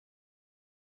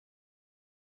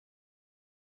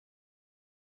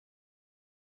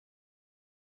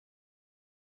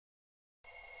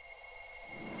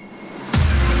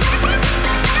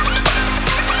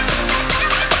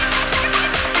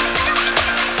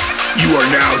You are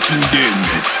now tuned in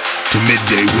to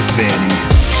Midday with Manny.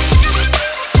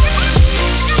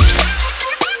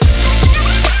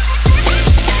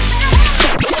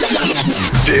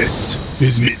 This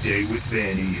is Midday with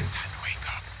Manny. Time to wake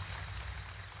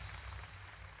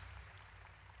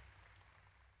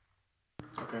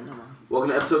up. Okay, no. Welcome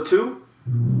to episode 2.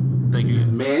 Thank you.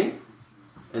 Manny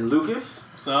and Lucas.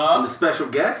 What's up? And the special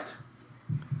guest,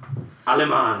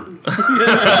 Aleman.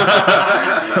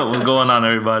 What's going on,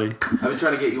 everybody? I've been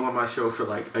trying to get you on my show for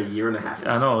like a year and a half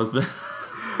now. I know it's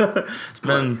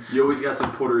been You always got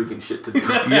some Puerto Rican shit to do.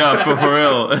 yeah, for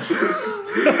real.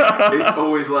 It's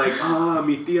always like,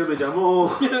 mi tía me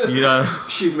llamó. Yeah,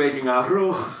 She's making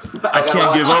arroz. I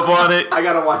can't give up on it. I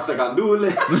gotta watch the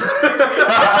gandules.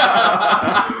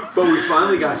 But we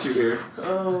finally got you here.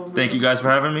 Thank you guys for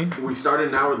having me. We started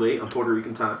an hour late on Puerto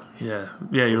Rican time. Yeah,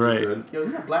 you're right. Good. Yo,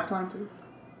 isn't that black time too?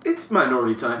 It's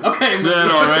minority time. Okay. Yeah,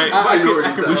 no, right? It's minority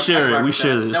time. We share it. We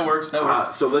share this. That works.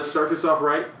 So let's start this off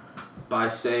right by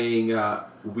saying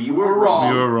we were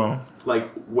wrong. You were wrong.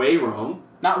 Like, way wrong.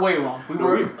 Not way wrong. We No,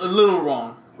 were we- a little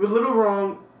wrong. We're a little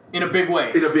wrong In a big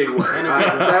way. in a big way.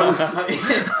 That was,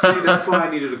 see, that's why I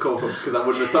needed a co-host, because I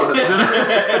wouldn't have thought of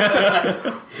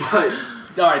that. But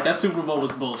Alright, that Super Bowl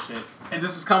was bullshit. And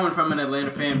this is coming from an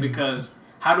Atlanta fan because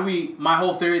my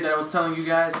whole theory that I was telling you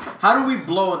guys, how do we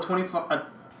blow a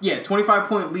 25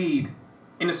 point lead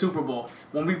in a Super Bowl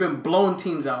when we've been blowing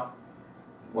teams out?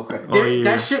 okay.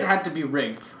 That shit had to be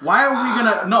rigged. Why are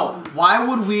we why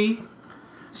would we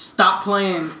stop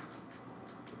playing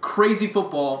crazy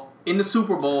football in the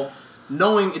Super Bowl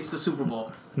knowing it's the Super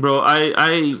Bowl? Bro,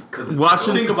 I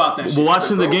watching. Think about that shit.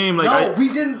 Watching the game, like We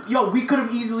didn't. Yo, we could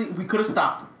have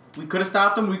stopped them. We could have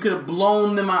stopped them. We could have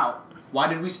blown them out. Why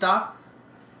did we stop?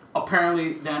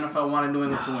 Apparently, the NFL wanted New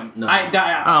England to win. No. I don't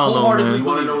know, wholeheartedly man. You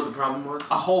want to believe know it. what the problem was?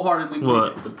 I wholeheartedly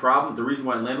What? believe it. The reason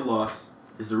why Atlanta lost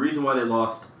is the reason why they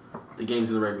lost the games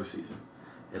in the regular season.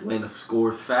 Atlanta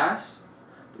scores fast.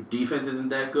 Their defense isn't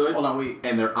that good. Hold on, wait.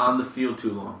 And they're on the field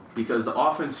too long. Because the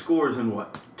offense scores in,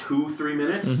 2-3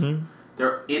 minutes? Mm-hmm.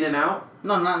 They're in and out.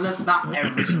 No, that's not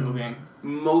every single game.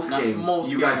 Most Not games.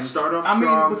 most you guys games. start off I mean,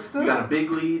 strong. but still. You got a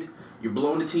big lead. You're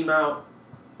blowing the team out.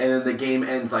 And then the game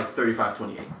ends like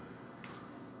 35-28.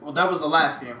 Well, that was the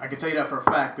last game. I can tell you that for a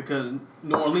fact because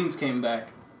New Orleans came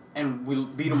back and we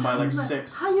beat them by like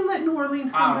 6. How you let New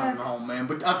Orleans come I back? don't know, man.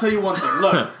 But I'll tell you one thing.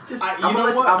 Look, I'm you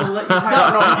know what? gonna let you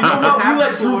have No, you know what? We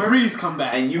let Drew before, Brees come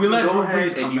back. And you we can let go Drew ahead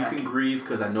Brees come and you back. can grieve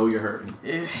because I know you're hurting.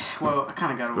 Well, I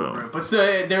kind of got Bro. over it, but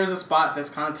still, there's a spot that's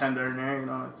kind of tender in there. You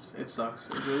know, it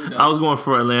sucks. It really does. I was going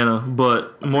for Atlanta,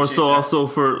 but more so that. also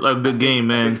for like a good game,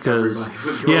 man. Because Everybody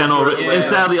was going yeah, no, for Atlanta. and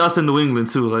sadly us in New England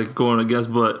too, like going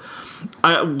against. But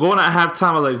going at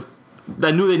halftime,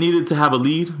 I knew they needed to have a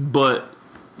lead, but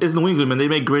it's New England, man. They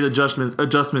make great adjustments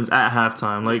at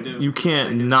halftime. Like do. you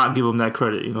can't not give them that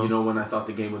credit, you know. You know when I thought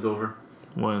the game was over?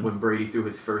 When Brady threw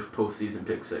his first postseason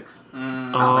pick 6. I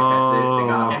was Oh. like, that's it. They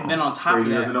got him. And then on top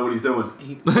Brady of doesn't that, know what he's doing.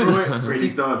 he threw it.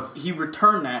 Brady's done. He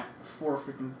returned that for a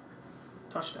freaking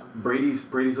touchdown. Brady's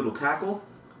little tackle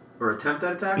or attempt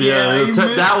at a tackle. Yeah, he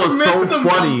that was missed so them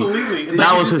funny. completely. It's That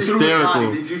like was he just threw it hysterical.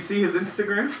 on. Did you see his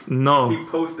Instagram? no, He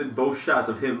posted both shots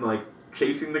of him like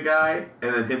chasing the guy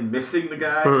and then him missing the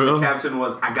guy. For real? The caption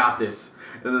was, "I got this."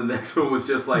 And the next one was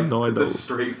just like No, I the don't.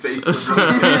 straight face.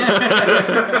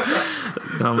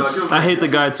 I hate the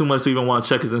guy too much to even want to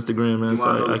check his Instagram, man. You So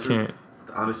wanna know I the truth? can't.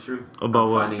 The honest truth. About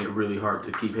I'm what? finding it really hard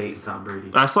to keep hating Tom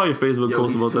Brady. I saw your Facebook Yo,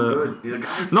 post he's about too that. good. The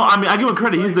guy's No, I mean I give him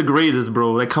credit. He's He's the greatest,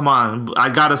 bro. Like, come on, I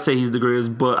gotta say he's the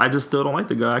greatest. But I just still don't like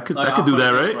the guy. I could I'll do put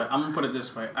that, it this right? way. I'm gonna put it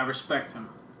this way. I respect him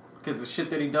because the shit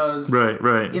that he does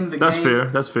Right. in the That's game fair.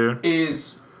 That's fair.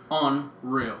 is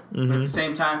unreal. But at the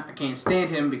same time, I can't stand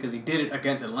him because he did it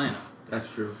against Atlanta. That's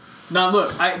true. Now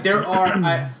look,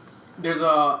 there's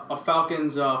a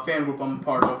Falcons fan group I'm a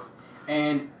part of,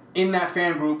 and in that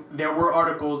fan group there were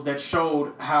articles that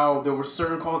showed how there were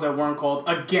certain calls that weren't called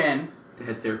again. They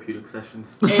had therapeutic sessions.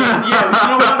 And yeah, you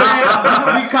know what,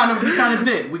 man? We kind of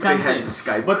did. We kind They of had did.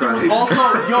 Skype But there was cries. also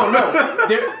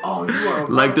there. Oh, you are a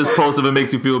Like this post if it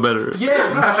makes you feel better. Yeah,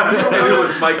 And it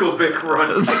was Michael Vick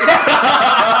runs. And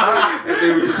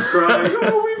they were just crying.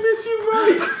 Oh, we miss you,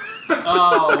 Mike.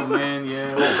 Oh man,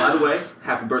 yeah. Oh, by the way,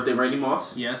 happy birthday, Randy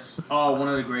Moss. Yes. Oh, one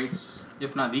of the greats,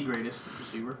 if not the greatest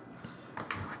receiver.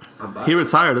 I'm biased. He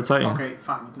retired a Titan. Okay,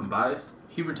 fine. I'm biased.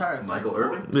 He retired. Michael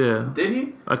Irvin. Yeah, Did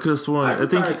he? I could have sworn. I I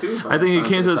think. retired too, I think he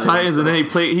came to the Titans and then he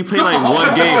played. He played like Oh,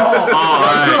 one game. Oh, all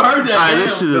right. heard that, All right, damn.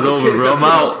 this shit is No over, kidding. bro. I'm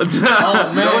out. Oh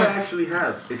You know what I man. actually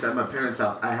have? It's at my parents'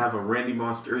 house. I have a Randy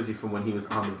Moss jersey from when he was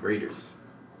on the Raiders.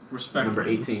 Respect. Number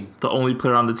 18. The only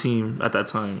player on the team at that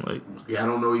time. Like, Yeah, I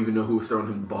don't even know who was throwing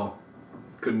him the ball.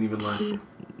 Couldn't even lie.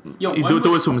 Yo, he threw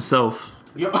it to himself.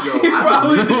 Yo, Yo, he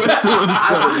probably He threw it to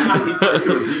himself. I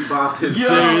threw a deep bomb to his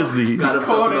Seriously. got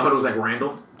himself in the huddle. Was like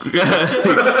Randall.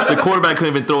 The quarterback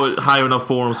couldn't even throw it high enough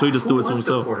for him, so he just threw it to Who was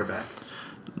the himself. quarterback?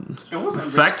 It wasn't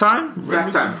Fact time?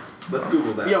 Fact time. Let's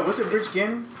Google that. Yo, was it Rich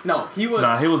Gannon? No, he was.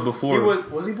 Nah, he was before.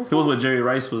 Was he before? He was when Jerry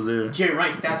Rice was there. Jerry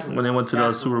Rice. That's what When they went to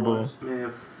the Super Bowl.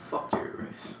 Man, fuck Jerry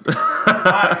Rice.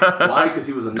 Why? Why? Because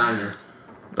he was a Niner.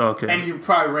 Okay. And he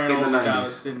probably ran In the over 90s.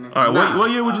 Dallas, didn't he? All right, Nah.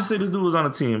 what year would you say this dude was on the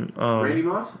team? Randy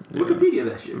Moss? yeah. Wikipedia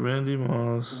that shit. Randy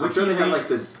Moss. I'm sure they had like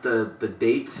WikiLeaks. the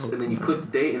dates, and then you click the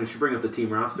date, and it should bring up the team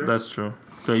roster. That's true.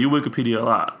 So you Wikipedia a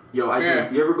lot. Yo, I Yeah.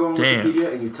 do. You ever go on Damn.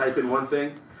 Wikipedia and you type in one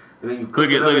thing, and then you click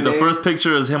Look at the name? first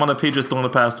picture is him on the page just throwing a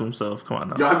pass to himself. Come on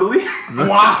now. Yo, I believe.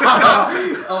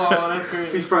 Oh, that's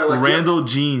crazy. He's probably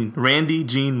like Randy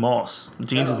Gene Moss.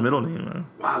 Gene's his middle name, man.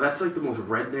 Wow, that's like the most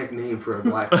redneck name for a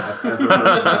black guy I've ever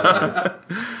heard.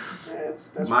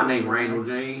 That's My name Randall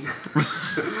Gene.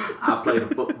 I play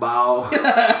the football.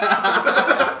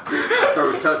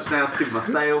 Throw touchdowns to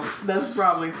myself. That's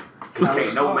probably.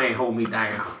 Can't no man hold me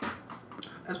down.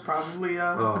 That's probably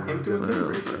Oh, him doing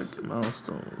too.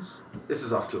 Milestones. This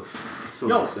is off to a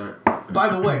slow Yo. start. By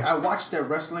the way, I watched that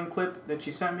wrestling clip that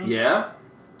you sent me. Yeah?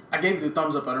 I gave you the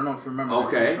thumbs up. I don't know if you remember that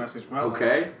Okay. text message. But I was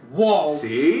Okay. Like, whoa.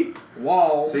 See?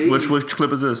 Whoa. See? Which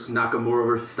clip is this? Nakamura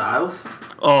versus Styles?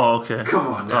 Oh, okay. Come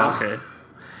on now. Oh, okay.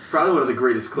 Probably one of the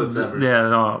greatest clips ever. Yeah,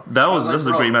 no, that was Like, this is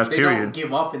a bro, great match. They Period. don't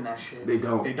give up in that shit. They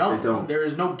don't. They don't. They don't. There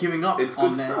is no giving up It's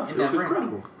on good that stuff. in It that was ring.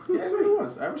 incredible. Yeah, it really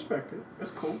was. I respect it.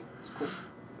 It's cool. It's cool.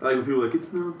 I like when people are like,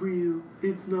 it's not real.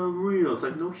 It's not real. It's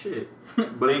like, no shit.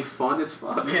 But it's Thanks. fun as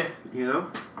fuck. Yeah. You know?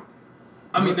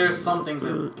 I mean, there's some things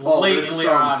that there's blatantly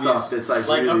are some obvious. stuff that's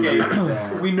like really, okay, really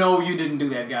bad. we know you didn't do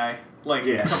that, guy. Like,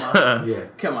 Yeah. come on. Yeah.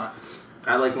 Come on.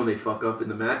 I like when they fuck up in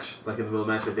the match, like in the middle of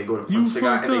the match, like they go to You punch the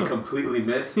guy fucked and they up. completely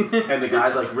miss, and the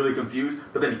guy's like really confused,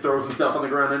 but then he throws himself on the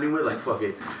ground anyway, like fuck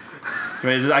it.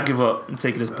 Right, I give up. I'm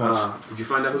taking this punch. Did you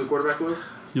find out who the quarterback was?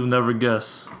 You'll never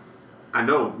guess. I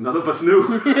know, none of us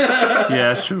knew. Yeah,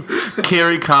 that's true.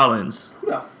 Kerry Collins. Who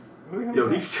the hell Yo,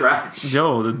 is he's trash.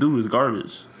 Yo, the dude is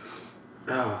garbage.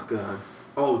 Oh god.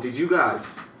 Oh, did you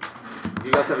guys?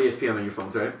 You guys have ESPN on your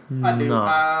phones, right? that? I do.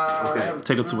 No. Okay.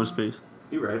 Take up too much space.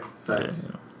 You right. Yeah, Facts.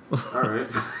 yeah. All right.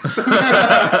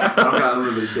 I don't got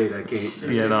unlimited data. I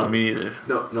can't. Yeah, no, me neither.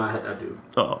 No, I do.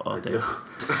 Oh, I damn. do.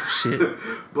 Shit.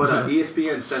 But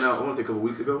ESPN sent out, I want to say a couple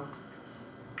weeks ago,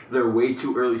 their way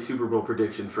too early Super Bowl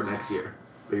prediction for next year.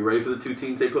 Are you ready for the two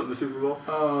teams they put in the Super Bowl?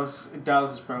 Oh,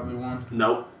 Dallas is probably one.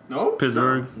 Nope. No.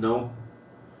 Pittsburgh. No.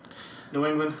 New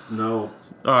England. No.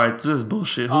 Alright, this is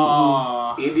bullshit.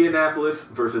 Oh. Indianapolis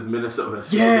versus Minnesota.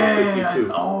 Super Bowl Yeah.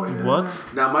 52. Oh yeah. What?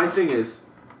 Now my thing is,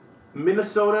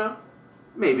 Minnesota,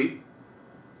 maybe.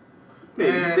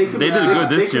 Maybe. Yeah. They, could They make- did good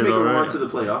this they could year, make though, a run right? to the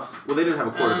playoffs. Well, they didn't have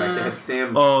a quarterback. They had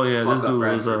Sam. Oh, yeah, this fuck up dude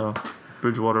was, Bradford.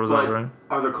 Bridgewater was But out, right?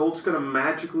 are the Colts going to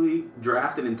magically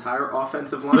draft an entire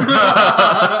offensive line and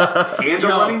a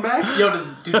running back? Yo,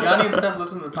 do Johnny and Steph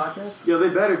listen to the podcast? Yo, they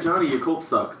better, Johnny. Your Colts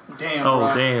suck, Damn. Oh,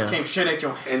 bro. damn. Came shit at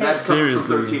your head. and that's coming from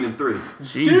Seriously.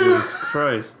 13-3. Jesus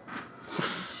Christ.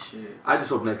 Shit. I just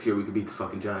hope next year we could beat the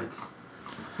fucking Giants.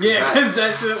 Yeah, because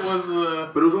that shit was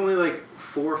But it was only like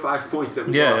 4 or 5 points that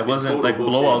we Yeah, lost it in wasn't total like both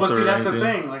blowouts. games. But see, or that's the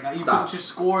anything. thing. Like, you Stop. couldn't just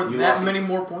score You that lost. many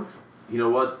more points. You know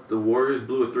what? The Warriors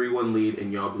blew a 3-1 lead,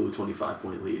 and y'all blew a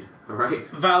 25-point lead. All right.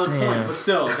 Valid Damn. point, but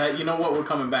still, that you know what, we're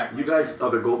coming back. You next guys year.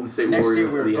 are the Golden State Next year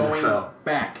Warriors we're of the going NFL.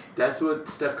 back. That's what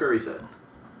Steph Curry said.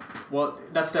 Well,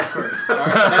 that's Steph Curry. All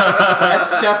right, that's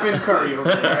Stephen Curry.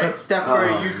 Okay, all right, Steph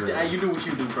Curry, Oh, man. you do what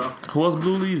you do, bro. Who else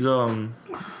blew these? God,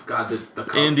 the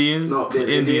Cubs. Indians? No, the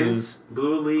Indians. Indians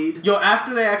blew a lead. Yo,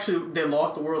 after they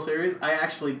lost the World Series, I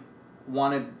actually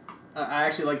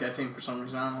like that team for some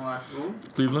reason. I don't know why.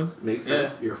 Cleveland? Makes Yeah.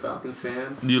 sense. You're a Falcons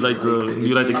fan. Do you like the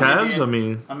Indians. Cavs? Indian. I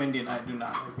mean, I'm Indian. I do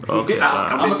not. okay.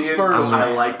 I'm I'm a Indian, Spurs so I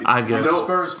fan. like it. I guess. You know,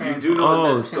 Spurs fan. You do know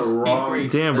Oh, that's since the eighth wrong. grade.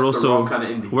 Damn, bro. That's the So wrong kind of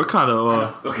indie. we're kind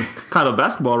of Okay. kind of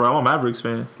basketball, right? I'm a Mavericks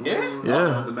fan. Yeah.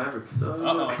 Yeah. The Mavericks suck.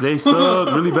 Uh-oh. They suck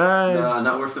really bad. Nah,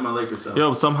 not worse than my Lakers though.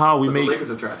 Yo, somehow we But the make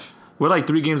Lakers are trash. we're like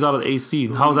 3 games out of the AC.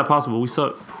 How is that possible? We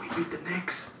suck. We beat the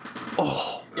Knicks.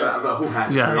 Oh, But who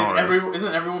has? Yeah, I know.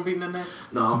 Isn't everyone beating the Nets?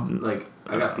 No, I'm, like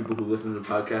I got people who listen to the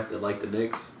podcast that like the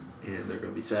Knicks, and they're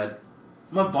gonna be sad.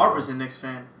 My barber's a Knicks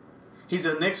fan. He's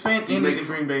a Knicks fan you and he's a make-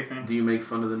 Green Bay fan. Do you make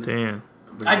fun of the Knicks?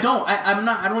 damn. I don't. I'm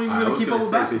not. I don't even I really was keep gonna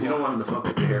up with say, 'cause basketball. you don't want him to fuck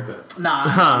up your haircut Nah,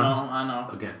 I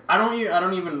know. again. I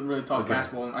don't even really talk Okay.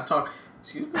 basketball. I talk.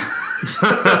 Excuse me.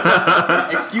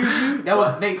 Excuse me. That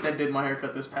was Nate that did my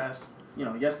haircut this past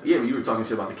yesterday. Yeah, but you were talking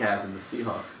shit about the Cavs and the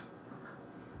Seahawks.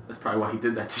 That's probably why he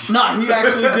did that to you. Nah, he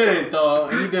actually didn't, though.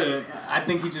 He didn't. I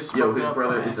think he just. Yo, fucked his up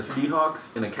brother by is a accident.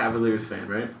 Seahawks and a Cavaliers fan,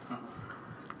 right?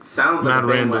 Sounds Mad like a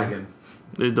random. bandwagon,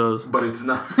 It does. but it's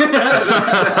not. That's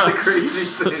the crazy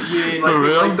thing. Yeah, Like, for he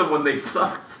real? liked them when they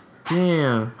sucked.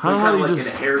 Damn. So he How kind do of you like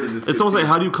just? inherited this. It's good almost like team.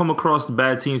 how do you come across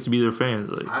bad teams to be their fans?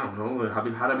 Like, I don't know.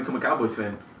 How'd I become a Cowboys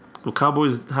fan? well,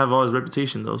 Cowboys have all his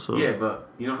reputation though. So Yeah, but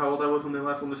you know how old I was when they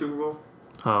last won the Super Bowl?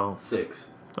 how? 6.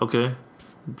 Okay.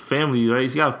 Family, right?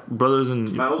 You got brothers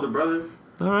and My older brother.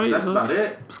 all right. That's so about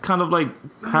it. It's kind of like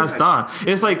passed on.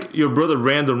 It's like your brother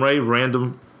random, right?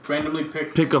 Random Randomly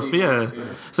pick up. sequence, Yeah.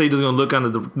 So he just gonna look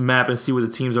on the map and see where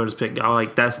the teams are. Just pick. Oh,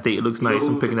 like that state looks You know nice. who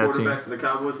I'm was picking the that team. quarterback for the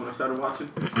Cowboys when I started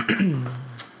watching?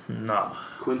 Nah.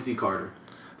 Quincy Carter.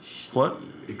 What?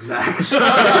 Exactly.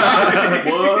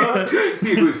 What?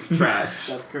 He was trash.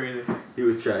 That's crazy. He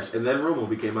was trash. And then Romo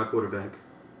became my quarterback.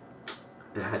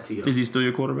 And I had T.O. Is he still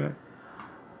your quarterback?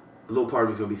 A little part of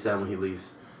me's going to be sad when he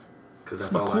leaves. Because that's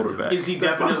It's my all quarterback. I do. Is he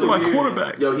That's definitely That's my here?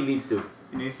 quarterback. Yo, he needs to.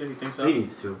 He needs to? You think so? He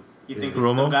needs to. You think Yeah.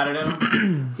 he's still Romo? got it in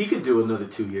him? He could do another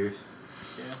 2 years.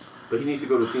 Yeah. But he needs to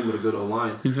go to a team with a good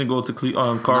O-line. He's gonna go to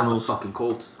Not Cardinals. the fucking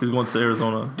Colts. He's going to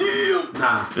Arizona.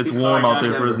 Nah. It's he's warm sorry, out there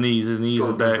Denver. for his knees. His knees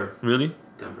is Go back. Denver. Really?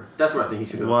 Denver. That's where I think he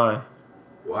should go. Why?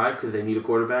 Why? Because they need a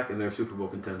quarterback and they're a Super Bowl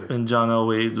contender. And John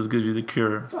Elway just gives you the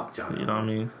cure. Fuck John. You know what I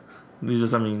mean? He's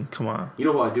just, I mean, come on. You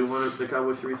know who I do want the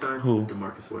Cowboys to resign? Who?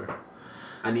 DeMarcus Ware.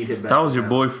 I need him back. That was your now.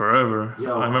 boy forever.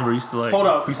 Yo. I remember he used to like. Hold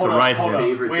up, He used hold to up, ride hold him. up.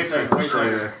 Favorite Wait a second, defensive wait a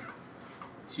player.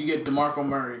 So you get DeMarco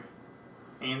Murray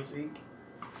and Zeke.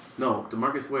 No,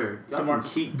 DeMarcus Ware. Y'all can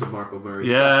DeMarcus. keep DeMarco Murray.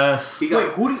 Yes. He Wait,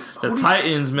 got who do The you,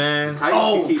 Titans, man. Titans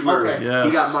Oh, can keep Murray. okay. Yes.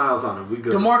 He got miles on him. We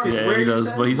good. DeMarcus Yeah, Ware? he you does,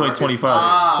 said? but he's only Marcus- 25,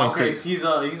 Ah, 26. okay.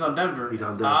 So he's on Denver. He's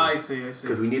on Denver. Ah, I see.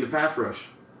 Because we need a pass rush.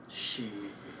 Shit.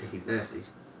 And he's nasty.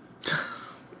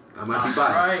 I might be That's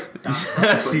biased. right. That's right.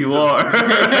 Yes, you are.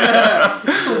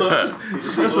 Just a little.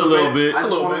 Just a little bit. I just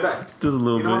little want him bit. back. Just a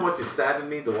little You know how bit. much it saddened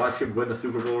me to watch him win a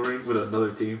Super Bowl ring with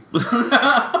another team?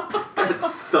 That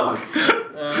sucked.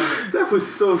 That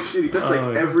was so shitty. That's like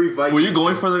Oh, yeah. every Vikings. Were you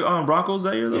going for the Broncos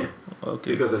that year though? Yeah.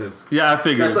 Okay. Because of him. Yeah, I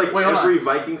figured. That's like Wait, hold every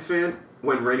Vikings fan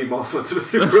when Randy Moss went to the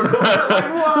Super Bowl.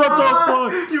 Like,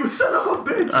 What the fuck? You son of a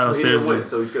bitch. I know, But he didn't seriously. win,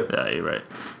 so he's good. Yeah, you're right.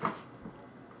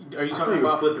 Are you I thought talking you were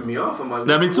about? flipping me off. I'm like,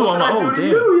 Yeah, me too. what I'm did I like, do oh, to damn.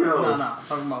 you, yo? No, I'm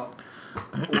talking about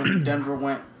when Denver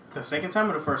went the second time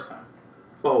or the first time.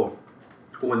 Oh,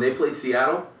 when they played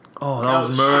Seattle, Oh, That that was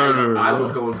was murder. I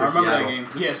was going for I remember Seattle.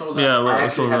 that game. Yeah, so was Yeah, that. well, I I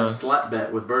actually saw had a that. slap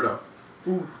bet with Berto.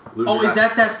 Ooh. Loser Oh, is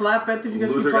got- that slap bet that you guys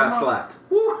keep Loser talking got about? slapped.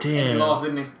 Woo. And Damn. he lost,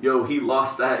 didn't he? Yo, he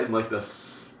lost that in like the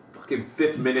fucking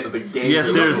 5th minute of the game. Yeah, It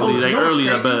was seriously, like- like what's early,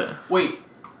 I crazy? bet. Wait,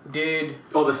 did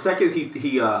Oh, the second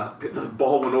the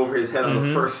ball went over his head on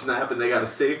the first snap and they got a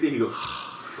safety, he goes,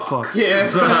 Fuck. yeah?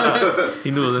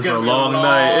 He knew it was It's for a gonna be a long long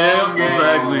night. Yeah, game.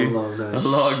 exactly. long night. A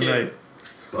long Shit. night.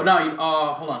 But no,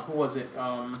 hold on. Who was it?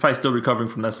 Probably still recovering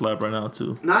from that slap right now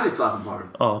too. No, I didn't slap him hard.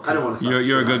 Oh, okay. I didn't want to slap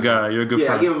You're a him. good guy. You're a good Yeah, I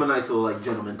friend. gave him a nice little like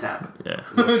gentleman tap. Yeah.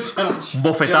 Bofetada.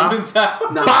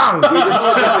 Bofetada?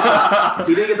 Nah,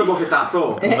 he didn't get the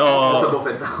bofetazo. No. It's a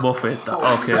bofeta.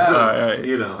 Bofeta. Okay. All right.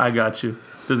 You know. I got you.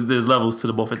 There's levels to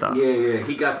the bofeta. Yeah,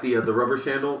 he got the rubber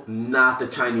sandal, not the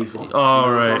Chinese one. All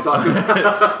You know right. what I'm talking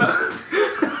about?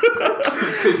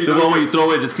 'Cause you The know, one where you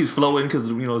throw it, it just keeps flowing because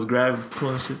it's grabbed,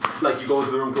 pulling shit. like you go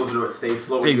into the room, close the door, it stays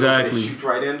slow. and you Exactly. go in, it shoots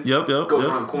right in. Yep. Goes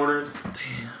around corners. Do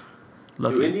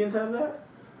Lucky. Indians have that?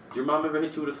 Did your mom ever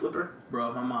hit you with a slipper?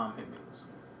 Bro, my mom hit me with some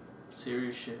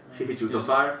serious shit. Man. She hit you with some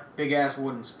fire? Big ass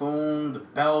wooden spoon, the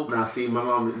belt. Nah, see, my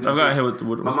mom. I've gotten hit with the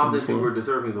wooden My mom didn't think we were before.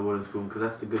 deserving of the wooden spoon because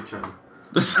that's the good China.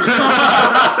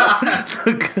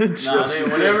 Good Nah, shit.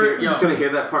 they, whatever. She's Yo, gonna hear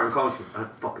that part and call. She goes, "I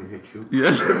fucking hit you.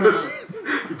 Yes.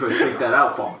 You better take that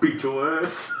out, for I'll beat your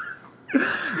ass."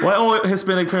 Why all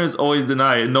Hispanic parents always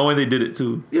deny it, knowing they did it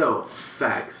too? Yo,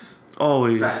 facts.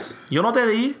 Always. Facts. You know what that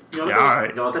is? No Yeah, te-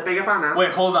 alright. No te pegues para nada.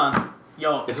 wait, hold on.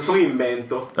 Yo, Eso es un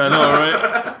invento. I know,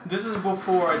 right? this is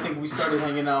before I think we started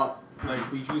hanging out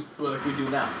like we do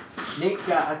now.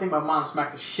 I think my mom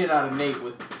smacked the shit out of Nate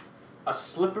with a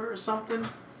slipper or something,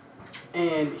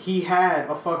 and he had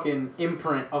a fucking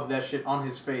imprint of that shit on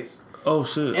his face. Oh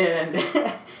shit.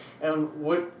 And and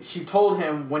what she told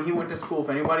him when he went to school, if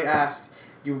anybody asked,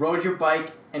 you rode your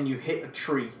bike and you hit a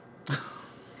tree.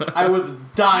 I was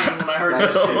dying when I heard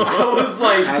that That's shit. it. I was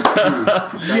like, That's you.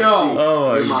 That's Yo. you.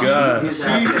 Oh my Your mom God. hit his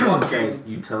ass and said,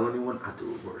 "You tell anyone, I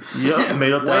do it worse." Yep,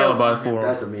 made up the Well, alibi for him.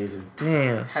 That's amazing.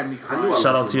 Damn. had me I crying. knew I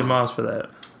Shout love out to your your moms for that.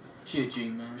 She a G,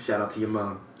 man. Shout out to your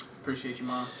mom. Appreciate you,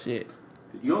 mom. Shit.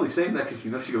 You only saying that because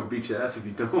you know she's gonna beat your ass if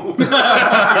you don't.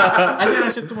 I say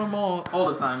that shit to my mom all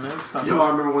the time, man. Yo, I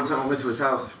remember one time I went to his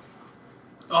house.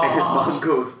 And his mom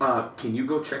goes, can you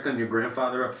go check on your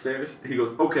grandfather upstairs? He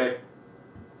goes, okay.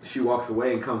 She walks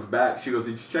away and comes back. She goes,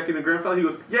 did you check in your grandfather? He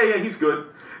goes, yeah, he's good.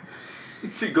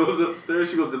 She goes upstairs.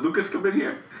 She goes, did Lucas come in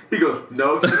here? He goes,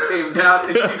 no. She came down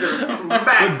and she just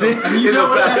smacked him in the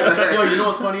back of the head. Yo, you know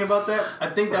what's funny about that? I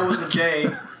think that was the day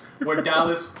where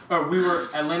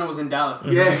Atlanta was in Dallas.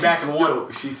 Yeah, back and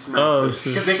won. she smacked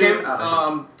him. Because they came,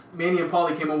 Manny and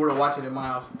Paulie came over to watch it at my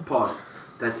house. Pause.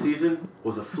 That season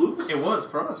was a fluke? It was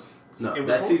for us. No,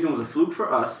 that season was a fluke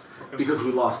for us because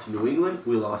we lost to New England,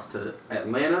 we lost to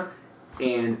Atlanta,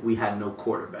 and we had no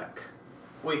quarterback.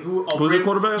 Wait, who? Oh, who's the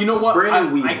quarterback? You know what?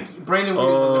 Brandon Weeden. Brandon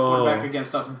Weeden was the quarterback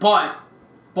against us, but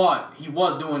he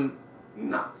was doing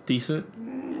decent.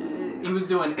 He was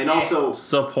doing and also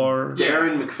subpar.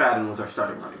 Darren McFadden was our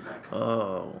starting running back.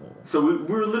 Oh. So we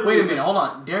were literally. Wait a minute, hold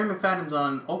on. Darren McFadden's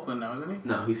on Oakland now, isn't he?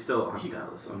 No, he's still on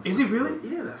Dallas. Is he really?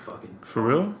 Yeah, that fucking. For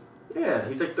real? Yeah,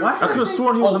 he's like 30. I could have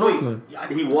sworn he was on Oakland.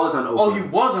 He was on Oakland. Oh, he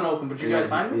was on Oakland, but you guys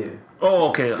signed him? Yeah. Oh,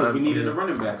 okay. Because we needed a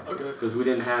running back. Okay. Because we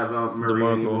didn't have Murray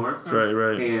anymore.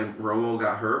 Right. And Romo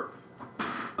got hurt.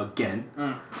 Again.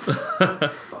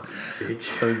 Fucking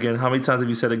bitch. Again, how many times have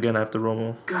you said again after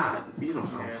Romo? God, you don't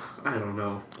know. I don't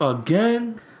know.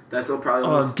 Again? That's all probably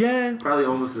almost, again? Probably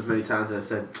almost as many times as I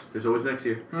said, there's always next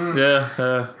year. Yeah.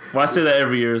 Well, I say that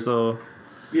every year, so.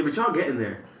 Yeah, but y'all getting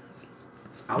there.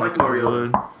 I like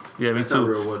Mariota. Yeah, me That's too. not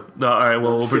real wood. No, all right,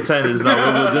 well, we'll pretend it's not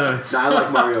real wood then. Nah, I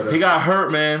like Mariota. He got hurt,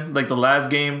 man. Like the last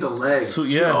game. The leg.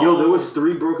 Yeah. Yo, there was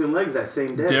 3 broken legs that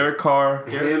same day. Derek Carr,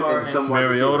 and some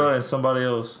Mariota, and somebody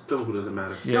else. Someone who doesn't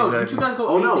matter. Yeah, Yo, exactly. did you guys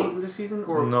go 8-8 this season?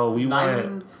 Or no, we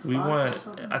 9-5 went.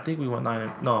 I think we went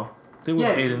 9. No, they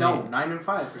went 8 and 8.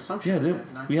 9-5 or something.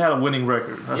 Yeah, we had a winning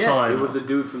record. That's all I know. It was the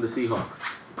dude from the Seahawks.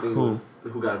 Who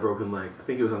got a broken leg? I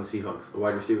think he was on the Seahawks. A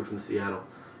wide receiver from Seattle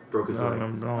broke his leg. I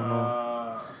don't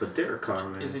know. But Derek Carr,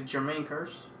 man. Is it Jermaine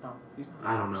Kearse? No, he's not.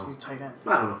 I don't know. He's tight end.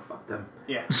 I don't know. Fuck them.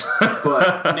 Yeah.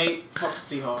 But Nate, fuck the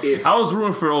Seahawks. I was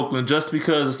rooting for Oakland just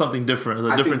because it's something different.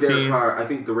 It's a different team. I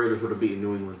think the Raiders would have beaten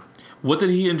New England. What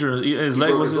did he injure? His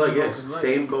leg was his leg. Yeah,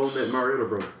 same bone that Mariota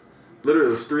broke. Literally,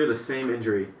 it was 3 of the same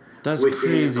injury. That's within,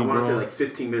 crazy, I want bro. to say like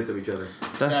 15 minutes of each other.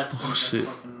 That's bullshit.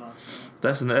 Nuts,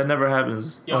 that never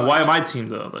happens. Yo, why my team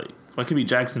though? Like, why can't it be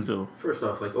Jacksonville? First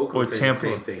off, like Oakland or Tampa.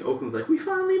 The same thing. Oakland's like, we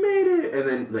finally made it, and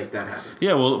then like that happens.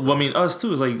 Yeah, well, I mean, us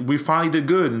too. It's like we finally did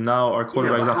good, and now our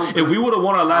quarterback's out. If we would have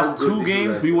won our last 2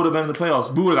 games, we would have been in the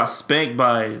playoffs. We would have got spanked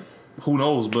by who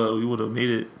knows, but we would have made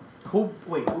it. Who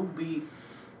beat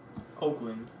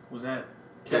Oakland? Was that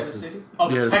Kansas City? Oh,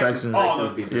 the Texans.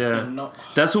 Oh, yeah.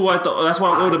 That's who I thought. That's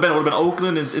why it would have been. It would have been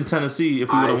Oakland and Tennessee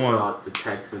if we would have won. I thought the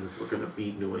Texans were gonna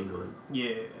beat New England.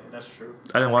 Yeah, that's true.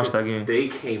 I didn't watch that game. They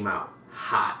came out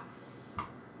hot.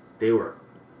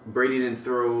 Brady didn't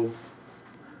throw.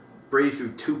 Brady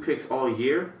threw 2 picks all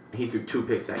year, and he threw 2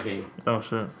 picks that game. Oh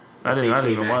shit! I didn't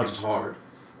even watch. Hard.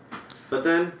 But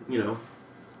then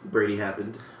Brady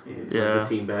happened. Yeah. The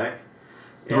team back.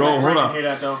 Bro, hold on.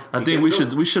 I think we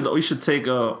should take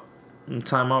a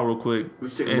time out real quick. We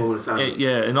should take a moment of silence.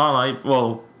 And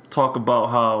talk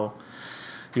about how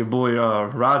your boy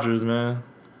Rodgers, man.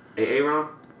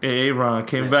 Aaron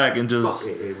came back and just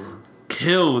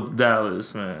killed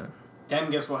Dallas, man. Then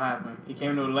guess what happened? He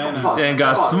came to Atlanta and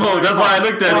got smoked. That's why I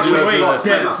looked at it. Wait,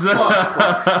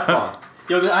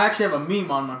 yo, I actually have a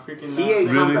meme on my freaking. He ain't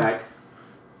come back.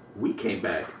 We came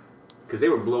back. Because they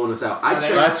were blowing us out.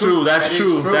 That's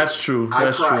true.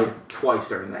 I cried twice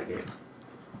during that game.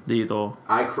 Dito.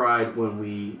 I cried when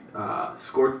we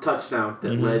scored the touchdown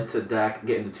that led to Dak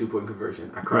getting the 2-point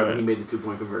conversion. I cried when he made the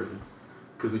 2-point conversion.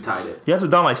 Because we tied it. You guys were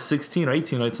down like 16 or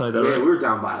 18 or something like that, right? We were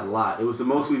down by a lot. It was the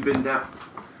most we've been down.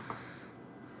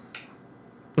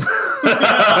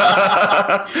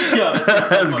 That's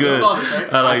good. Saw this,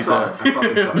 right? I like that.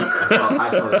 I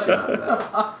saw the shit out of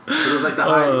that. But it was like the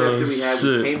highest that we had.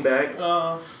 Shit. We came back,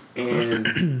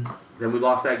 and then we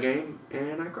lost that game,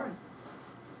 and I cried.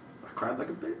 I cried like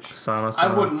a bitch. I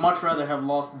would much rather have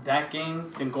lost that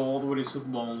game than go all the way to the Super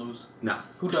Bowl and lose. No.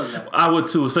 Who does that? I would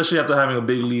too, especially after having a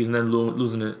big lead and then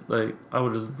losing it. Like, I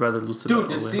would just rather lose to that. Dude,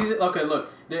 this season... Okay, look.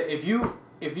 If you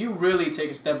really take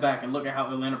a step back and look at how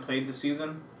Atlanta played this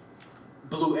season...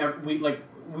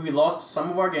 we lost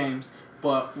some of our games,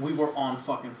 but we were on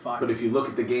fucking fire. But if you look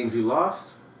at the games you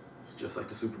lost, it's just like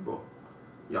the Super Bowl.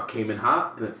 Y'all came in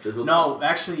hot and it fizzled out. No,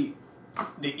 actually,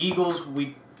 the Eagles,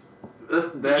 we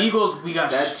got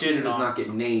that team shitted does on. not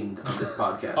get named on this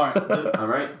podcast. All right, all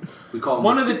right. We call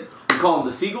them You call them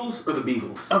the Seagulls or the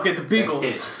Beagles? Okay, the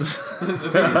Beagles. The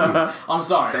Beagles. I'm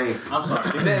sorry. I'm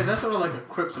sorry. Is that sort of like a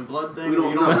Crips and Blood thing? We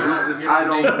don't know. I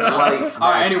don't like.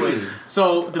 All right. Anyways,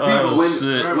 so the Beagles.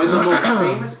 When the most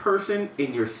famous person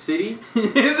in your city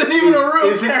isn't even a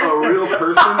real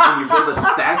person, and you build a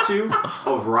statue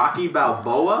of Rocky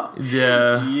Balboa.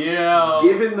 Yeah.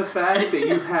 Given the fact that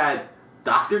you've had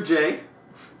Dr. J,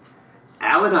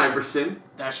 Allen Iverson.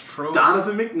 That's true.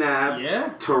 Donovan McNabb. Yeah.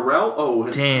 Terrell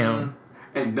Owens. Damn.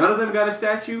 And none of them got a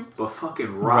statue, but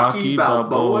fucking Rocky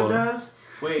Balboa does.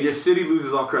 Wait. Your city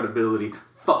loses all credibility.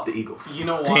 Fuck the Eagles. You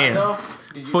know why though?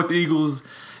 Fuck the Eagles,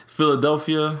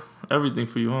 Philadelphia, everything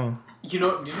for you, huh? You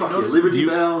know, did you Fuck notice? Liberty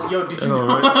Bell. Yo, did you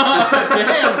know?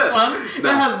 Damn, son.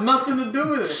 That has nothing to do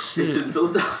with it. Shit. It's in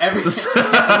Philadelphia.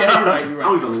 Yeah, you're right. I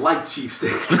don't even like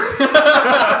cheesesteak. You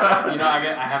know, I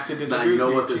have to disagree. You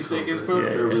know with what? Cheesesteak is good.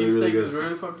 good. They're really, Cheesesteak really good. is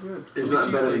really fucking good. It's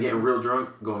not better than getting real drunk,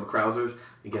 going to Krausers,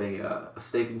 and getting a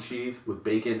steak and cheese with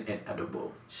bacon and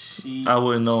edible. I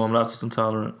wouldn't know. I'm lactose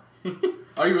intolerant.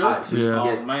 Are you really? So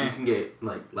yeah. You can get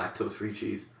like lactose-free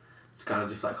cheese. It's kind of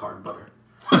just like hard butter.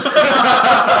 and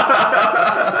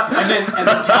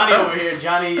then Johnny over here,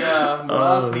 Johnny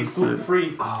Morales needs gluten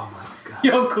free. Oh my god.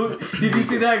 Yo, did you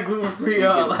see that gluten free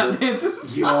lap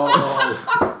dances? Yo,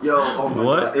 oh my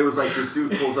What? god. It was like this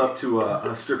dude pulls up to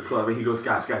a strip club and he goes,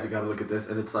 guys, you gotta look at this.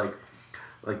 And it's like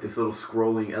this little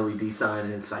scrolling LED sign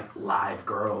and it's like live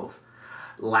girls,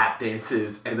 lap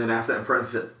dances, and then after that in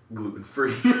parentheses says gluten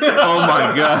free. Oh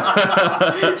my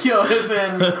god. Yo, this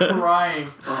man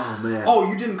crying. Oh man.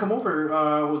 Oh, you didn't come over,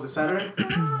 was it Saturday?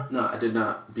 No, I did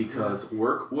not because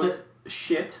work was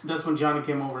shit. That's when Johnny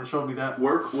came over and showed me that.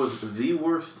 Work was the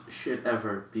worst shit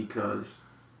ever because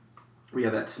we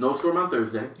had that snowstorm on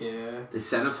Thursday. Yeah. They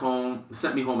sent me home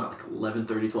at like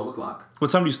 11:30, 12 o'clock.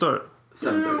 What time do you start?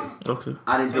 7:30. Okay.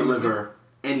 I didn't deliver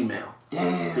any mail.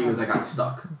 Damn. Because I got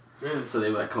stuck. Really? So they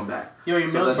would like come back. Yo, your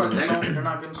mail truck's next- snow? They're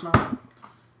not getting snow?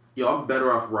 Yo, I'm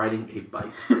better off riding a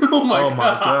bike. Oh my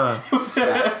god.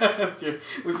 Facts.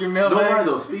 With your mail No bag? lie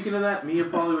though, speaking of that, me and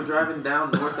Paulie were driving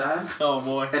down North Ave. Oh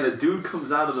boy. And a dude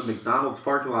comes out of the McDonald's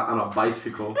parking lot on a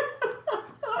bicycle.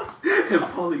 And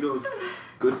Paulie goes,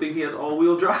 good thing he has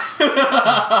all-wheel drive.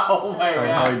 Oh my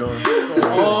god. How you doing?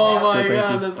 Oh my Thank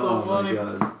god, you. that's so Oh my funny.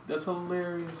 God. That's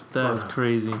hilarious. That's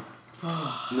crazy.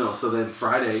 No, so then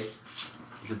Friday,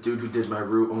 the dude who did my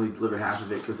route only delivered half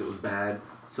of it because it was bad.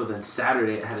 So then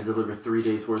Saturday, I had to deliver 3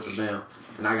 days worth of mail.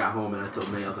 And I got home and I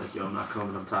told Nate, I was like, yo, I'm not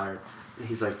coming, I'm tired. And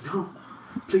he's like, no,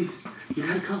 please, you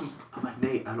gotta come. I'm like,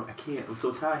 Nate, I can't, I'm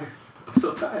so tired. I'm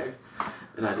so tired.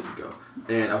 And I didn't go.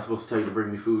 And I was supposed to tell you to bring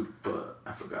me food, but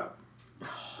I forgot.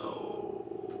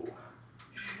 So,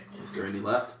 shit, is there any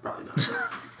left? Probably not.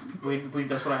 We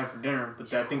that's what I had for dinner,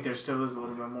 but I think there still is a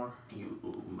little bit more. You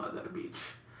mother bitch.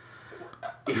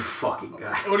 You fucking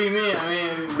guy. What do you mean? I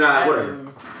mean, Nah,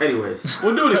 whatever. Anyways.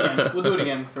 We'll do it again. We'll do it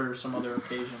again for some other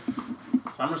occasion.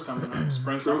 Summer's coming up.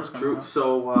 Summer's coming up.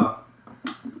 So, how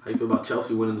you feel about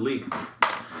Chelsea winning the league?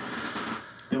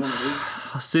 They won the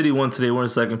league. City won today. We're in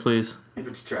second place. If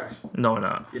it's trash. No, we're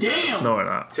not. Damn. No, we're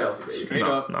not. Chelsea, baby. Straight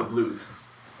up. The Blues.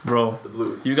 Bro, The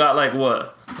Blues. you got like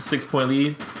what? A 6-point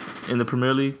lead in the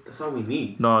Premier League? That's all we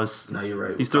need. No, it's. No, you're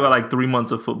right. You still got like 3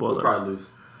 months of football We'll left. probably lose.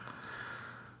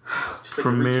 Just like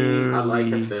Premier every team I like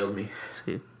has League. failed me.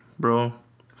 Bro.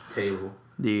 Table.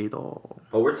 Dito.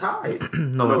 Oh, we're tied.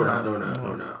 No, we're we're not. not. No, we're not. No,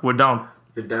 we're not. We're down.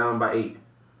 You're down by 8.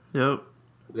 Yep.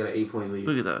 We got an 8-point lead.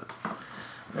 Look at that.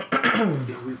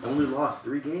 Yeah, we've only lost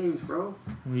 3 games, bro.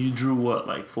 You drew what,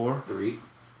 like 4? 3.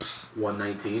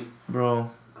 119.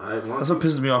 Bro. Alright, That's what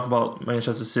pisses me off about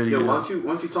Manchester City. Yo, is- why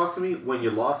don't you talk to me when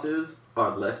your losses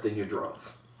are less than your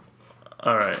draws?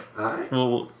 Alright. Alright?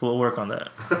 We'll work on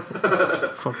that.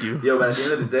 Fuck you. Yo, but at the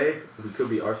end of the day, we could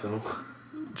be Arsenal.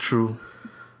 True.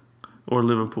 Or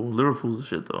Liverpool. Liverpool's the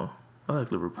shit though. I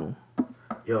like Liverpool.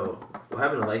 Yo, what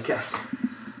happened to Lancaster?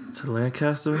 To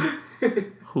Lancaster?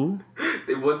 Who?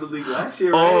 They won the league last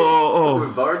year, right? Oh.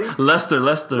 With Vardy? Leicester.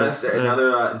 And Yeah. now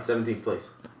they're in 17th place.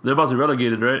 They're about to be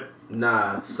relegated, right?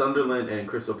 Nah, Sunderland and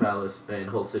Crystal Palace and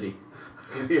Hull City.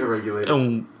 You're regulated.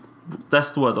 And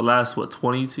that's what, the last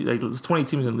 20 teams? Like, there's 20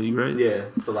 teams in the league, right? Yeah,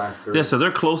 it's the last 3. Yeah, so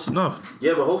they're close enough.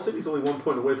 Yeah, but Hull City's only 1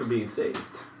 point away from being saved.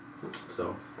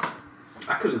 So,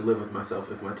 I couldn't live with myself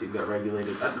if my team got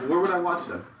regulated. Where would I watch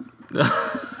them?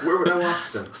 Where would I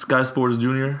watch them? Sky Sports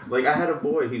Junior. Like, I had a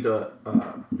boy, he's a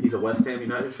West Ham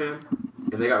United fan,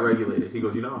 and they got regulated. He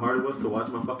goes, you know how hard it was to watch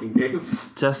my fucking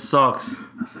games? That sucks. I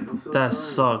was like, I'm so That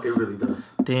sorry. sucks. It really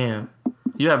does. Damn.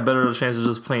 You have better chances of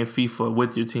just playing FIFA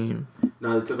with your team.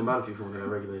 No, they took them out of FIFA when they got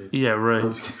regulated. Yeah, right.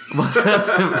 I'm just kidding.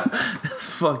 But that's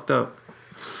fucked up.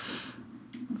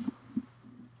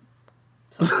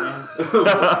 something,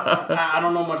 man. I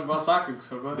don't know much about soccer,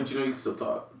 so go ahead. But you know you can still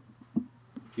talk.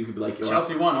 You could be like, yo,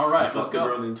 Chelsea won. All right, let's the go.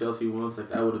 girl named Chelsea once. Like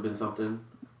that would have been something.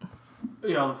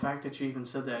 Yo, the fact that you even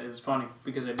said that is funny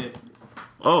because I did.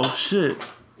 Oh shit.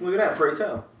 Look at that, pray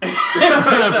tell. Pray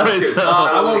tell.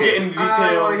 I won't get into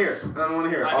details. I don't want to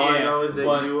hear it. All I know is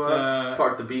that you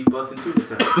parked the beef bus in Tuna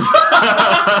Town.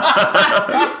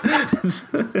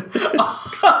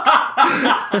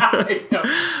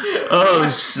 Oh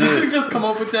shit. Did you just come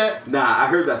up with that? Nah, I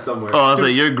heard that somewhere. Oh, I was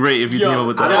like, you're great if you came up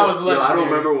with that. That was legendary. I don't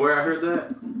remember where I heard that.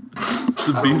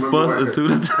 The beef bus in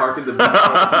Tuna Town. Parking the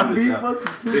beef bus in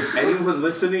Tuna Town. If anyone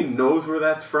listening knows where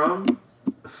that's from,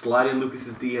 slide in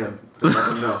Lucas's DM. Let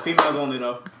him know. Females only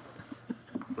though.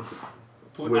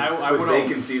 With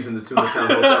vacancies in the Tuna Town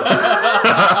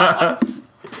hotel.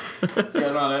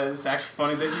 Yeah, no, it's actually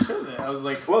funny that you said that. I was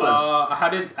like, well,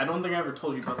 I don't think I ever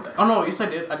told you about that. Oh no, yes I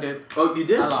did. Oh, you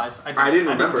did? I lied. I didn't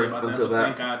remember tell you about until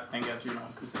that. Thank God, you know,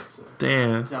 because that's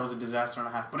Damn. that was a disaster and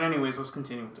a half. But anyways, let's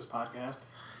continue with this podcast.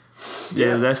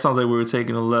 Yeah, that sounds like we were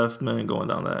taking a left, man, going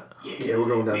down that. Yeah, we're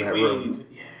going down that road.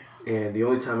 Yeah. And the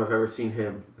only time I've ever seen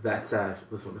him that sad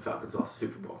was when the Falcons lost the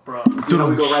Super Bowl. Bro. So now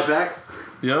we go right back?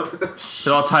 Yep. It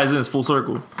all ties in. It's full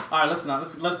circle. All right, let's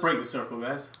break the circle,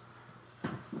 guys.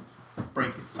 Break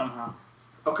it somehow.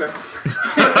 Okay.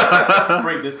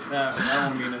 Break this. I don't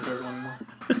want to be in a circle anymore.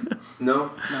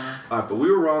 No? No. All right, but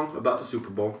we were wrong about the Super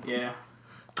Bowl. Yeah.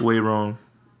 Way wrong.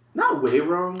 Not way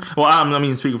wrong. Well, I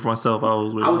mean, speaking for myself, I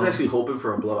was way wrong. I was actually hoping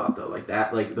for a blowout, though. Like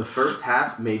that, like the first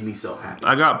half made me so happy.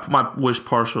 I got my wish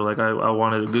partial. Like, I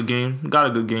wanted a good game. Got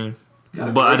a good game.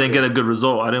 But I didn't get a good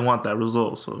result. I didn't want that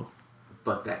result, so.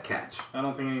 But that catch. I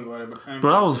don't think anybody.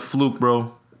 Bro, that was a fluke,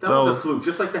 bro. That was a fluke.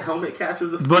 Just like the helmet catch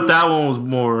was a fluke. But that one was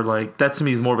more like, that to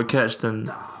me is more of a catch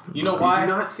than. You know why? Did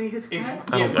you not see his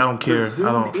catch? I don't care. The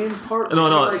zoomed in part. No.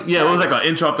 Like, yeah, it was like an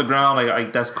inch off the ground.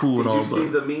 Like that's cool and all. Did you see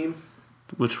the meme?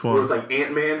 Which Where one? it was like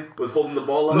Ant-Man was holding the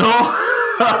ball up. No.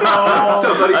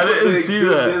 Somebody I didn't see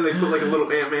that. In, they put like a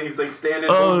little Ant-Man. He's like standing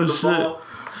Oh, holding the shit. ball.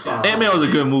 Ant-Man was a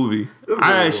good movie.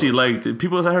 I actually liked it. I heard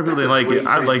people didn't like it.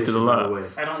 I liked it a lot.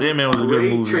 Ant-Man was a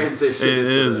good movie. Transition. It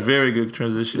is a very good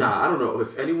transition. Nah, I don't know.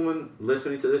 If anyone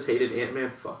listening to this hated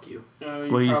Ant-Man, fuck you.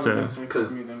 What he said.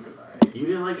 Because you didn't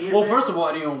like Ant-Man? Well, first of all,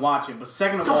 I didn't even watch it. But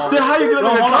second of all, then how you gonna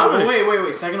make a comment?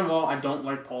 Wait. Second of all, I don't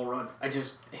like Paul Rudd. I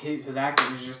just his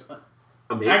acting is just.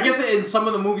 Amazing. I guess in some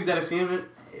of the movies that I've seen him in,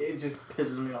 it just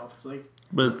pisses me off. It's like.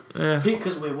 But yeah.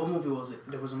 Because wait, what movie was it?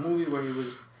 There was a movie where he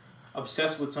was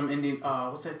obsessed with some Indian.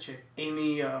 What's that chick?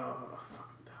 Amy.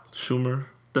 Schumer.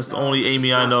 That's the only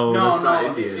Amy I know. No,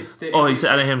 Indian. it's the. Oh, he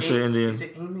said I didn't hear him say Indian. Is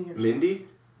it Amy or Mindy?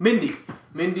 Mindy.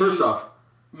 First off,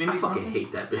 Mindy I fucking something?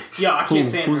 hate that bitch. Yeah, I can't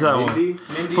say it. Who's that Mindy? one?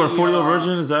 Mindy, For a 40-year-old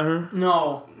virgin, is that her?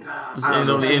 No. This ain't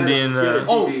no Indian. She had a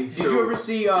Oh, TV did show. you ever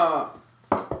see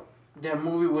that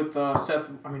movie with Seth?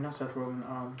 I mean, not Seth Rogen.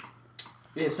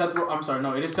 Yeah, Seth. I'm sorry,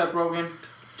 no, it is Seth Rogen,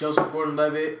 Joseph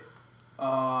Gordon-Levitt.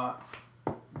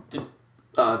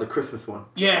 The Christmas one.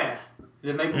 Yeah,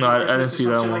 the night before No, I Christmas didn't or see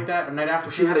some that shit one. like that, or night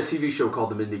after. She had a TV show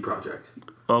called The Mindy Project.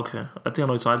 Okay, I think I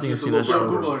know. I think I've She's seen a that little Yo, show.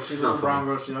 Google her. She's a little Not brown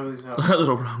funny. girl. She's ugly as hell.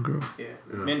 Little brown girl. Yeah.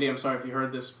 Yeah. Mindy, I'm sorry if you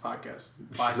heard this podcast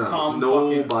by No, some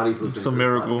fucking. nobody's listening. Some to this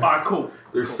miracle. podcast. Alright, cool.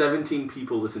 There's Cool. 17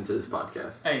 people listening to this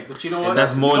podcast. Hey, but you know what?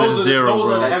 That's more than Those are- zero, those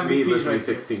bro. are the That's me MVPs listening right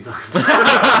there. 16 times.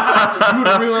 You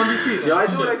the real MVP. Yo, then. I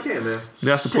do Shit. what I can, man. You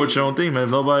gotta support your own thing, man. If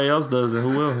nobody else does, then who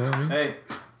will? You know what I mean? Hey,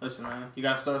 listen, man. You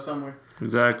gotta start somewhere.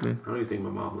 Exactly. I don't even think my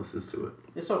mom listens to it.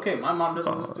 It's okay. My mom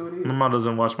doesn't listen to it My either. mom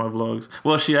doesn't watch my vlogs.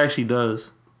 Well, she actually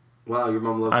does. Wow, your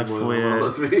mom loves I you more than my mom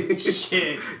loves me.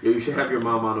 Shit. Yo, you should have your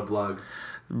mom on a blog.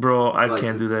 Bro, I Like,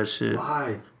 can't do that shit.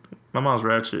 Why? My mom's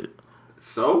ratchet.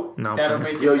 So? No, I'm That'll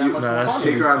playing. make Yo, it that you- much Nah, more that fun.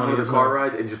 shit- Take her on one of funny the as car hell.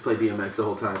 rides and just play DMX the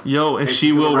whole time. Yo, and she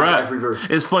she's will gonna rap. every verse.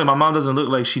 It's funny. My mom doesn't look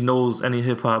like she knows any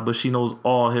hip hop, but she knows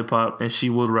all hip hop, and she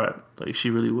would rap. Like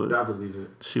she really would. I believe it.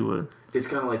 She would. It's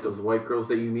kind of like those white girls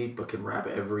that you meet but can rap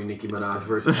every Nicki Minaj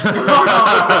verse. Oh,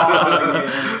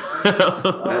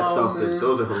 That's something. man.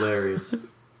 Those are hilarious.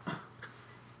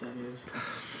 That is.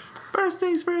 First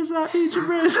things first, I eat your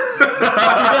breast. That's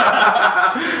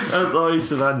the only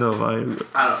shit I know, man.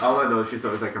 All I know is she's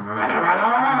always like,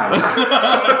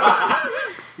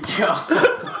 Yo.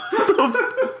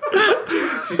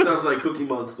 she sounds like Cookie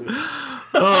Monster.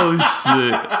 Oh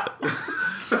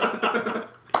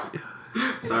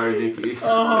Sorry, Nicki.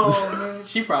 Oh, man.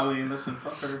 She probably didn't listen.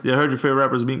 Fuck her. shit. Yeah, I heard your favorite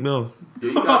rapper is Meek Mill, Yeah,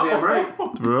 you goddamn right.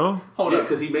 bro. Hold Yeah, up.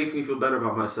 because he makes me feel better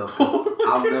about myself. 'Cause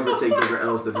I'll never take bigger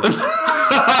L's than him. So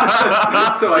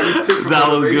I use it for That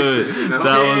was motivation, good. you know?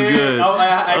 That was good. Oh,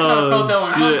 I kind of felt that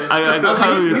one shit. coming. I was like, thought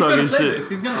you were he's talking gonna say shit. this.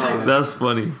 He's gonna say this. That's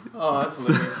funny. Oh, that's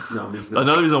hilarious. No, Meek Mill.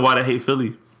 Another reason why they hate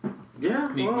Philly. Yeah,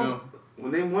 Meek well, Mill.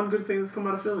 we'll name one good thing that's come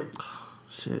out of Philly.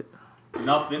 Shit.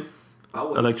 Nothing. I'll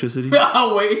wait. Electricity.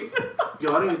 I'll wait. Yo,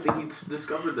 I don't even think he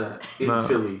discovered that in Nah.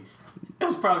 Philly.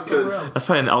 That's probably somewhere else. That's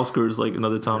probably in the outskirts, like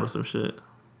another town or some shit.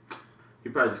 He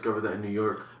probably discovered that in New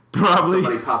York. Probably.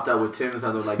 Somebody popped out with Tim's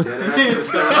and they're like, dead Like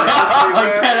ass.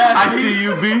 dead ass. I see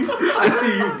you, B. I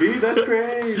see you, B. That's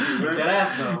crazy, man. Dead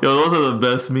ass though. Yo, those are the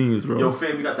best memes, bro. Yo,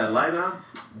 fam, you got that light on?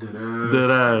 Dead ass. Dead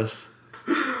ass.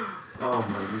 Oh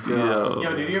my god.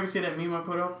 Yo, did you ever see that meme I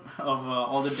put up of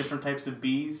all the different types of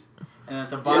bees? And at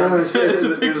the bottom, Yeah, it's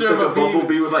a picture of a bee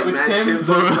bumblebee with like mad Tim's Tim's.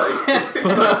 Like,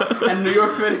 and New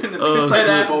York fit in. It's like a tight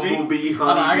ass bee. bumblebee, Oh, no,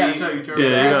 I gotta honeybee. show you, Jordan.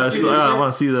 Yeah, you gotta. I I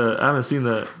want to see that. I haven't seen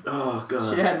that. Oh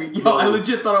god. She had me. Yo, I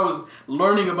legit thought I was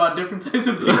learning about different types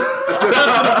of bees. At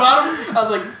the bottom, I was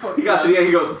like, fuck. He got to the end,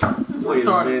 he goes, wait a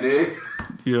retarded. minute.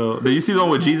 Yo, did you see the one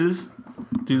with Jesus?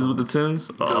 Jesus with the Tims?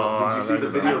 Did you see the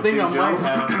video I of think Jim I might Jones?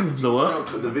 have. The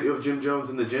what? The video of Jim Jones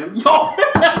in the gym? Yo!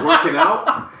 Working out?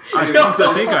 I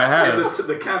think I had And it.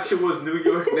 the caption was New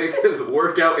York niggas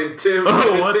workout in Tim's.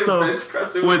 Oh, and what Tim the- bench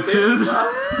pressing with Tim's.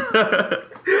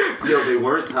 Tims? Yo, they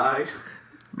weren't tied.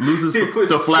 Loses. It was-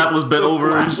 The flap was bent the over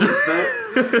flap and was shit.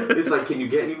 bent. It's like, can you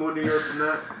get any more New York than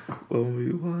that?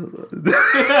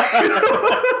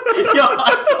 Yo,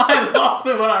 I lost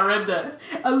it when I read that.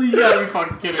 I was like, you gotta be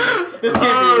fucking kidding me. This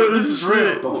can't be real. This is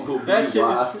real. Bumblebee, That shit is-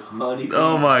 wasp, honeybee,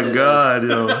 Oh my Tim. god,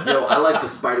 yo. Yo, I like the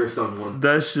Spider Son one.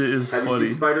 That shit is Have you funny.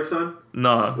 seen Spider Son?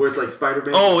 Nah. Where it's like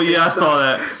Spider-Man. Oh yeah, I saw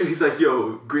that. And he's like,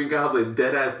 yo, Green Goblin,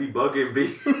 dead ass be bugging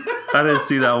me. I didn't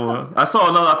see that one. I saw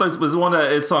another. I thought it was one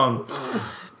that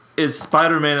it's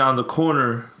Spider-Man on the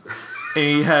corner, and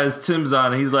he has Tim's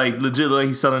on, and he's like legit like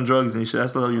he's selling drugs and shit.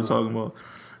 That's the hell you're talking about.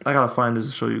 I gotta find this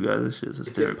to show you guys. This shit is If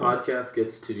this hysterical. podcast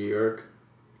gets to New York,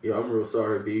 yo, I'm real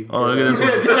sorry, B. Oh, look at this one.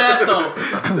 Dead ass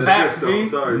though. Facts, B.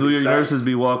 Sorry, New York facts. nurses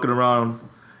be walking around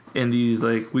in these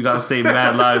like we gotta save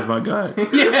mad lives, my guy.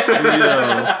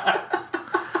 Yeah.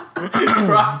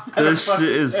 Crocs that are That shit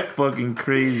is Tim's. fucking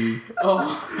crazy.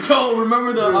 Oh, yo,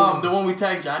 remember the one we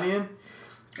tagged Johnny in?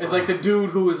 It's like the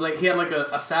dude who was like he had like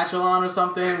a satchel on or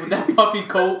something with that puffy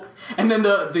coat, and then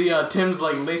the Tim's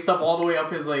like laced up all the way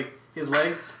up his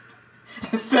legs.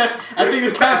 It said, I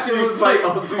think the caption was like,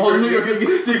 "Oh, New York niggas,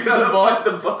 this is the boss."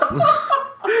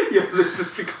 Yeah, this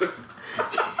is good.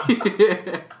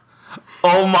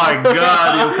 Oh my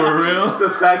god, yo, for real? The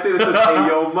fact that it says, hey,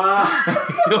 yo, ma.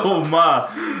 Yo, ma,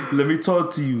 let me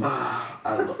talk to you.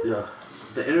 Yeah.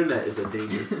 The internet is a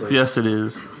dangerous place. Yes, it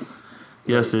is.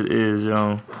 Yes, it is,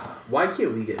 yo. Why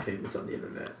can't we get famous on the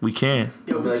internet? We can.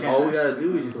 Yo, we Like, can't all we actually- gotta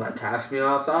do is just like, cash me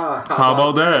outside. How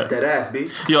about that? Dead ass, B.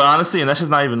 Yo, honestly, and that's just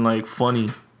not even like funny.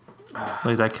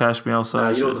 Like that cash me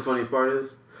outside You know what shit. the funniest part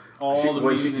is? all the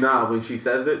music. When she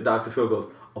says it, Dr. Phil goes,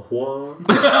 what?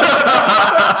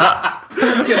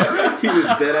 Yeah, he was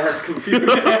dead ass confused.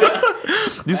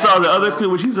 You saw the other clip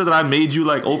where she said that I made you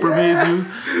like Oprah made you?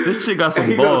 This shit got some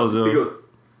He balls, goes, he yo. goes,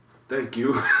 thank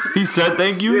you. He said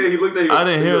thank you? Yeah, he looked at you. I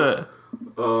didn't he hear goes,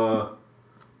 that.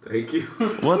 Thank you.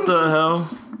 What the hell?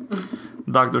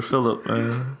 Dr. Phillip,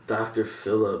 man. Dr.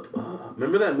 Phillip.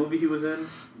 Remember that movie he was in?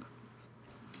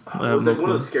 I It have was no like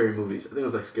one of clue. the scary movies. I think it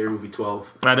was like Scary Movie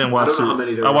 12. I didn't watch I don't know how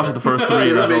many it. there I watched were. it the first three.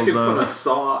 He was That's all making fun done. of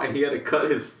Saw and he had to cut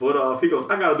his foot off. He goes,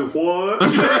 I gotta do what? He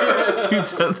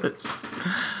said that.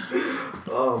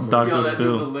 Oh, man. Dr. Yo, that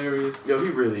dude's Phil. hilarious. Yo, he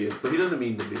really is. But he doesn't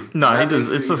mean to be. No, he That does.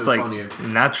 makes It's it just even like funnier.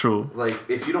 natural. Like,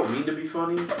 if you don't mean to be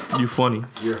funny, You funny.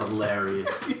 you're hilarious.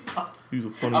 He's a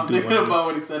funny I'm dude. thinking about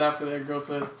what he said after that girl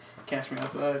said, "Catch me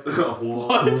outside."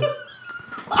 What?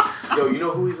 Yo, you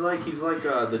know who he's like? He's like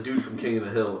the dude from King of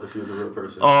the Hill, if he was a real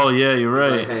person. Oh yeah, you're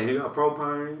He's right. like, hey, he got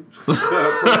propane.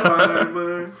 Propane,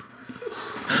 man.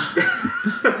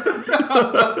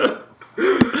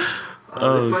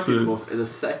 Oh, this might be the shit. most, in the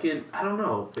second, I don't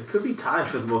know, it could be tied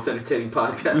for the most entertaining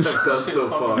podcast I've done Shit's so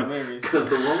fucking far. hilarious. Because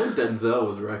the one with Denzel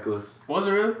was reckless. Was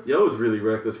it really? Yo, it was really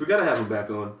reckless. We gotta have him back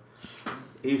on.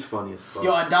 He's funny as fuck.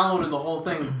 Yo, I downloaded the whole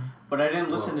thing, but I didn't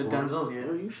listen to Well, Denzel's yet.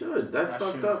 Yo, you should. That's I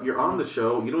fucked should. up. You're on the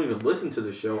show. You don't even listen to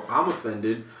the show. I'm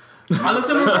offended. I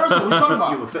listened to the first one. What are you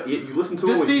talking You've about? you listen to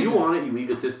This it with season. you on it, you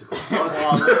egotistical fuck.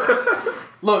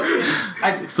 Well, look,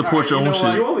 I Support your you own know shit.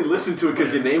 what? You only listen to it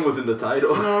because your name was in the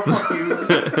title. No, fuck you.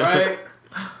 Right?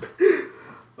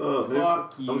 Man,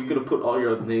 Fuck I was you. gonna put all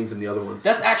your names in the other ones.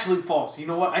 That's actually false. You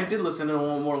know what? I did listen to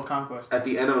one Mortal Conquest. At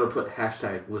the end, I'm gonna put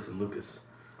hashtag listen Lucas.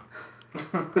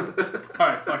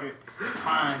 Alright, fuck it.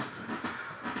 Fine.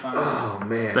 Oh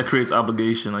man. That creates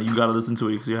obligation. Like you gotta listen to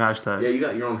it because your hashtag. Yeah, you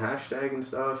got your own hashtag and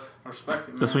stuff. Respect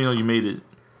it, man. That's when you know you made it.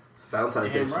 It's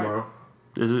Valentine's Damn Day right. tomorrow.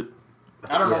 Is it?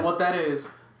 I don't Yeah. know what that is.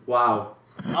 Wow.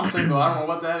 I'm single. I don't know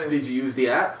what that Did is. you use the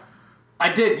app?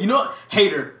 I did. You know what?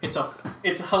 Hater. It's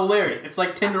hilarious. It's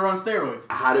like Tinder on steroids.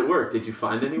 How'd it work? Did you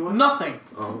find anyone? Nothing.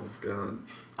 Oh, God.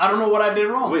 I don't know what I did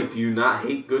wrong. Wait, do you not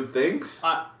hate good things?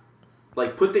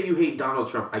 Like, put that you hate Donald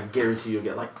Trump. I guarantee you'll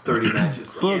get like 30 matches.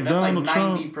 Bro. Yeah, that's like Donald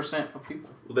 90% of people.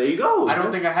 Well, there you go. I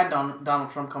don't think I had Donald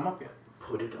Trump come up yet.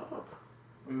 Put it up.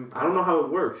 I don't know how it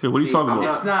works. Yeah, what are you talking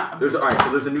about? It's not. All right, so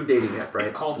there's a new dating app, right?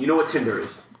 It's called... You know what Tinder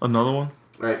is? Another one?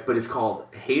 Right, but it's called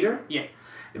Hater. Yeah.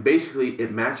 And basically,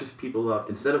 it matches people up,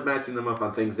 instead of matching them up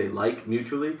on things they like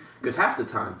mutually, because half the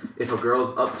time, if a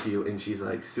girl's up to you and she's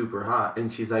like super hot,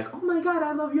 and she's like, oh my God,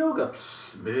 I love yoga.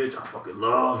 Psst, bitch, I fucking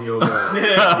love yoga.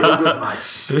 Yoga's my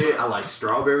shit. I like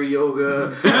strawberry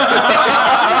yoga.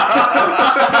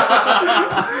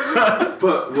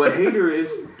 But what hater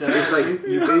is, it's like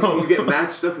you get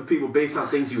matched up with people based on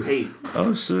things you hate.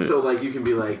 Oh, shit. So, like, you can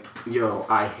be like, yo,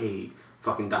 I hate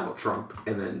fucking Donald Trump,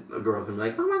 and then a girl's gonna be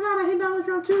like, oh my God, I hate Donald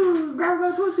Trump too, grab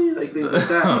my pussy, like things like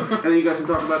that. And then you guys can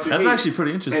talk about your That's hate actually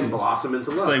pretty interesting. and blossom into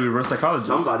love. It's like reverse psychology.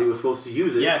 Somebody was supposed to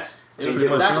use it. Yes. And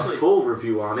give us a full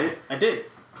review on it. I did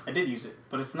use it,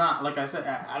 but it's not like I said.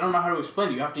 I don't know how to explain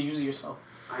it. You have to use it yourself.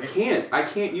 I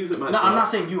can't use it myself. No, I'm not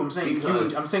saying you. I'm saying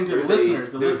you. I'm saying to the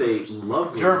listeners. There's a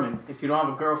lovely German. If you don't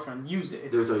have a girlfriend, use it.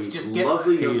 There's a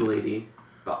lovely young lady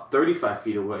about 35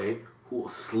 feet away who will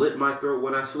slit my throat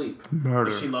when I sleep. Murder.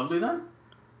 Is she lovely then?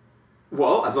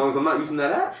 Well, as long as I'm not using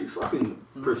that app, she's fucking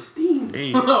pristine.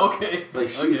 Hey. Okay. Like,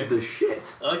 she's the shit.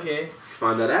 Okay.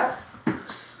 Find that app.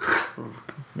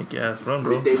 Make your ass run,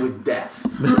 bro. Midday with death.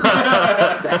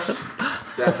 that's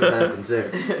what happens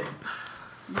there.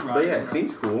 But yeah, it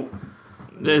seems cool.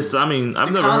 This, I mean,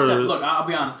 I've never concept, heard of it. Look, I'll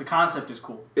be honest. The concept is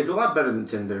cool. It's a lot better than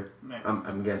Tinder. Yeah.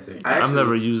 I'm guessing. I've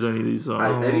never used any of these.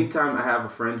 Anytime I have a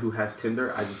friend who has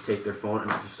Tinder, I just take their phone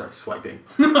and I just start swiping.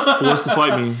 What's the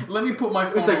swipe mean? Let me put my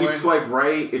phone It's like away. you swipe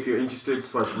right if you're interested,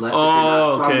 swipe left if you're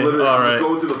Oh, not. So okay. I'm literally All I'm right. just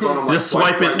going to the phone, I'm like, Just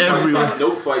swiping everywhere.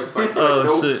 Nope, swipe, Oh,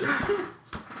 nope. shit.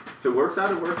 If it works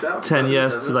out, it works out. 10 If it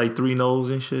yes doesn't, to like 3 no's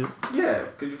and shit. Yeah,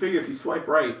 because you figure if you swipe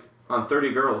right on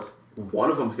 30 girls,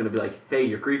 one of them's going to be like, hey,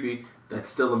 you're creepy. That's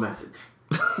still a message.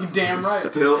 You damn right.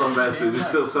 Still a message. It's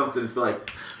still something to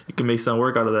like, You can make something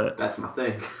work out of that. that's my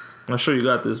thing. I'm sure you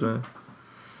got this, man.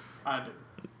 I do.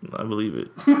 I believe it.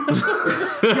 Yo, what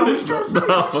you trying to say?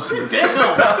 Damn.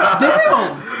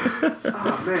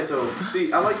 Oh, man, so,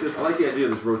 see, I like this. I like the idea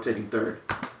of this rotating third.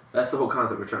 That's the whole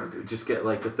concept we're trying to do. Just get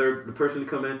like the person to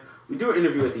come in. We do an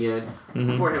interview at the end.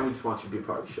 Beforehand, we just want you to be a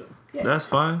part of the show. Yeah. That's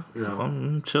fine. You know.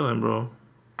 I'm chilling, bro.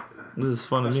 This is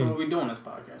fun That's to what me. we do on this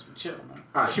podcast. We chill, man.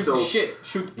 All right, Shoot so the shit.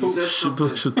 Shoot the you poop. said Shoot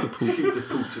something. shoot the poop. Shoot this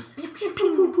poop. Just pew, pew,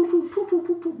 pew, pew, pew, pew,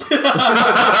 pew, pew.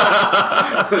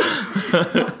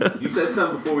 You said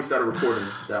something before we started recording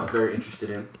that I was very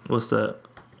interested in. What's that?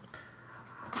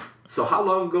 So how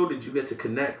long ago did you get to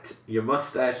connect your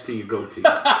mustache to your goatee?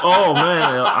 Oh,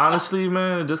 man. Honestly,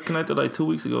 man, it just connected like 2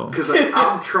 weeks ago. Because like,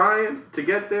 I'm trying to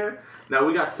get there. Now,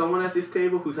 we got someone at this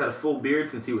table who's had a full beard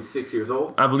since he was 6 years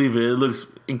old. I believe it. It looks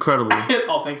incredible.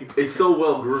 Oh, thank you. It's so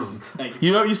well groomed. Thank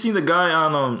you. You seen the guy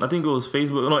on I think it was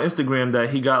Facebook, no, Instagram,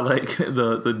 that he got like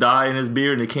the dye in his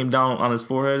beard and it came down on his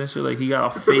forehead and shit. Like he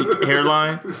got a fake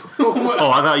hairline.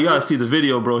 Oh, you gotta see the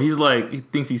video, bro. He's like, he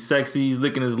thinks he's sexy. He's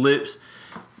licking his lips.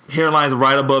 Hairline's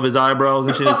right above his eyebrows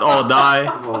and shit. It's all dye.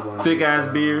 Thick ass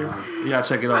beard. You gotta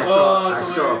check it I out.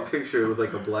 saw a picture. It was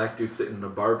like a black dude sitting in a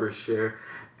barber's chair.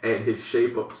 And his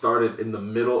shape up started in the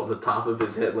middle of the top of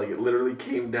his head. Like, it literally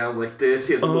came down like this.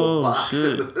 He had a little box.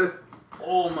 Shit.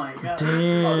 Oh, my God.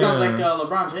 Damn. Oh, sounds like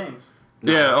LeBron James.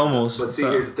 Yeah, almost. But see,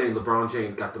 here's the thing. LeBron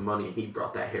James got the money, and he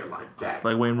brought that hairline back.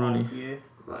 Like Wayne Rooney. Oh, yeah.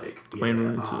 Like, yeah. Wayne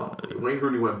Rooney, too. Wayne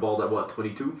Rooney went bald at, what,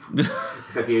 22?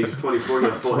 At the age of 24, he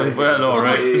had a full 24, head. I know,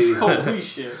 right? Amazing. Holy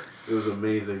shit. It was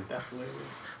amazing. That's hilarious.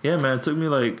 Yeah, man. It took me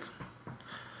like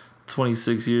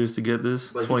 26 years to get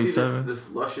this. Like, 27. You see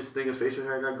this luscious thing of facial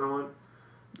hair I got going?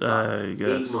 I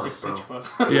guess. 8 months, bro.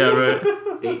 6 inch Yeah, right.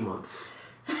 8 months.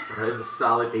 Right, it's a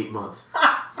solid 8 months.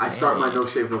 I start my no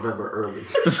shave November early.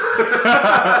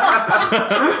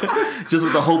 Just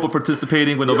with the hope of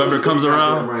participating when November comes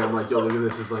around. I'm like, yo, look at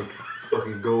this. It's like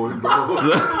fucking going, bro.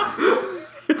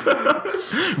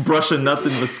 Brushing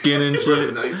nothing but skin and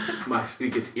shit. My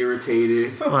feet gets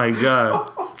irritated. My God.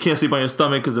 Can't sleep on your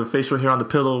stomach because the facial hair on the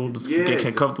pillow just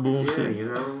get comfortable and shit. You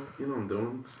know what I'm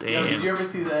doing. Yo, Damn. did you ever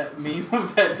see that meme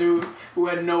of that dude who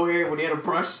had no hair when he had a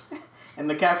brush? And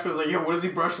the caption was like, yo, what is he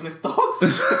brushing his thoughts? I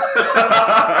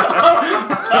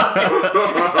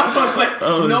was like,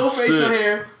 Oh, no shit. facial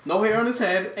hair, no hair on his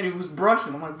head, and he was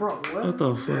brushing. I'm like, bro, What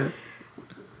the fuck?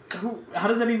 How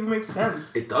does that even make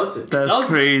sense? It doesn't. That's doesn't. It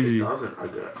crazy. doesn't.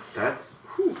 That's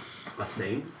a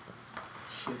thing.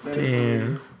 Shit, that is Damn.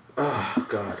 hilarious. Oh,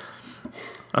 God.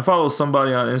 I follow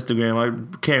somebody on Instagram.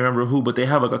 I can't remember who, but they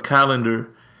have like a calendar.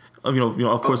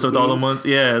 Of course, with all the months.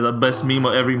 Yeah, the best meme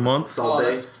of every month. Salt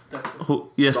Bay.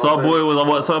 Salt Boy was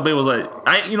what Salt Bay was like.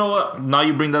 You know what? Now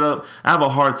you bring that up, I have a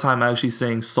hard time actually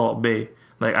saying Salt Bay.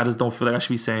 Like I just don't feel like I should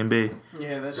be saying Bay.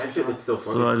 Yeah, that shit is still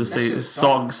funny. So I just say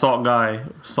salt guy,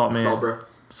 salt man,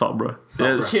 salt bro.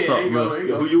 Yeah, there you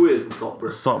go. Who you is, Salt bro?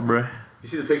 Salt bro. You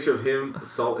see the picture of him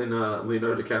salting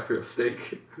Leonardo DiCaprio's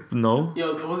steak? No.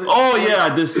 Yo, was it? Oh yeah,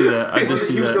 I did see that. He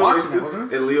was watching it,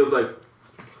 wasn't it? And Leo's like,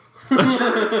 he's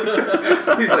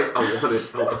like, I want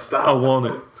it. I want stop.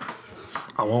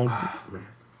 I want it.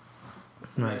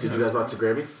 Man. Did you guys watch the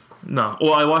Grammys? No.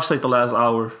 Well, I watched like the last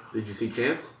hour. Did you see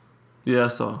Chance? Yeah, I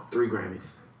saw. 3 Grammys.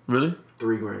 Really?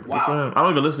 3 Grammys. Wow. I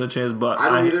don't even listen to Chance, but I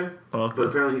don't either. Oh, okay. But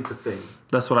apparently he's the thing.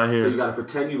 That's what I hear. So you gotta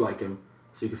pretend you like him,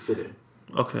 so you can fit in.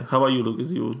 Okay. How about you, Lucas?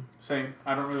 You? Same.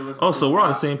 I don't really listen. Oh, so we're on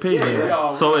the same page then.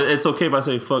 Yeah. So it's okay if I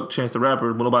say fuck Chance the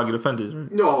Rapper, but nobody get offended,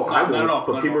 right? No, I won't. No,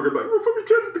 but people are gonna be like, "Well, fucking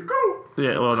Chance the GOAT."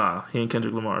 Yeah. Well, nah. He ain't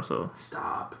Kendrick Lamar, so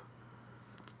Stop.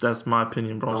 that's my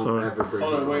opinion, bro. Don't Sorry. ever bring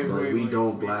Hold on, him up. wait, We wait.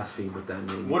 don't blaspheme with that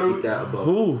name. What We are keep we- that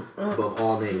above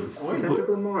all names. Kendrick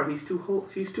Lamar, he's too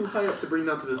high up to bring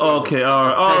down to this level. Okay.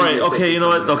 All right. Okay. You know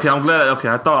what? Okay. I'm glad. Okay.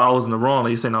 I thought I was in the wrong.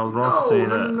 You're saying I was wrong for saying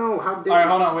that. No, how dare All right,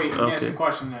 hold on, wait. Let me Okay. ask you a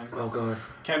question then. Oh god.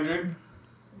 Kendrick,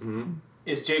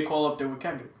 is J. Cole up there with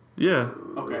Kendrick? Yeah.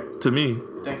 Okay, To me,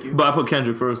 thank you. but I put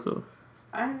Kendrick first though.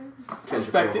 I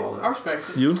respect it. I respect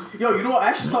it. You? Yo, you know what? I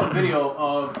actually saw a video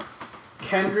of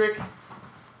Kendrick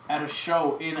at a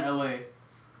show in LA.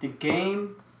 The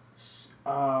Game,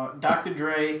 Dr.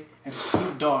 Dre, and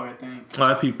Snoop Dogg, I think. Oh,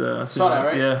 I peeped that. I Saw that,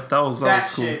 right? Yeah, that was That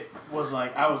cool. shit was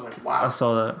like, I was like, wow. I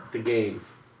saw that. The Game.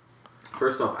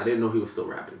 First off, I didn't know he was still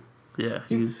rapping. Yeah,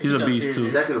 he's He a does beast hear too. you.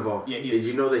 Second of all, Yeah, he did is.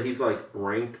 you know that he's like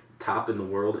ranked top in the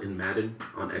world in Madden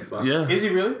on Xbox? Yeah. Is he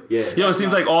really? Yeah. Yo, it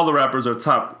seems like all the rappers are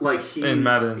top. Like in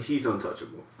Madden. He's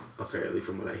untouchable, apparently,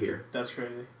 from what I hear. That's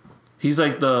crazy. He's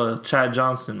like the Chad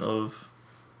Johnson of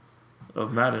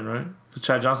Madden, right? 'Cause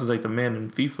Chad Johnson's like the man in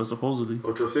FIFA supposedly.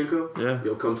 Ocho Cinco? Yeah.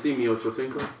 Yo, come see me, Ocho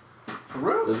Cinco. For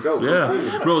real? Let's go. Come see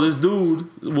Yeah, me. bro, this dude.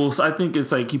 Well, I think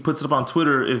it's like he puts it up on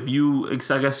Twitter. If you, I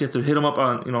guess you have to hit him up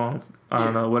on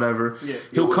whatever. Yeah.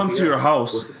 He'll Yo, come what's to he your got?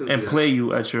 house What's this and into play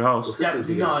you at your house. What's That's Systems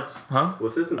he got? nuts. Huh?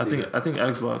 What system I think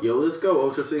Xbox. Yo, let's go,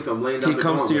 Ocho Cinco. I'm laying down He the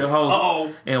comes to your gauntlet. house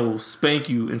Uh-oh. and will spank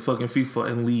you in fucking FIFA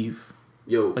and leave.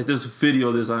 Yo, Like there's a video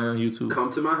of this on YouTube.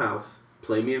 come to my house,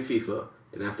 play me in FIFA,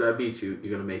 and after I beat you,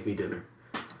 you're gonna make me dinner.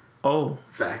 Oh,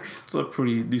 Facts. it's a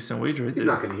pretty decent wager right there.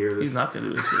 He's not gonna hear this. He's not gonna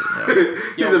do this shit.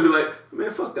 He's gonna be like,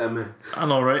 man, fuck that man. I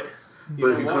know, right?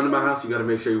 But if you know come to what? my house, you gotta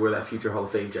make sure you wear that future Hall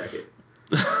of Fame jacket.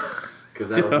 Because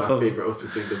that was my favorite Ocho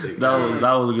Cinco thing.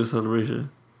 That was a good celebration.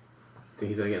 Think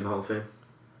he's gonna get in the Hall of Fame?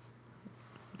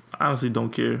 I honestly don't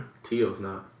care. Tio's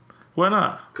not. Why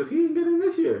not? Because he didn't get in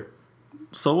this year.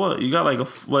 So what? You got like a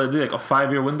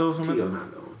 5-year window or something? Tio like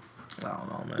not that? going. I don't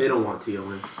know, man. They don't want Tio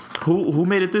in. Who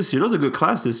made it this year? That was a good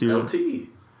class this year. LT.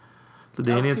 The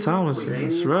Daniel Tomlinson.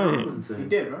 That's right. He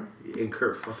did, right? And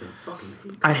Kurt fucking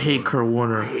hate I hate Kurt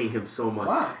Warner. I hate him so much.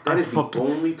 Why? That I is the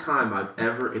only time I've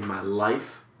ever in my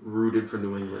life rooted for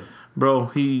New England.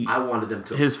 Bro, I wanted them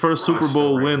to. his first crush Super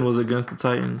Bowl the win Rams. was against the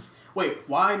Titans. Wait,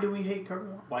 why do we hate Kurt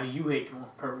Warner? Why do you hate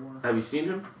Kurt Warner? Have you seen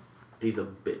him? He's a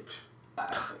bitch.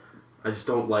 I just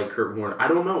don't like Kurt Warner. I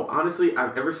don't know. Honestly,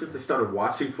 ever since I started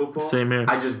watching football, Same here.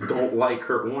 I just don't like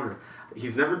Kurt Warner.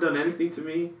 He's never done anything to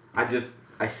me.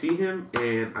 I see him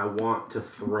and I want to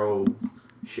throw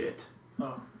shit.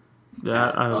 Oh, Yeah,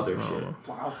 I Other don't shit. know.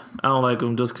 wow. I don't like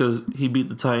him just because he beat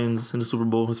the Titans in the Super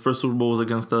Bowl. His first Super Bowl was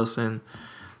against us, and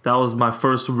that was my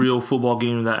first real football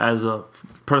game that, as a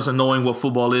person knowing what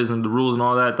football is and the rules and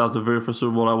all that, that was the very first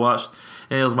Super Bowl I watched,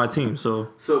 and it was my team. So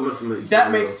So it must have made you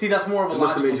That real- makes that's more of a It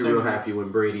must have logical made you real thing. happy when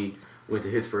Brady went to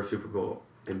his first Super Bowl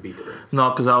and beat the Rams. no,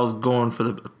 because I was going for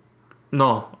the.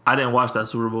 No, I didn't watch that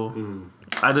Super Bowl.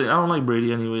 I don't like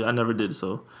Brady anyway. I never did.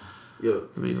 So Yo,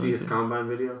 did you see his Really? combine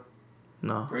video?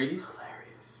 no. Brady's?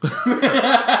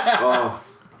 Hilarious. Oh,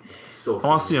 so I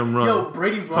want to see him run. Yo,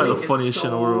 Brady's Probably running the funniest is shit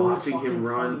in the so world. Watching him fucking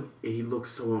run, he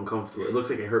looks so uncomfortable. It looks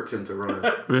like it hurts him to run.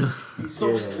 Really? funny. He's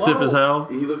so Yeah. slow. Stiff as hell.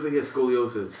 He looks like he has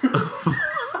scoliosis.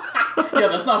 Yeah,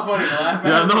 that's not funny to laugh at.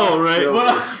 Yeah, I know, right? Yo,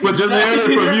 But just hearing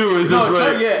it from you is just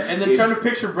like. yeah, and then If- trying to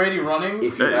picture Brady running.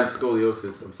 If you have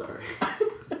scoliosis, I'm sorry.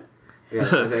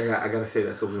 I gotta say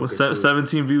that so we don't From get sued.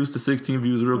 17 views to 16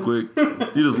 views real quick.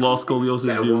 You just lost scoliosis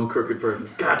That view. one crooked person.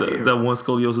 God damn. That one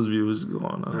scoliosis view is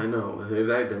gone. I know. There's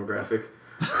that demographic.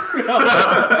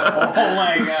 Oh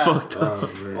my It's god. fucked up. Oh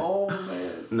man. Oh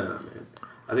man. Nah, man.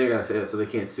 I think I gotta say that so they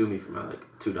can't sue me for my like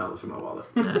 $2 for my wallet.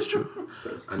 That's true.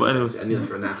 But anyway, I need it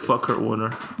for napkins. Fuck Kurt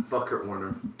Warner. Fuck Kurt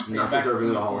Warner. Yeah, Not back to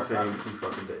deserving of the Super Hall Bowl of Fame. You topics.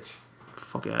 fucking bitch.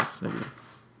 Fuck ass nigga.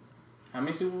 How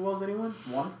many Super Bowls did he win?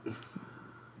 1?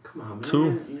 Come on, man. 2. You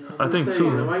know, I think saying, 2.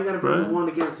 Man, why you gotta bring right? one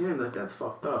against him? Like that's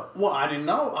fucked up. Well, I didn't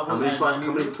know. I How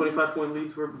wasn't many 25-point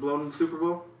leads were blown in the Super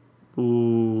Bowl?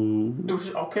 Ooh. It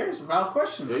was okay. It's a valid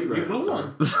question. Yeah, you're you right. blew I'm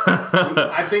one.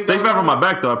 I think. Thanks for having my my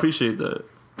back, though. I appreciate that.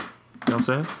 You know what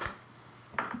I'm saying?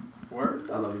 word.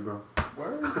 I love you, bro.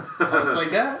 Word. Oh, it's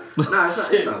like that. Nah,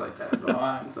 it's not like that, bro.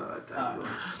 Alright. It's not like that. Alright.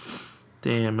 Bro.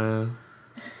 Damn, man.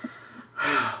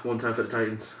 One time for the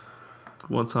Titans.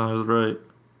 One time was right.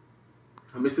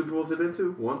 How many Super Bowls have they been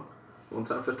to? One. One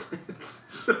time for the Titans.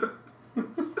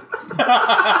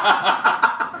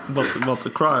 About to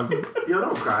cry, bro. Yo,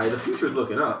 don't cry. The future's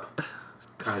looking up.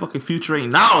 Fucking future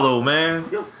ain't now, though, man.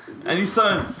 Yo, And you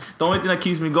son, the only thing that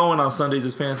keeps me going on Sundays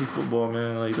is fantasy football,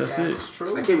 man. Like that's it. That's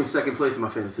true. I came in second place in my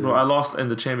fantasy. Bro, I lost in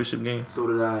the championship game. So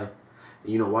did I. And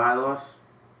you know why I lost?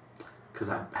 Because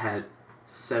I had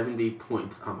 70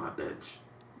 points on my bench.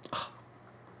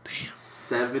 Damn.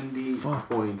 70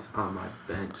 points on my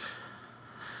bench.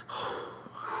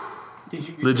 Did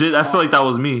you Legit, I feel like that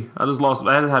was me. I just lost.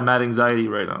 I had mad anxiety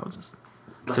right now. Just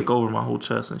took over my whole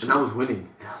chest and shit. And I was winning.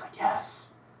 And I was like, yes.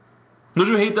 Don't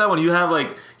you hate that when you have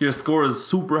like your score is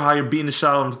super high, you're beating the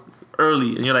shot on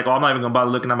early, and you're like, oh, I'm not even gonna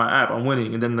bother looking at my app. I'm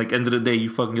winning, and then like end of the day, you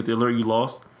fucking get the alert you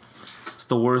lost. It's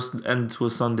the worst end to a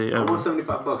Sunday I ever. won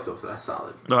 $75 though, so that's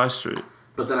solid. No, that's straight.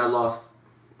 But then I lost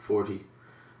 40.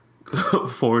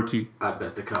 40. I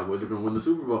bet the Cowboys were gonna win the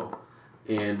Super Bowl,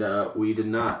 and we did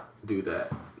not do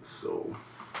that. So,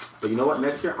 but you know what?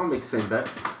 Next year I'll make the same bet.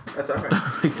 That's alright.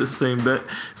 Make the same bet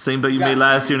you Got made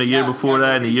last year, and the year got- before got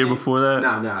that, and the year 15. before that.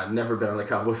 Nah, I never bet on the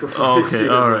Cowboys before. Oh, this okay,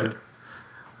 year. all right.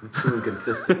 I'm too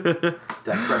inconsistent.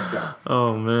 Dak Prescott.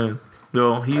 Oh man,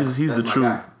 yo, he's That's the my truth.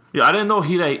 guy. Yeah, I didn't know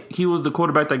he was the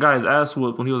quarterback that got his ass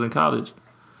whooped when he was in college.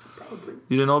 Probably.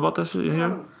 You didn't know about that shit in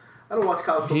here? I don't watch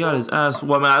college football. He got his ass.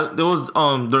 Well, man, it was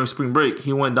during spring break.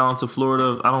 He went down to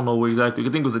Florida. I don't know where exactly. I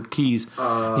think it was at Keys.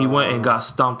 He went and got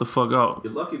stomped the fuck out.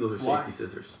 You're lucky those are Why? safety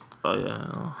scissors. Oh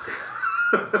yeah.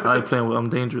 I like playing with. I'm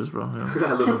dangerous, bro. Yeah.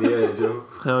 I live on the edge, yo.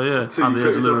 Hell yeah. So On you the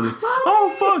edge, cut literally. yourself- Oh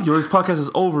fuck, yo, this podcast is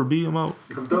over. B, I'm out.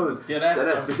 I'm done. Dead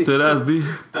ass. B. Dead ass B.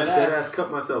 I dead ass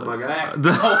cut myself, my guy. Facts.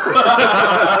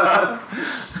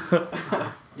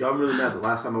 Yo, I'm really mad. The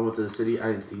last time I went to the city, I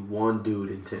didn't see one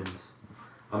dude in Tim's.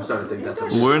 I'm starting to think that's a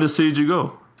Where in the city did you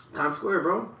go? Times Square,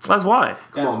 bro. That's why.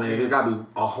 Come on, man. There gotta be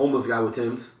a homeless guy with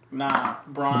Tim's. Nah,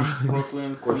 Bronx,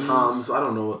 Brooklyn, Or Queens. Tom's. I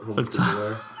don't know what homeless people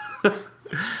wear.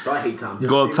 Bro, I hate Tom's. You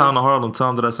Go ever uptown seen to Harlem. Tell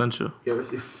him that I sent you. them? You ever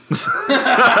see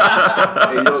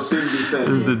Hey, yo, Tim be saying. This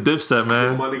is the Dipset, Oh,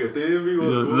 man. my nigga, Tim be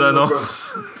Yeah, that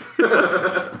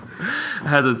I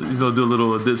had to, do a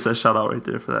little Dipset shout out right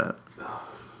there for that.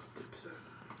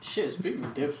 Shit, speaking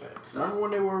of Dipset, remember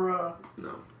when they were,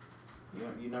 No.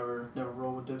 you never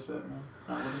rolled with Dipset, man?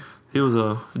 Not really. He was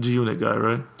a G Unit guy,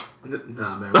 right?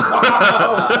 Nah, man. You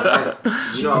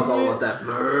know I was all about that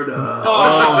murder.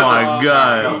 Oh my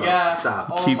god. Yeah. Stop.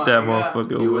 Oh Keep my that God.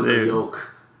 motherfucker It over was a there.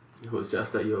 yoke. It was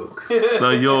just a yoke.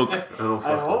 The yoke. I don't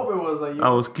I fuck hope it was like you. I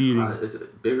was kidding. It's a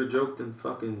bigger joke than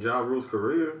fucking Ja Rule's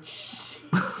career.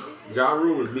 Ja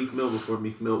Rule was Meek Mill before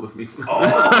Meek Mill was Meek Mill. Oh!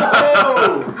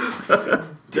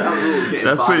 Ja Rule was getting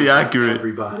That's pretty bodied by accurate.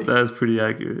 Everybody. That's pretty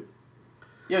accurate.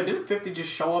 Yo, didn't 50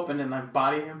 just show up and then like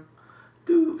body him?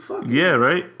 Dude, fuck. Yeah,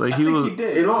 right? Like I he think was he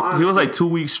did. In all honesty, he was like 2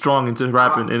 weeks strong into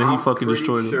rapping and then he fucking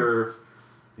destroyed I'm him. sure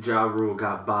Ja Rule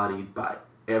got bodied by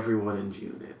everyone in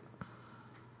G-Unit.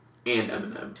 And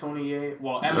Eminem. Tony A.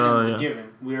 Well, Eminem's yeah. a given.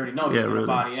 We already know he's Yeah, gonna really.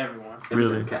 body everyone. Eminem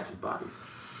Really? catches bodies.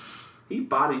 He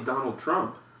bodied Donald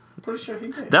Trump. Pretty sure he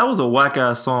did. That was a whack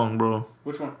ass song, bro.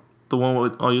 Which one? The one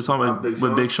with you're talking about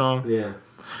with Big Sean? Yeah.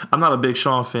 I'm not a Big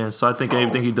Sean fan, so I think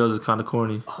everything he does is kind of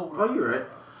corny. Oh, you're right.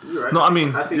 You're right. No, I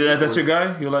mean, think that's your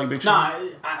guy? You like Big Sean?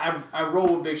 Nah, I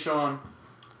roll with Big Sean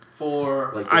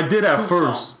for Like I did at Two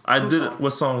first. songs. I Two did. songs. What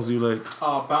songs do you like?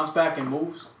 Bounce Back and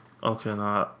Moves. Okay,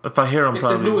 nah. If I hear him, It's the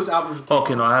probably. newest album he came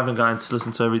Okay, out no, I haven't gotten to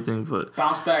listen to everything, but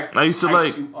Bounce Back. I used to hypes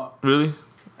like- you up. really,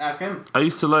 Ask him. I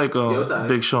used to like it's alright.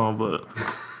 Big Sean, but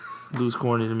dude's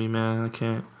corny to me, man. I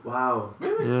can't. Wow.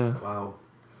 Yeah. Wow.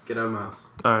 Get out of my house.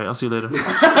 All right, I'll see you later. Dead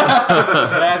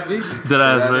ass beat. Dead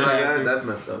ass, That's, right? that's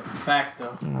messed up. Facts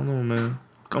though. I don't know, man.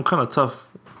 I'm kind of tough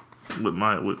with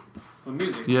With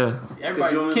music. yeah.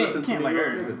 Everybody you only can't listen to can't New like York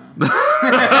everything. niggas.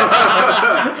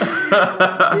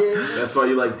 That's why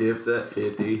you like Dipset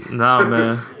 50. Nah,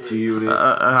 man. G-Unit.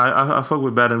 I fuck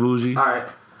with Bad and Bougie. Alright.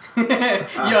 Yo,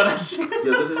 that shit.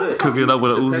 Yo, this is it. Cooking it up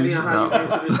with a Depending Uzi. on how you No.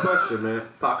 answer this question, man.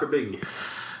 Pac or Biggie?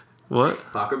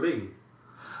 What? Pac or Biggie?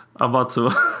 I'm about to.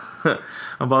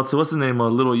 What's the name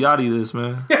of Little Yachty? This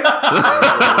man.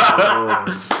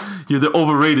 They're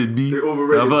overrated, B. They're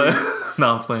overrated.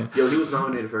 No, I'm playing. Yo, he was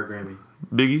nominated for a Grammy.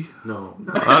 Biggie? No.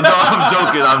 No,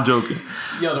 I'm joking.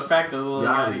 Yo, the fact that Lil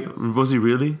Yachty Was he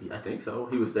really? I think so.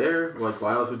 He was there. Like,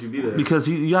 why else would you be there? Because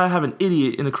you gotta have an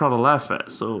idiot in the crowd to laugh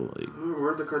at. So, like,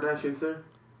 weren't the Kardashians there?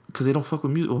 because they don't fuck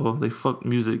with music. Well, they fuck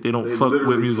music. They don't fuck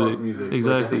with music. Fuck music.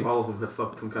 Exactly. Like, I think all of them have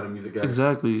fucked some kind of music guy.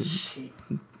 Exactly. shit.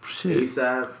 Shit.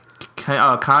 ASAP.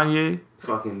 Kanye.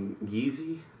 Fucking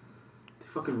Yeezy. They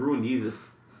fucking ruined Yeezus.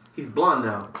 He's blonde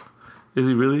now. Is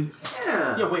he really?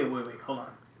 Yeah. Yeah, wait, hold on.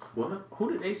 What?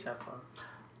 Who did ASAP fuck?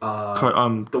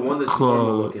 The one that's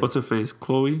normal looking. What's her face?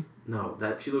 Chloe. No,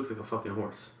 that she looks like a fucking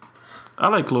horse. I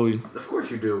like Chloe. Of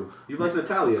course you do. You like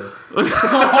Natalia.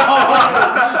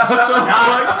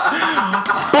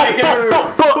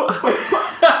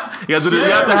 You have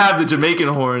to have the Jamaican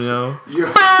horn, yo.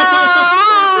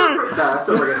 That's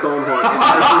still like a thorn horn.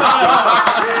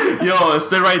 Yo,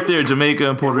 it's right there, Jamaica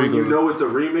and Puerto Rico. You know it's a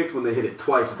remix when they hit it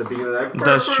twice at the beginning of that.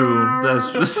 That's true.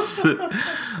 That's just.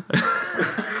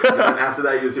 And after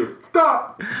that, you just hear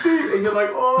stop, and you're like,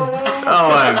 oh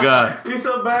my god, it's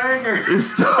a banger.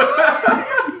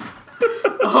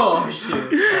 Oh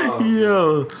shit.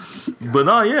 Yo, but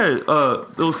no, yeah, it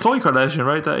was Khloe Kardashian,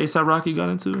 right? That A$AP Rocky got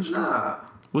into. Nah.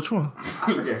 Which one?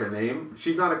 I forget her name.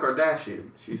 She's not a Kardashian.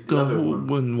 She's the other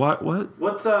one. What?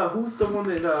 What's who's the one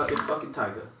that is fucking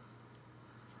Tyga?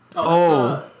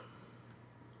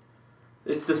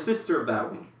 It's the sister of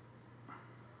that one.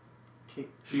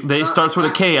 Starts with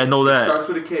a K. I know that. Starts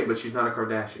with a K, but she's not a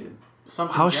Kardashian.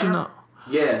 How's she not?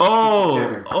 Yeah. Oh, she's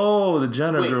Jenner. the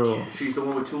Jenner girl. She's the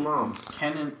one with two moms.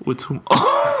 With two.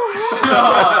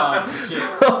 Oh shit.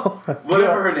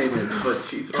 Whatever her name is, but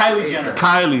she's Kylie Jenner.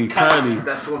 Kylie.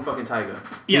 That's the one fucking Tyga.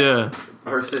 Yes. Yeah.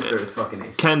 Her sister is fucking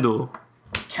Ace. Kendall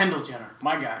Jenner,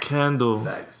 my guy.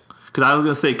 Thanks. Because I was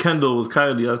gonna say Kendall was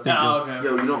Kylie. I was thinking. Oh, okay.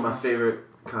 Yo, you know what my favorite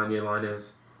Kanye line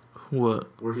is? What?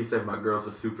 Where he said, "My girl's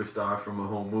a superstar" from a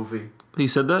home movie. He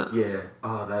said that? Yeah.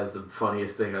 Oh, that is the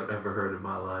funniest thing I've ever heard in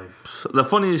my life. The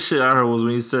funniest shit I heard was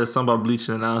when he said something about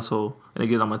bleaching an asshole and it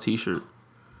get on my t-shirt.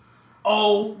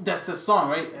 Oh, that's the song,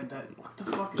 right? What the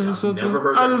fuck is that? Never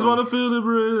heard that I just song. want to feel the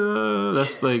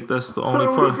breath. That's the only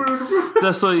part.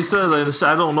 That's what he said. Like,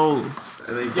 I don't know.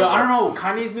 Yo, I don't know.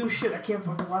 Kanye's new shit, I can't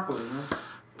fucking rock with it, man.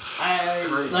 I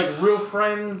like Real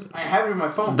Friends. I have it in my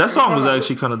phone. That song was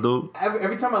actually kind of dope.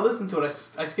 Every time I listen to it,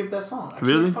 I skip that song. I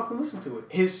really? can't fucking listen to it.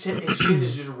 His shit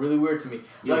is just really weird to me.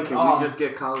 Yo, like, can we just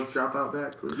get College Dropout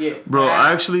back, please? Yeah, bro.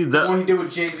 Actually, the one he did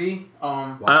with Jay-Z.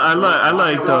 I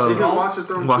like Watch the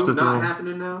Throne. Watch the not Throne.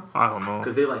 happening now. I don't know.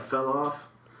 Because they like fell off.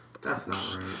 That's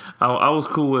not right. I was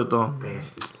cool with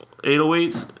Bastards.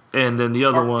 808s and then the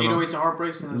other one. 808s and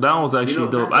Heartbreaks. That one was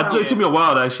actually dope. It took me a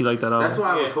while to actually like that album. That's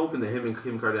why I was hoping that him and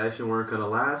Kim Kardashian weren't gonna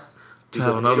last. To have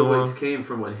Because another 808s one. came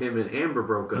from when him and Amber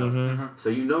broke up. Mm-hmm. So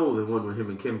you know the one when him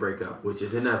and Kim break up, which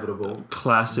is inevitable.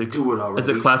 Classic. Do it already. It's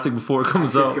a classic before it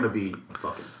comes out. It's gonna be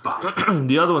fucking fire.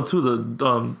 The other one too,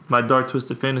 the My Dark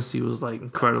Twisted Fantasy was like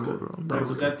incredible, bro.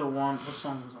 Was that the one? What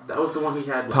song was on? That was the one he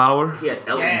had. Like, Power. He had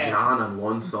Elton John on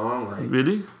one song. Like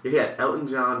Really? he had Elton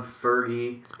John,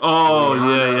 Fergie. Oh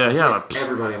Rihanna, yeah. He had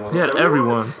everybody on one. He had Like,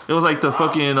 everyone. what? It was like the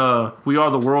fucking We Are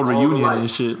the World All the reunion and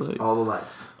lights. shit. Like, All the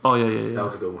lights. oh yeah. That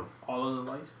was a good one. All of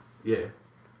the lights. Yeah,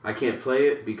 I can't play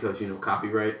it because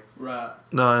copyright. Right. But,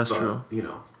 No, that's true.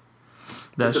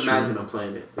 That's just imagine true. I'm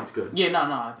playing it. It's good. Yeah,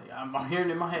 no. I'm hearing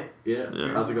it in my head. Yeah.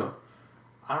 How's it go?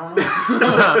 I don't know.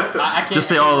 I can't Just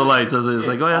say all the lights. That's it. It's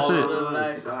like, oh, that's all it. of the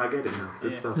lights. I get it now.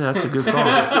 Good stuff. Yeah, that's a good song.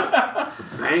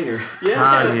 Banger.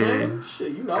 Yeah, Kanye. man.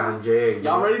 Shit, you know. Kanye.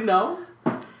 Y'all already know.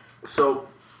 So,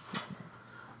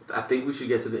 I think we should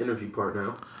get to the interview part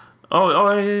now. Oh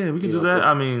yeah. We can do that.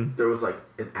 I mean, There was like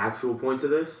an actual point to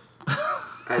this.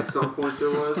 At some point there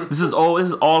was. this is all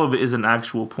of it is an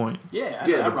actual point. Yeah.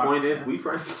 Yeah, I the rock point with is that. we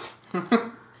friends.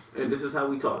 And this is how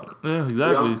we talk. Yeah,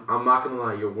 exactly. I'm not gonna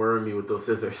lie, you're worrying me with those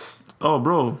scissors. Oh,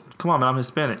 bro, come on, man. I'm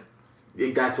Hispanic.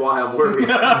 That's why I'm worried.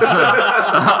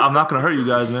 I'm not gonna hurt you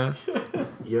guys, man.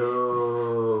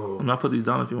 Yo. I'm not put these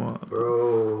down if you want.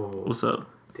 Bro. What's up?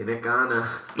 Tiene gana.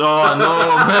 Oh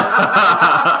no,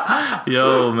 man.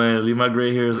 Yo, man, leave my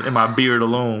gray hairs and my beard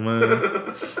alone,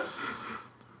 man.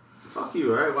 Fuck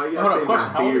you, alright? Why you Hold gotta on, say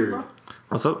question. my How old are you, beard? bro?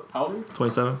 What's up? How old are you?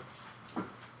 27,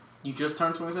 You just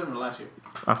turned 27 or last year?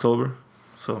 October.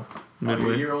 So Oh, you're a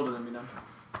midway. year older than me then.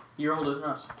 You're older than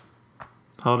us.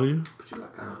 How old are you? But you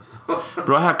got ganas.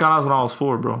 Bro, I had ganas when I was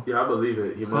 4, bro. Yeah, I believe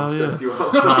it. Your mom Hell yeah. stressed you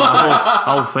out. Nah,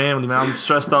 my whole family, man. I'm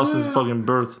stressed out since fucking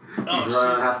birth. He's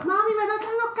running half. Mommy, me no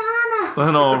tengo ganas.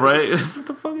 I know, right? What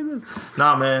the fuck is this?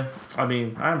 Nah, man. I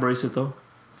mean, I embrace it though.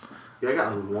 Yeah, I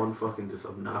got like one fucking just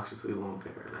obnoxiously long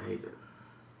hair, and I hate it.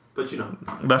 But you know,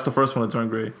 That's the first one to turn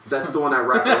gray. that's the one I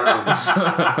wrap around. It's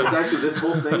actually, this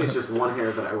whole thing is just one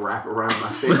hair that I wrap around my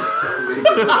face to make it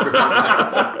look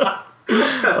nice.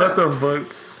 What the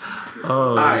fuck? Oh,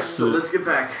 Alright, shit. so let's get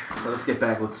back.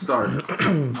 Let's start.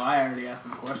 Well, I already asked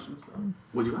him a question, so.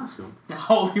 What'd you ask him?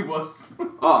 How old he was.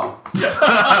 Oh.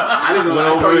 I didn't know. Went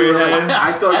over your head.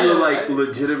 I thought you were like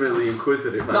legitimately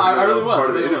inquisitive. No, I really was. Part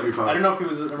of the I really interview was. I didn't know if he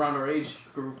was around our age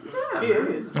group. Yeah, He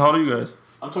is. How old are you guys?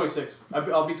 I'm 26.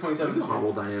 I'll be 27 You this know how year.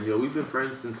 old I am, yo. We've been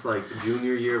friends since like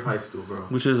junior year of high school, bro.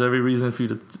 Which is every reason for you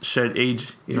to shed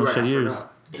age, You're right, shed I years.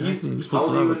 forgot. Exactly. You're How supposed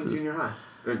old to are know you about in this. junior high?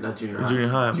 Or not junior high. Junior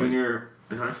high. Junior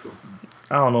in high school.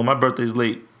 I don't know. My birthday's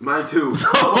late. Mine too. So,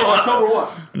 October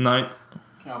what? 9th.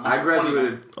 I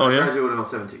graduated. Oh, yeah? I graduated when I was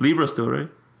 17. Libra still, right?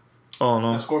 Oh,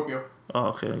 no. A Scorpio. Oh,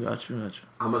 okay. I got you.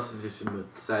 I must have just been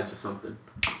Sag or something.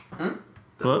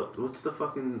 What? What's the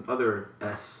fucking other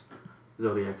S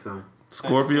zodiac sign?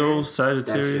 Scorpio, That shit.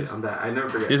 Sagittarius. I'm that. I never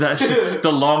forget. Is that shit?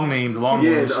 The long name. The long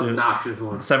Yeah, one the shit. obnoxious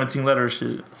one. 17 letter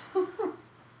shit.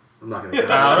 I'm not gonna get I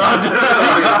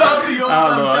that. don't know.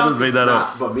 I just made that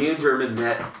up. But me and German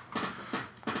met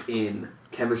in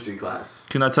chemistry class.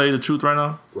 Can I tell you the truth right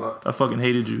now? What? I fucking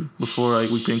hated you before like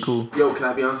we became cool. Yo, can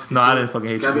I be honest with you? No, I didn't fucking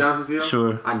hate you. Can I be honest with you?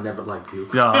 Sure. I never liked you.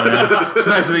 Yeah, man. It's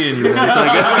nice meeting you, man.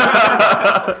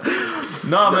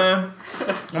 Nah, man.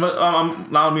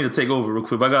 I'm not me to take over real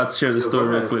quick, but I gotta share this Yo, story go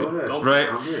real ahead, quick. go ahead. Go for Right?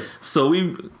 I'm here. So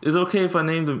is it okay if I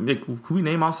name can we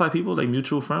name outside people like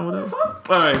mutual friend, whatever? All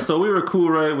right, so we were cool,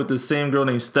 right, with the same girl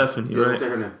named Stephanie, Yo, don't right? say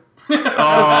her name. Oh,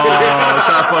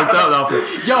 shot fucked up. No,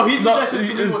 Yo, he did No, that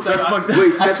shit to me one time. that's fucked up.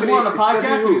 Wait, I swore on the podcast,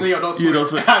 Stephanie and he's like, yo, don't swear. You don't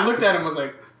swear. I looked at him and was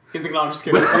like, he's like, no, I'm just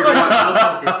kidding.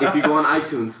 If you go on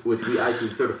iTunes, which we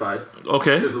iTunes certified,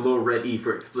 Okay. there's a little red E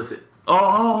for explicit.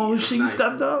 Oh, shit, you Nice.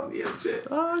 stepped up. Yeah, shit.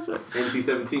 Oh, shit.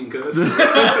 NC-17, cuz.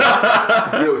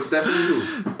 Yo, Stephanie who?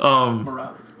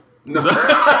 Morales. No.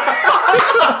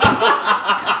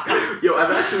 Yo,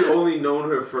 I've actually only known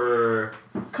her for...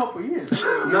 A couple years.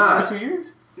 Nah. 2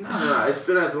 years? No, it's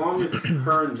been as long as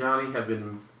her and Johnny have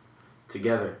been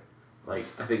together. Like,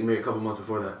 I think maybe a couple months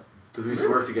before that. Because we used to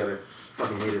work together.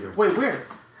 Fucking hated her. Wait, where?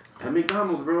 At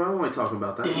McDonald's, bro. I don't like talking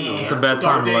about that. You know Damn. It's that. a bad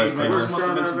Dark time in days, life, man. man. Those must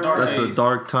have been some dark That's days. a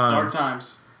dark time. Dark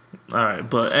times. Alright,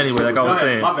 but anyway, like I Go was ahead,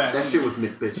 saying. my bad. That shit was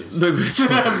McBitches. Big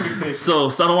bitch. So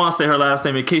I don't want to say her last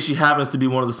name in case she happens to be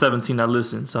one of the 17 that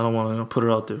listen. So I don't want to put her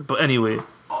out there. But anyway.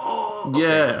 Oh,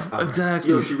 Yeah, Alright.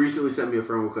 exactly. Yo, she recently sent me a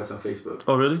friend request on Facebook.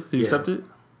 Oh, really? Did you Yeah. accept it?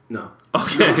 No.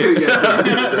 Okay.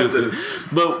 Yeah, Stupid.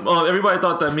 But everybody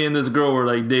thought that me and this girl were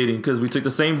like dating because we took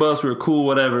the same bus, we were cool,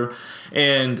 whatever.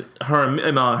 And her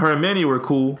and Manny were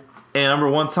cool. And I remember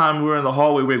one time we were in the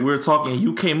hallway, we were talking, and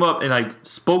you came up and like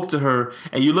spoke to her,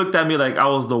 and you looked at me like I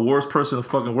was the worst person in the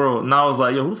fucking world. And I was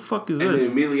like, yo, who the fuck is And this?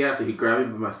 then immediately after, he grabbed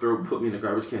me by my throat, put me in the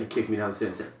garbage can, and kicked me down the stairs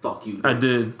and said, "Fuck you." I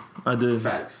did.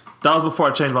 Facts. That was before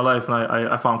I changed my life and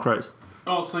I found Christ.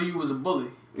 Oh, so you was a bully.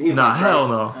 He didn't Nah, find hell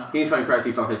Christ. no. He didn't find Christ.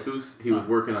 He found Jesus. He was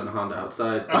working on the Honda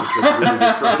outside. And he kept really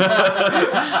good friends.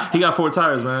 He got 4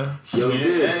 tires, man. Yo, he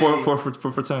did. Hey. Four for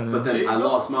 10. But Yeah. then you I go.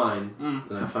 lost mine, and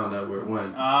I found out where it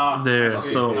went. There, shit.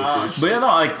 so, Ah, but yeah, no,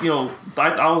 like, you know,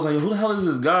 I was like, who the hell is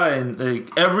this guy? And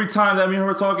like every time that me and her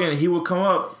were talking, he would come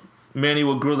up, Manny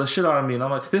would grill the shit out of me, and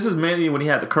I'm like, this is Manny when he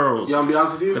had the curls, Yo, I'm be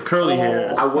honest with you. the curly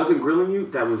hair. I wasn't grilling you.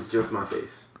 That was just my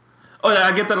face. Oh yeah,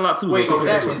 I get that a lot too. Wait,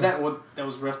 Like, is that what that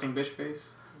was resting bitch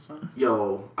face? Or something?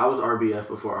 Yo, I was RBF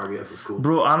before RBF was cool.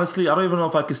 Bro, honestly, I don't even know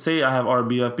if I could say I have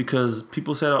RBF because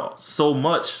people say that so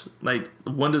much. Like,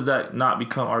 when does that not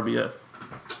become RBF?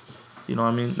 You know what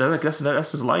I mean?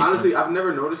 That's just life. Honestly, man. I've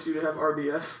never noticed you to have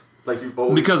RBF. Like you've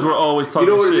always Because we're always talking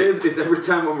You know what shit. it is? It's every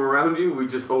time I'm around you, we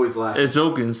just always laugh. It's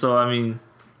joking, so I mean,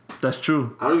 that's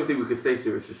true. I don't even think we could stay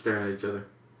serious just staring at each other.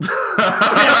 Dead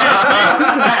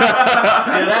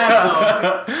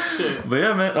ass though. Shit. But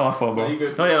yeah, man. Oh, my fault, bro. No, you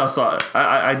good. No, yeah, I saw it.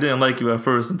 I didn't like you at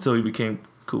first until you became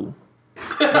cool.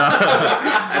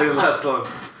 I didn't last long.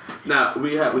 Nah,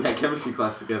 we had chemistry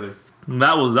class together.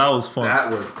 That was fun. That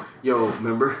was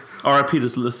remember? R.I.P.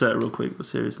 to Lisette real quick, but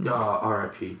seriously. Yo,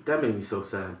 R.I.P. That made me so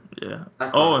sad. Yeah. I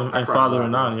cried. Oh, I and cried Father a lot.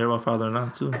 and Nine. You heard about Father and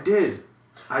Nine too. I did.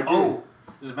 Oh,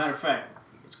 as a matter of fact,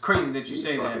 it's crazy that you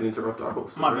say that. Fucking interrupt our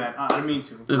host. My bad. I didn't mean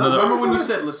to. Another- Remember when you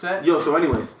said Lisette? Yo, so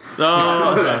anyways.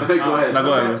 Oh, okay. Go ahead. Now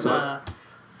go ahead. Uh, Lisette.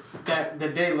 that the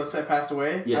day Lisette passed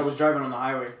away, Yes. I was driving on the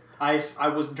highway. I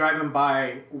was driving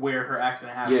by where her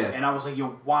accident happened, Yeah. and I was like, "Yo,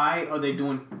 why are they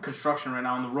doing construction right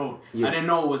now on the road?" Yeah. I didn't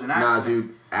know it was an Nah, accident.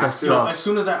 dude. That So sucks. as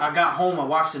soon as I got home, I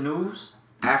watched the news,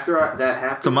 After that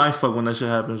happened, It's a mind fuck when that shit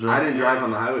happens, right? I didn't drive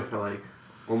on the highway for like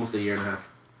almost a year and a half.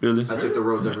 Really? I took the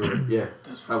roads everywhere. Yeah,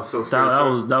 I was so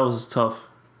scared. That was tough.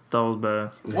 That was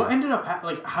bad. Yeah. What ended up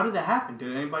how did that happen?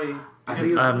 Did anybody? I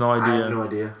have no idea. I have no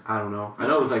idea. I don't know. I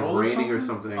know it was like raining or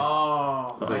something.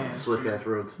 Oh, it was like slick ass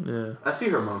roads. Yeah. I see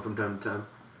her mom from time to time.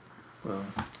 Well,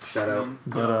 shout out.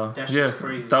 But that's yeah, just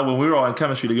crazy. that when we were all in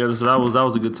chemistry together, so that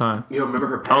was a good time. You remember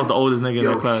her pens? I was the oldest nigga in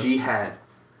that class. She had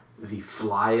the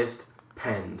flyest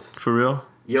pens. For real?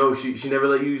 Yo, she never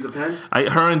let you use a pen?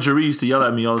 Her and Jerry used to yell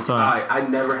at me all the time. I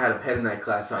never had a pen in that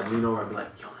class, so I'd lean over and be like,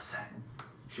 yo, listen.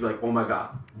 She'd be like, oh my god,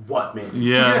 what, man?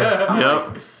 Yeah. I'm Yep.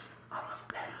 like, I don't have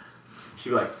a pen. She'd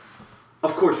be like,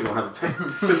 of course you don't have a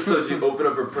pen. So she'd open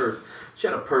up her purse. She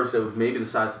had a purse that was maybe the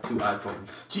size of 2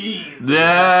 iPhones. Jeez.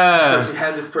 Yeah. So she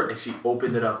had this purse, and she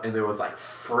opened it up, and there was like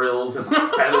frills and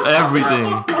like feathers.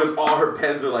 Everything. Because all her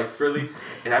pens are like frilly.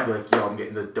 And I'd be like, yo, I'm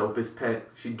getting the dopest pen.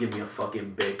 She'd give me a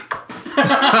fucking Bic.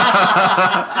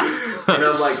 And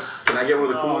I'm like, can I get one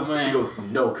of the cool ones? Man. She goes,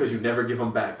 no, because you never give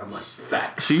them back. I'm like,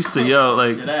 facts. She used to yell,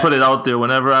 like, put it out there.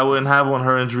 Whenever I wouldn't have one,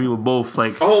 her and Jerry would both,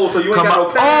 like, oh, so you ain't come got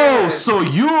out. no pen. Oh, so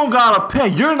you don't got a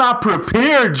pen. You're not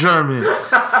prepared, German.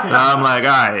 And I'm like,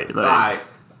 all right. Like,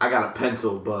 I got a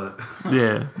pencil, but...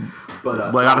 yeah. But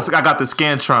I got the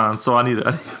Scantron, so I need a...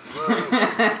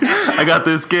 I got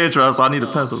this Scantron, so I need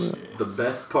a pencil. The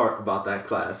best part about that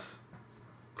class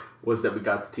was that we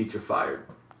got the teacher fired.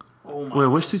 Oh my Wait,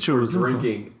 which teacher was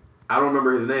drinking? I don't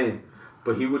remember his name,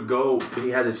 but he would go. He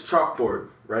had his chalkboard,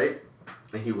 right?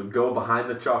 And he would go behind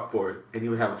the chalkboard, and he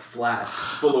would have a flask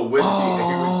full of whiskey, and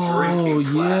he would drink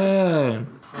in class. Yeah.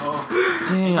 Oh.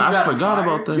 Dang, I forgot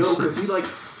about that Yo, shit. because he like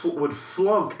would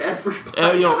flunk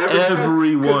everybody.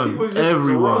 Everyone.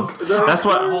 Drunk. That's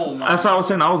why. Oh, That's why I was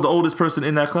saying I was the oldest person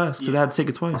in that class because I had to take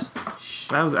it twice.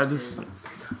 I just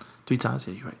 3 times.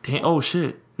 Yeah, you're right. Damn. Oh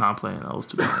shit. No, I'm playing. That was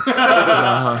 2 times.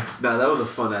 Nah, that was a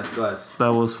fun ass class. That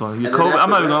was fun. And Kobe, then I'm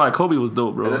not after even gonna lie. Kobe was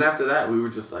dope, bro. And then after that, we were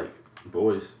just like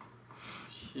boys.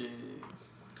 Shit.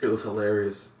 It was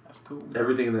hilarious. That's cool.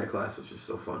 Everything in that class was just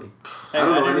so funny. Hey, I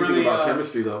don't know didn't anything really, about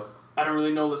chemistry though. I don't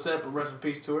really know Lisette, but rest in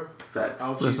peace to her. Facts. I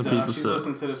hope Rest she's, in peace, she's Lisette.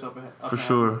 listening to this up ahead. For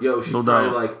sure. Yo, she's no probably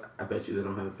doubt. like, I bet you they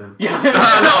don't have a pen. Yeah.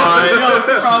 Alright. Yo,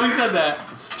 she probably said that.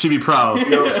 She'd be proud.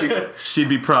 Yo, She'd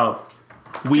be proud.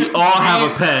 We all have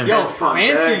a pen. Yo,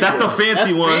 fancy. That's the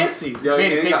fancy one. Fancy. Yo,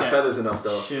 Man, you ain't take got that. feathers enough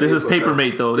though. Shit. This is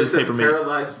Papermate though. This is is Papermate.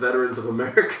 Paralyzed Veterans of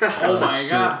America. Oh my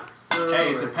shit. god.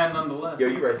 Hey, it's a pen nonetheless. Yo,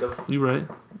 you right though. You right.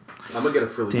 I'm gonna get a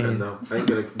frilly Damn. pen though. I ain't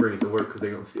gonna bring it to work because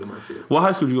they're gonna steal my shit. What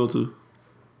high school did you go to?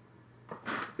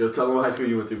 Yo, tell them what high school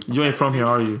you went to. You ain't from here,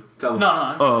 are you? Tell them.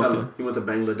 No. Oh, Tell okay. them. He went to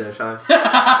Bangladesh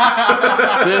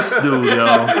High. This dude, yo.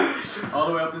 All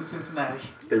the way up in Cincinnati.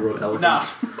 They rode Nah.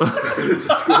 elephants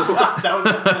to school. That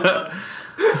was school bus.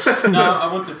 No,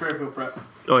 I went to Fairfield Prep.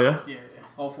 Oh yeah. Yeah.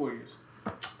 All 4 years.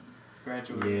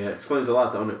 Graduated. Yeah, explains a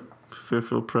lot, don't it?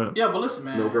 Fairfield Prep. Yeah, but listen,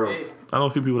 man. No girls. I know a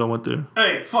few people that went there.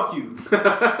 Hey, fuck you.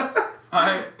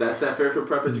 Alright. That's that Fairfield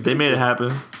Prep education. They made it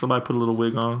happen. Somebody put a little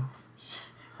wig on.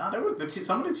 Nah, there was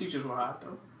some of the teachers were hot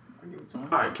though. I give it to them.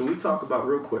 Alright, can we talk about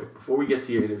real quick before we get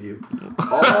to your interview?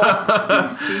 All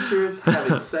these teachers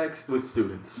having sex with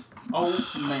students. Oh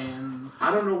man.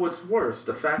 I don't know what's worse,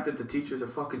 the fact that the teachers are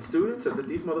fucking students or that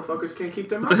these motherfuckers can't keep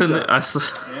their mouths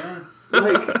shut. Yeah.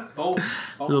 Like, Both.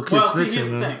 Little kid Well, see, snitching, here's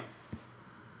the man. thing.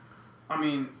 I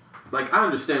mean, like I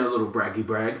understand a little braggy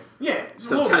brag. yeah, it's a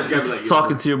little Sometimes you bit. gotta be like,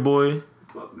 Talking to your boy.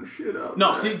 fuck the shit up. No,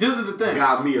 man. see, this is the thing.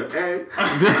 Got me a A.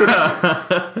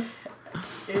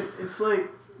 It's like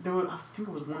there was, I think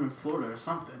it was one in Florida or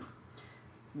something.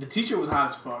 The teacher was hot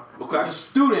as fuck. Okay. But the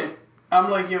student, I'm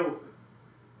like, yo,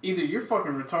 either you're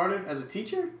fucking retarded as a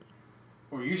teacher,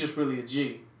 or you just really a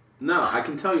G. No, I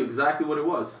can tell you exactly what it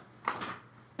was.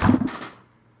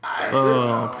 That's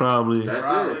Oh, it. probably. That's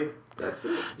Probably. it. That's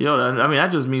it. Yo, I mean,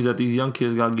 that just means that these young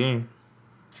kids got game.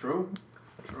 True.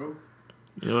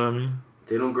 You know what I mean?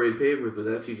 They don't grade papers, but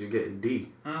that teacher getting D.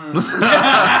 Stupid,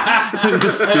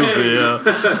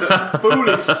 yeah.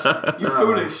 Foolish. You're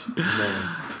foolish.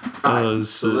 Man. Oh, Alright,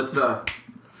 so shit. let's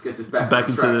get this back Back on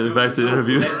into track. the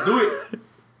interview. Let's do it.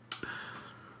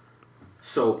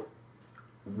 So,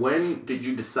 when did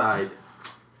you decide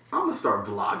I'm gonna start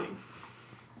vlogging?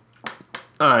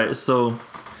 All right, so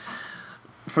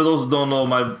for those who don't know,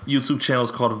 my YouTube channel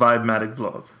is called Vibematic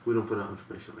Vlog. We don't put out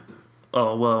information like that.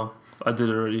 Oh well, I did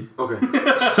it already. Okay.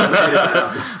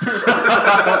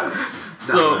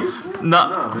 So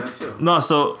No, man, chill. no,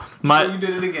 so my You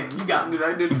did it again. You got me. Dude,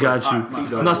 I did. got Alright, my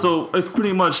you. No, so it's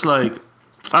pretty much like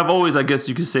I've always, I guess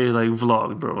you could say, like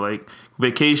vlog, bro. Like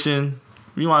vacation,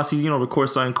 You want to see, record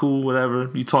something cool, whatever.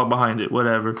 You talk behind it,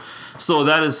 whatever. So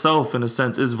that itself, in a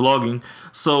sense, is vlogging.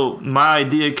 So my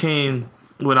idea came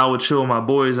when I would chill with my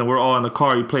boys and we're all in the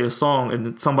car. You play a song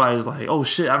and somebody's like, "Oh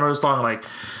shit, I heard a song like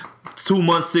 2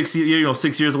 months, 6 years,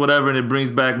 6 years, whatever," and it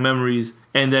brings back memories.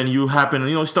 And then you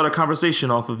happen, start a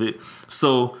conversation off of it.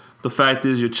 So the fact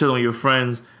is, you're chilling with your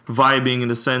friends, vibing in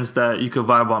the sense that you could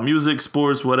vibe about music,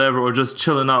 sports, whatever, or just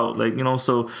chilling out,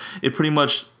 So it pretty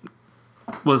much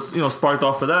was, sparked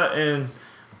off of that, and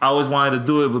I always wanted to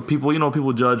do it, but people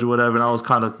judge or whatever, and I was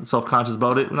kind of self-conscious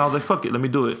about it, and I was like, fuck it, let me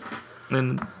do it,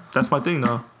 and that's my thing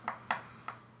now.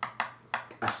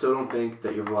 I still don't think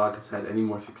that your vlog has had any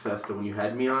more success than when you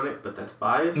had me on it, but that's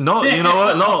biased. No, you know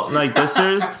what? No, that's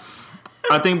serious.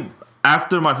 I think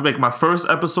after my first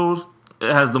episode,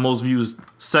 it has the most views.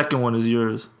 Second one is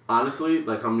yours. Honestly,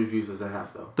 how many views does it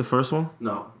have though? The first one?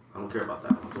 No, I don't care about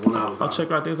that one. The one I was I'll on.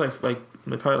 check out. I think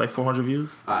it's probably 400 views.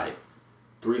 Alright,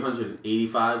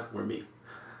 385 were me.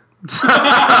 He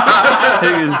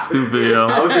is stupid, yo.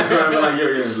 I was just trying to be like,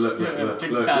 look, check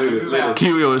this out, check this out.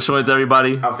 Kiwi was showing it to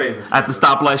everybody. I'm famous. At the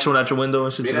stoplight, showing out your window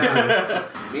and shit.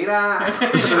 Mira.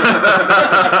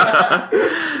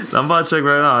 I'm about to check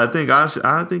right now. I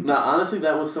think. Honestly,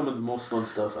 that was some of the most fun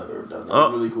stuff I've ever done. That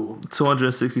was really cool.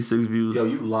 266 views. Yo,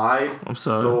 you lied. I'm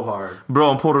sorry. So hard.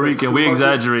 Bro, I'm Puerto Rican. We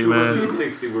exaggerate, man.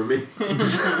 260 were me.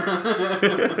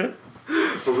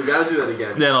 But we gotta do that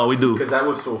again. Yeah, no, we do. Because that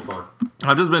was so fun.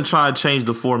 I've just been trying to change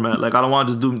the format. I don't want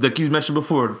to just do, like you mentioned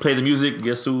before, play the music,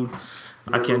 get sued.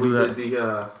 I can't do that. Did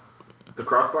the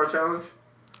crossbar challenge?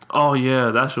 Oh,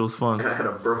 yeah, that shit was fun. And I had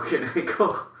a broken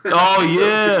ankle. Oh,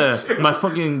 yeah. My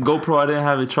fucking GoPro, I didn't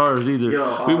have it charged either.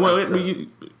 Yo,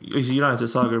 you're not into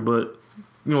soccer, but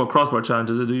you know what crossbar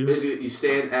challenge is it, do you? You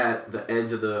stand at the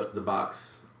edge of the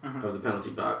box, of the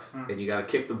penalty box, and you gotta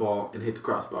kick the ball and hit the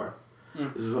crossbar.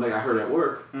 This is when I got hurt at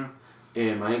work,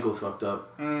 and my ankle's fucked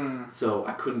up, so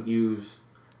I couldn't use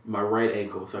my right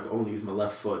ankle, so I could only use my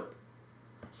left foot.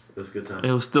 It was a good time.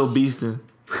 It was still beasting.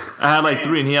 I had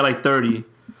 3 and he had 30.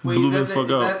 Wait, Blew is me that the fuck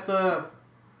up.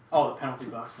 the penalty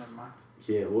box? Never mind.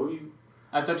 Yeah, what were you?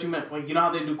 I thought you meant you know how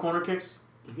they do corner kicks.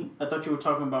 I thought you were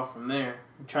talking about from there,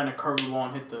 trying to curve the ball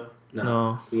and hit the.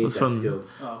 No, we ain't that skilled.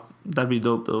 Oh, that'd be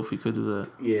dope though if we could do that.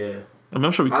 Yeah. I'm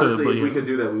sure we could. Honestly, but if we could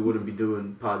do that, we wouldn't be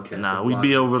doing podcasts. Nah, we'd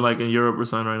be over in Europe or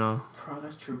something right now. Bro,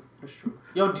 that's true. That's true.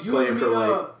 Yo, did you Playing meet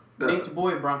for Nate's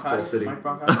boy Bronchitis? Mike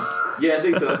Bronchitis? Yeah, I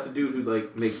think so. That's the dude who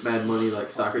makes mad money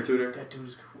soccer tutor. That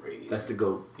dude's crazy. That's the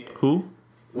GOAT. Yeah. Who?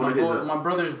 My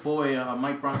brother's boy,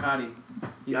 Mike Bronchitis.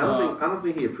 I don't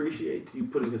think he appreciates you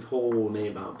putting his whole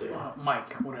name out there.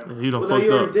 Mike, whatever. You don't fucked fucked up. He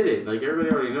up. already did it. Everybody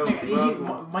already knows.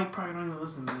 Mike probably don't even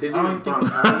listen to this. His I don't name even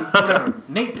is think. Whatever.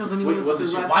 Nate doesn't even listen to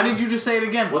this shit. Why did you just say it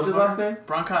again? What's his last name?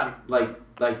 Bronchitis. Like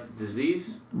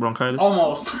disease? Bronchitis?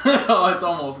 Almost. Oh, it's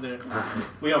almost there.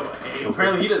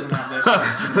 Apparently he doesn't have that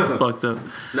shit. That's fucked up.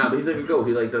 Nah, but he's a GOAT.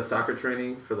 He does soccer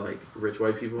training for rich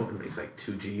white people and makes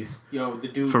 2 G's. Yo, the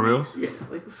dude. For real? Makes Yeah,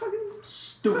 fucking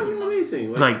stupid. Fucking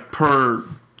amazing. Per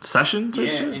session? Yeah,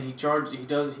 and he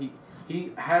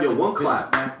has. Yo, one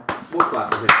clap. One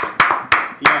clap for him.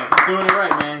 Yeah, he's doing it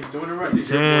right, man. He's doing it right.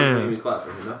 Damn. Even clap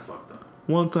for him. That's fucked up.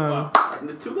 One time. Wow.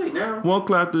 Too late now. One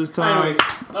clap this time. Anyways,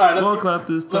 all right, let's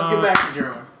get back to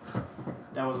German.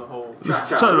 That was a whole.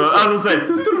 Shut up. I was gonna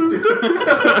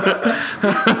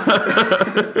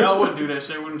say. Y'all would do that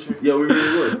shit, wouldn't you? Yeah, we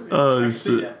really would. Oh, I can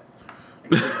see that.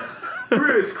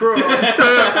 Crisscross.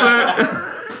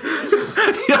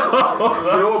 You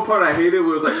know what part I hated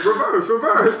was reverse.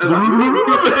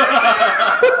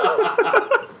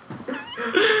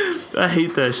 I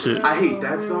hate that shit. I hate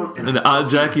that song. And the Aunt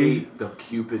Jackie. I hate the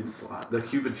Cupid slide, the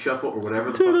Cupid shuffle or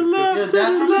whatever the To fuck the left, to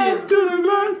the left, to the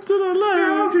left, to the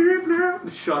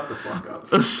left. Shut the fuck up.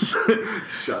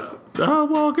 Shut up. Stop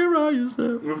walking around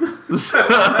yourself.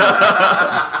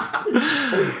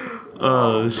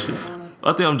 Oh shit.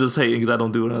 I think I'm just hating because I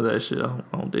don't do none of that shit. I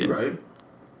don't dance. Right.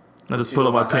 I just pull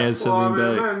up my pants and lean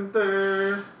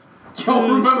back. Yo,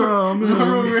 remember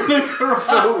we were in a girl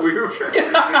house? You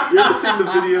ever seen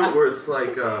the video where it's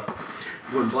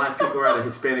when black people are at a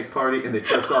Hispanic party and they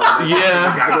dress all nice?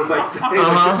 Yeah. The guy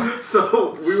goes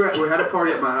So we had a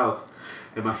party at my house.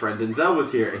 And my friend Denzel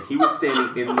was here, and he was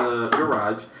standing in the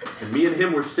garage, and me and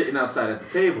him were sitting outside at the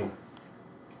table.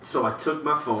 So I took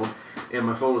my phone, and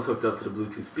my phone was hooked up to the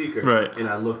Bluetooth speaker. Right. And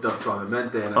I looked up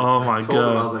Suavemente, and I told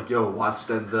him, I was like, yo, watch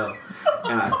Denzel.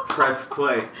 And I pressed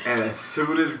play, and as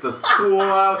soon as the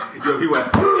swell, he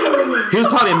went. He was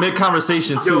probably in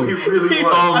mid-conversation, too. Yo, he really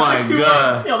was. Oh, my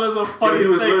God. Yo, that's a funny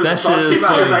thing. That shit is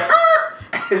funny.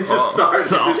 and just started.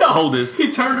 Hold this.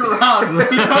 He turned around.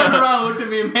 Looked at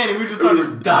me and Manny. We just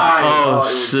started dying.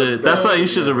 Oh shit! That's how you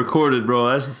should have recorded, bro.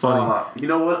 That's just funny. You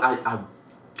know what?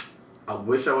 I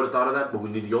wish I would have thought of that, but we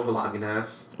need your vlogging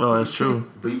ass. Oh, that's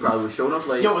true. But you probably would showing up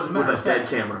late Yo, as a with matter a of dead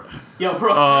fact. camera. Yo,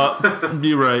 bro.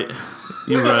 You're right.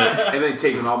 You're right. And then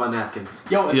taking all my napkins.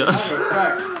 Yo, as a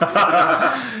matter of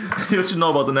fact. What you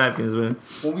know about the napkins, man?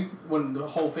 When the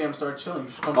whole fam started chilling, you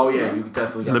should come. Oh yeah, you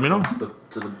definitely got Let me know.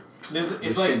 To the It's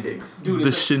the like shindigs. Dude, The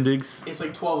it's like, shindigs. it's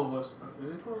like 12 of us.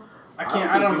 Is it 12? I don't can't.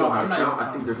 I think don't you know. how I'm to not count. even.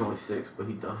 I think there's only 6, but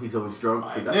he's always drunk,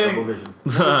 so he got Dang. double vision.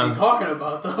 What is he talking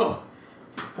about though?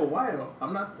 But why though?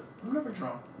 I'm never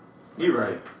drunk. You're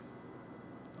right.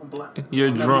 I'm black.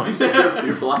 You're drunk.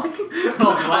 You're black? I'm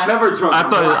black. Never drunk. I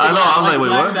thought. I know. I'm like, wait,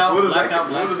 blacked what? out, What does blacked that out,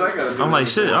 got to do? I'm like,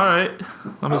 shit. All right.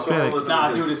 I'm Hispanic.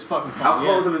 Nah, dude, it's fucking funny.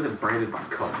 Alcoholism isn't branded by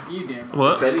color. Yeah. You damn right. If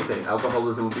What? anything,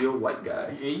 alcoholism would be a white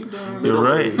guy. Yeah, you damn You're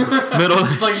right. Middle.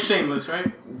 It's like Shameless,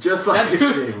 right? Just like That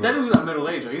this dude, that dude's not middle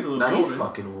aged. He's a little Nah, he's older.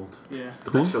 fucking old. Yeah.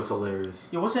 But Who? that show's hilarious.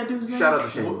 Yo, what's that dude's name? Shout out to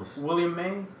Shameless. William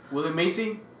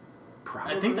Macy.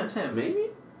 Probably. I think that's him. Maybe.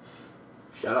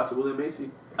 Shout out to William Macy.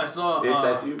 I saw. If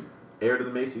that's you, heir to the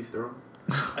Macy's throne.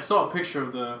 I saw a picture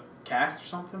of the cast or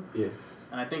something, Yeah.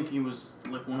 and I think he was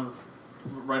like one of the,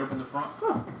 right up in the front,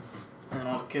 and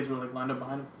all the kids were like lined up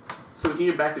behind him. So can you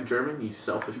get back to German, you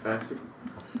selfish bastard?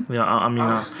 Yeah. I mean, I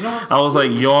was, you know what? I was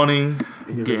like yawning,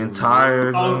 And you're getting like,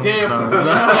 tired. Oh damn!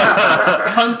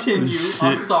 Continue.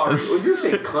 I'm Shit. sorry. Would you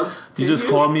say cunt? You just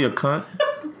called me a cunt.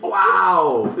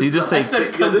 Wow. He just I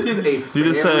said. said Yo, this is continue. a You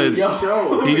just said- family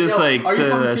show. He just like are you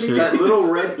said fucking that kidding shit. me? That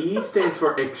little red E stands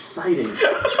for exciting.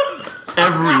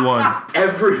 Everyone,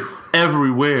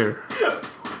 Everywhere.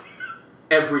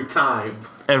 every Time.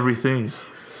 everything.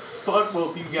 Fuck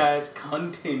both you guys.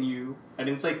 Continue. I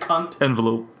didn't say cunt.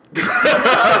 Envelope.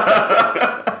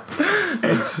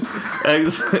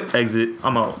 Exit.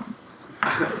 I'm out.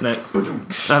 Next.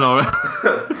 I know, right?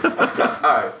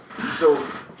 Alright. So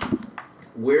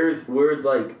where'd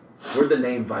the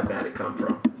name Vibatic come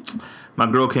from?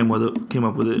 My girl came up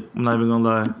with it. I'm not even gonna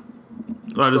lie.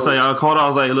 I called her. I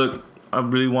was like, look, I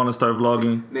really want to start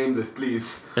vlogging. Name this,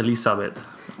 please. Elizabeth.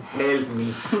 Help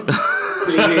me.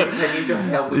 Please, I need your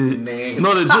help with the name.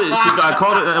 No, legit. I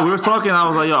called it. We were talking. I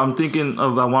was like, yo, I'm thinking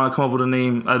of. I want to come up with a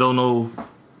name. I don't know.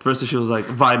 First, she was like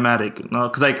Vimatic. No,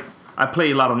 because like I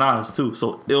play a lot of Nas too.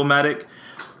 So Illmatic.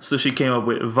 So she came up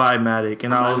with Vimatic,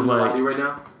 and I was like, right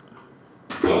now.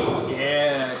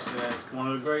 Yeah, that's one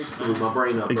of the greats. Blew my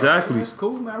brain up. Bro. exactly. That's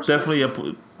cool, man. I respect Definitely, I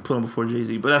put him before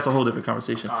Jay-Z, but that's a whole different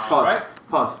conversation. it. Pause. Alright.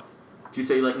 Pause. Did you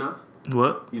say you like Nas?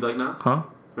 What? You like Nas? Huh?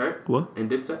 Right? What? And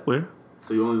did say? Where?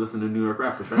 So you only listen to New York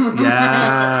rappers, right?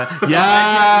 Yeah.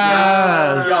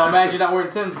 Yes. Yo, imagine not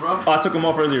wearing Timbs, bro. Oh, I took them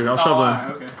off earlier. I was shoveling.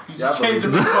 Alright, okay. You Yeah, just changed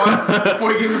them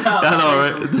before you give them out. I know,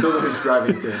 right? Those are his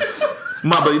driving tips.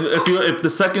 But if the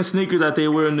second sneaker that they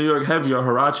wear in New York heavy are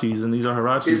Hirachis, and these are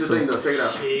Hirachis. Here's the so thing, though. Check it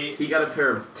out. Shit. He got a pair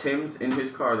of Timbs in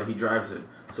his car that he drives in.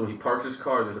 So when he parks his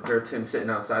car, there's a pair of Timbs sitting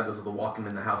outside. Those are the walking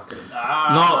in the house Timbs.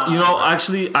 No,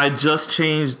 actually, I just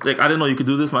changed. Like, I didn't know you could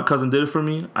do this. My cousin did it for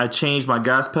me. I changed my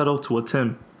gas pedal to a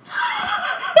Tim.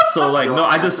 So, like, no,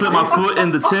 I just slip my foot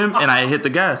in the Tim and I hit the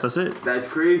gas. That's it. That's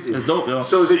crazy. It's dope, yo.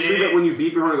 So is it true that when you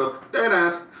beep your horn, it goes, there it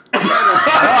is. Is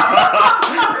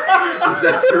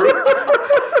that true?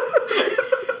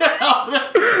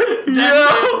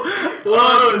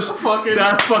 Fucking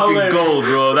That's fucking hilarious. gold,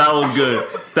 bro. That was good.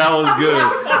 That was good.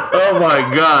 Oh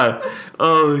my god.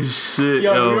 Oh shit,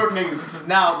 Yo, yo. New York niggas, this is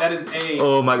now, that is a...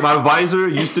 Oh my visor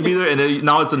used to be there, and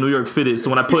now it's a New York fitted. So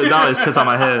when I put it down, it sits on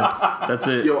my head. That's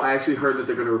it. Yo, I actually heard that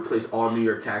they're going to replace all New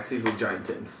York taxis with giant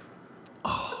Tims.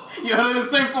 Yo, they're the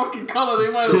same fucking color.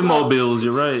 They might as Tim well. Mobiles,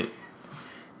 you're right.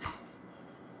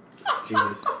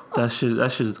 Genius. That shit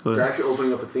is They're good. actually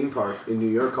opening up a theme park in New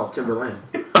York called Timberland.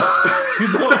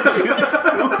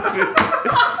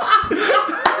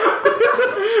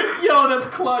 Yo, that's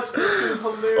clutch. That shit is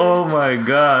hilarious. Oh my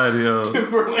god, yo.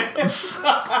 Timberland.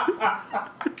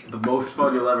 The most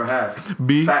fun you'll ever have.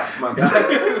 B, Facts, my guy.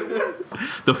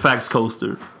 the Facts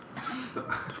Coaster.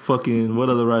 Fucking, what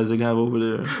other rides they have over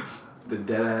there? The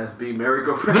dead ass B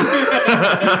merry-go-round.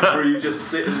 Where you just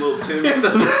sit in little Tims.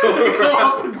 Go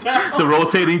up and down. The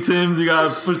rotating Tims, you gotta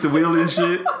push the wheel and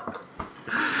shit.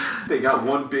 They got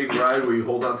one big ride where you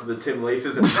hold on to the Tim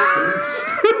laces and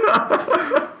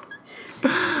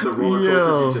the roller coasters,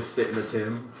 Yo. you just sit in the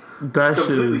Tim. That shit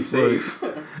Completely is safe.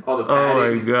 All the Oh my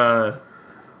padding. god.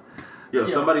 Yo,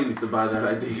 somebody needs to buy that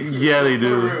idea. Yeah, they For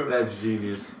do. real. That's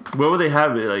genius. Where would they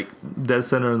have it? Like, dead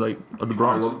center, like, of the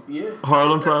Bronx? Harlem. Yeah.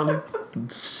 Harlem, probably?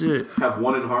 Shit. Have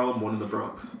one in Harlem, one in the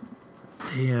Bronx.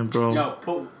 Damn, bro. Yo,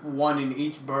 put one in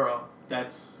each borough.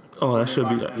 That's. Oh, that should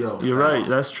be. Yo, you're facts. right.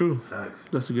 That's true. Facts.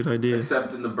 That's a good idea.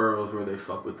 Except in the boroughs where they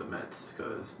fuck with the Mets,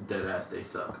 because dead ass they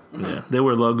suck. Yeah, they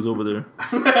wear lugs over there.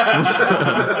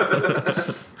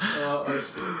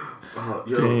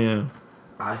 Yo, Damn.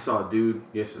 I saw a dude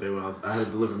yesterday when I had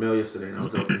to deliver mail yesterday, and I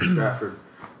was up in Stratford.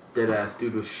 Dead ass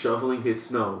dude was shoveling his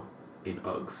snow in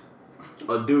Uggs.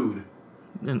 A dude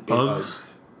And in Uggs.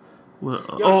 Well,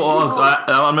 Yo, Uggs.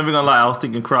 I'm not even gonna lie. I was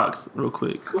thinking Crocs real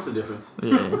quick. What's the difference?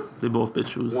 Yeah, they both fit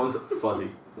shoes One's fuzzy,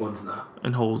 one's not.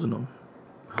 and holes in them.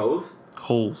 Hose?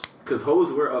 Holes. Because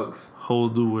hoes wear Uggs.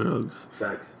 Holes do wear Uggs.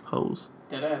 Facts. Hoes.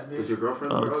 Dead ass, Does bitch. your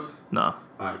girlfriend wear Uggs. Uggs? Nah.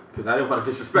 Alright, because I didn't want to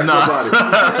disrespect Nah.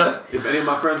 nobody. If any of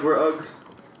my friends wear Uggs,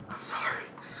 I'm sorry.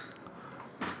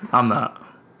 I'm not.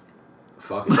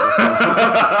 Fuck it.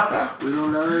 We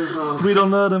don't know them hoes. We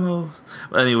don't love them hoes.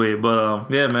 Anyway, but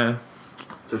yeah, man.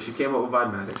 So she came up with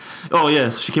Vidematic. Oh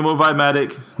yes, she came up with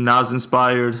Vidematic. Now it's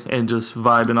inspired and just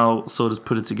vibing out. So just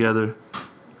put it together,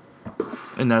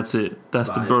 and that's it.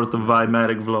 That's the Vibe. birth of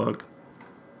Vidematic vlog.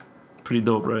 Pretty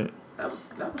dope, right? That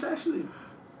was actually.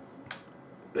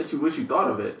 Bet you wish you thought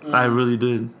of it. I really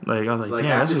did. Like I was like,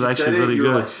 damn, after this is she actually said it, really you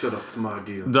were good. Like, shut up, it's my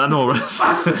deal. I know, right?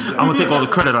 I'm gonna take all the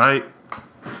credit. All right.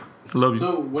 Love you.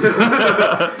 So, what's your,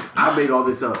 I made all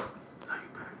this up.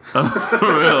 For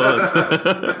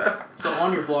real. so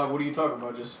on your vlog, what do you talk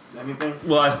about? Just anything?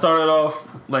 Well, I started off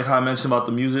like how I mentioned about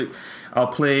the music. I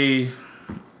play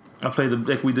the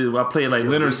like we did. I play like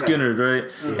Leonard Skinner,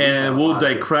 right? And we'll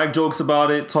like crack jokes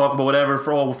about it, talk about whatever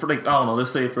for like I don't know.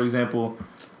 Let's say for example,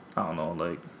 I don't know,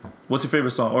 like what's your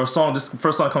favorite song or a song? Just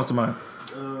first song that comes to mind.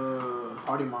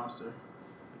 Party Monster.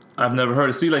 I've never heard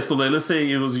it. See, like so, like, let's say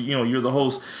it was you're the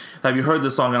host. Have you heard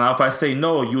this song? And if I say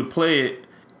no, you would play it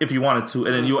if you wanted to,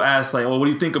 and then you ask like, "Oh, what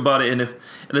do you think about it?" And if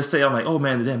let's say I'm like, "Oh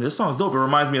man, damn, this song's dope. It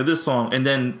reminds me of this song," and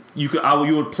then you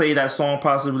would play that song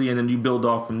possibly, and then you build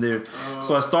off from there.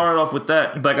 So I started off with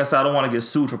that. Like I said, I don't want to get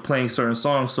sued for playing certain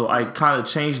songs, so I kind of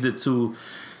changed it to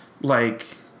like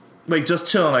just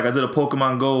chilling. Like I did a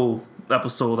Pokemon Go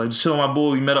episode, like just chilling with my boy.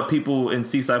 We met up people in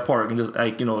Seaside Park and just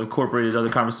like incorporated other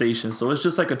conversations. So it's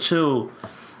just like a chill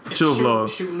vlog.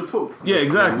 Shooting the poop. Yeah,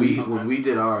 exactly. When we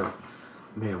did ours,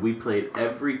 man, we played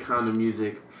every kind of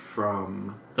music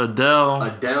from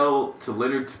Adele to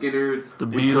Leonard Skinner, The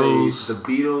we Beatles. played the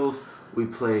Beatles. We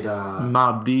played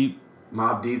Mobb Deep.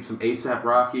 some A$AP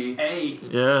Rocky. Hey.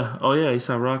 Yeah. Oh yeah, A$AP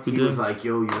Rocky He did. was like,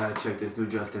 "Yo, you gotta check this new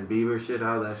Justin Bieber shit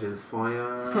out. That shit's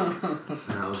fire."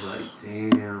 And I was like,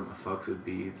 "Damn, I fucks with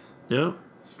Biebs." Yep.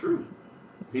 It's true.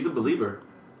 He's a believer.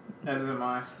 As am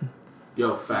I.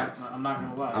 Yo, facts. I'm not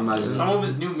gonna lie. I'm not Some of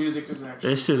his new music is actually.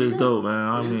 That shit is dope, man.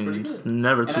 I It is mean, pretty it's good.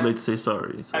 never too And late to say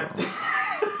sorry. So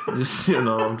I, just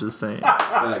I'm just saying.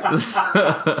 Facts.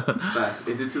 Facts.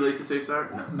 Is it too late to say sorry?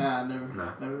 No. nah, never.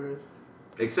 Nah. Never is.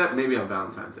 Except maybe on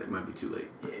Valentine's Day. It might be too late.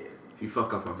 Yeah. If you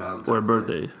fuck up on Valentine's Or a Day.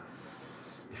 birthday.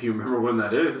 If you remember when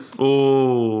that is.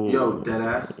 Oh. Yo,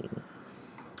 deadass.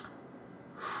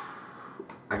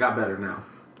 I got better now.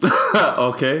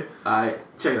 Okay.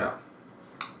 Check it out.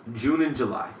 June and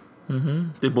July,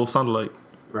 They both sound alike.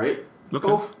 right? Okay.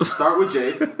 Both start with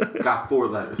J's. Got 4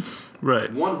 letters.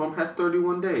 Right. One of them has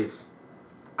 31 days.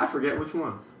 I forget which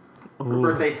one. Her Oh.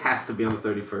 birthday has to be on the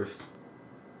 31st.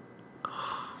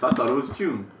 So I thought it was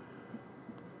June.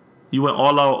 You went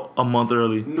all out a month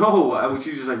early. No, she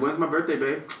was just like, "When's my birthday,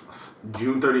 babe?"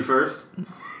 June 31st.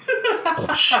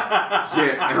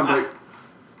 Yeah, and I'm like,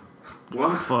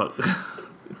 what? Fuck.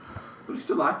 But it's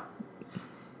July.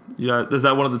 Yeah, is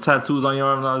that one of the tattoos on your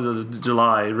arm now? Is it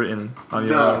July written on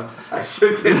your arm? No, I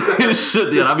should get that. It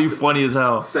should, yeah, that'd be funny as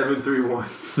hell. 731.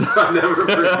 So I never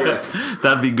forget.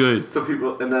 That'd be good. So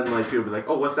people, and then like people be like,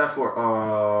 "Oh, what's that for?"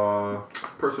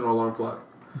 Personal alarm clock.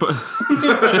 But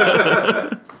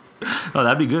no,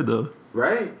 that'd be good though.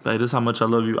 Right? Like, this is how much I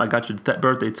love you. I got your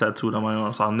birthday tattooed on my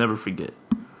arm, so I'll never forget.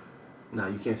 No,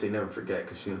 you can't say never forget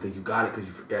because she don't think you got it because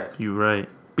you forget. You're right.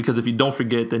 Because if you don't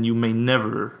forget, then you may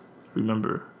never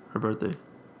remember her birthday.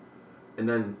 And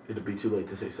then it'll be too late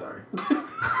to say sorry.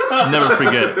 Never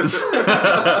forget.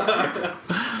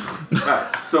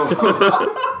 Alright, so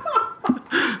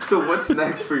what's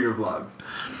next for your vlogs?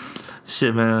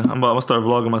 Shit, man. I'm gonna start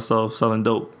vlogging myself selling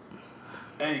dope.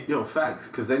 Hey. Yo, facts,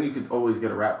 because then you could always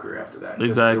get a rap career after that. 'Cause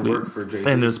Exactly. It worked for Jay-Z.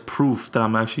 And there's proof that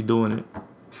I'm actually doing it.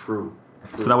 True.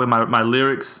 So that way my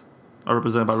lyrics are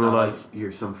represented by It's real not life. like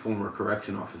you're some former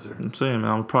correction officer. I'm saying,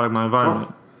 man, I'm a product of my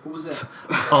environment. Who was that?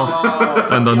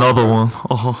 And another one.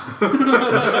 Oh.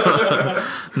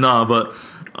 Nah, but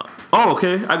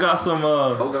okay. I got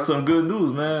some good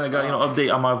news, man. I got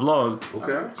update on my vlog.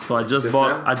 Okay. So I just Just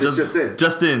bought. now? I Just in?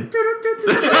 just in.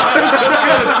 I was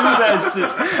gonna do that shit.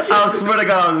 I swear to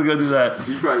God, I was gonna do that.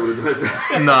 You probably would have done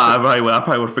that. Nah, I probably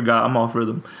would have forgot. I'm off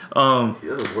rhythm.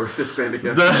 You're the worst Hispanic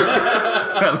ever.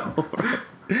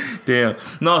 Damn.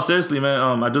 No, seriously,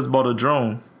 man. I just bought a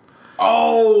drone.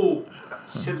 Oh,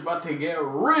 shit's about to get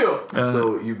real.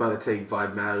 So you about to take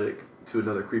Vibe-Matic to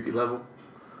another creepy level?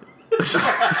 Can you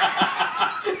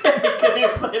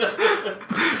say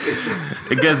that?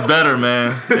 It gets better,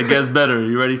 man. It gets better.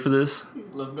 You ready for this?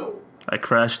 Let's go. I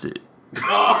crashed it.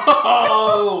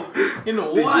 Oh, you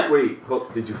know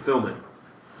what? Did you film it?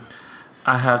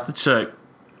 I have to check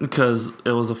because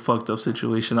it was a fucked up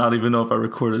situation. I don't even know if I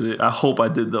recorded it. I hope I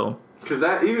did though. Because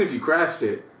even if you crashed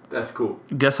it, that's cool.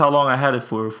 Guess how long I had it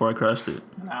for before I crashed it?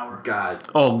 An hour. God.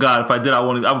 Oh God! If I did, I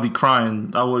would be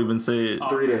crying. I wouldn't even say it.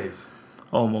 3 days.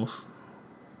 Almost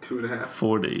 2.5.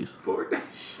 4 days. 4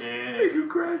 days. Shit. You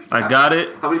crashed. I got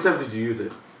it. How many times did you use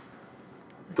it?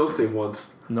 Don't say once.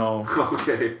 No,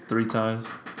 Okay. 3 times.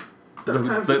 Third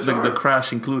time's the charm. The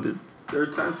crash included.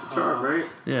 Third time's the charm, right?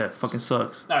 Yeah, it fucking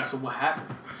sucks. All right, so what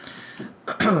happened?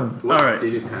 What All right.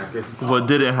 didn't happen? What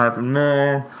didn't happen,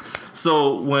 man?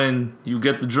 So when you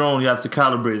get the drone, you have to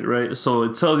calibrate it, right? So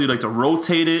it tells you like to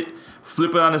rotate it,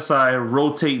 flip it on the side,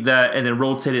 rotate that, and then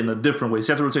rotate it in a different way.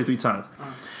 So you have to rotate 3 times.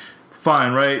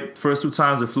 Fine, right? First 2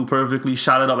 times it flew perfectly,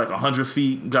 shot it up like 100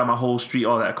 feet, got my whole street,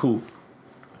 all that, cool.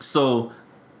 So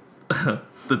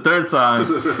the third time,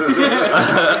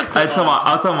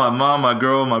 I'll tell my mom, my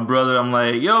girl, my brother, I'm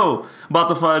like, yo, about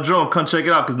to fly a drone, come check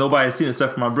it out, because nobody's seen it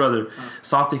except for my brother.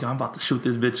 So I'm thinking I'm about to shoot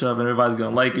this bitch up and everybody's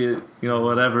gonna like it,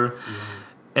 whatever.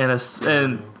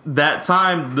 And that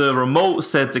time the remote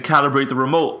said to calibrate the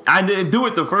remote. I didn't do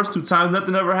it the first 2 times,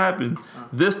 nothing ever happened.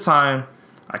 This time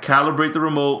I calibrate the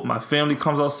remote, my family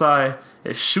comes outside,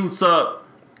 it shoots up,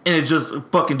 and it just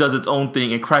fucking does its own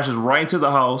thing. It crashes right into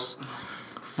the house,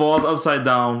 falls upside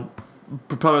down,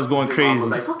 propeller's going Your crazy. mom was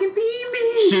like, fucking beat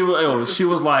me. She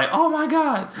was like, oh my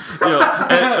God.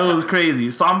 It was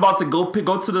crazy. So I'm about to go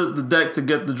to the deck to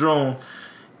get the drone,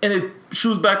 and it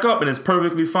shoots back up and it's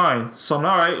perfectly fine. So I'm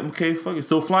all right, okay, fuck it,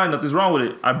 still flying, nothing's wrong with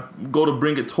it. I go to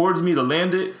bring it towards me to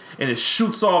land it, and it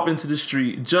shoots off into the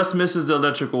street, just misses the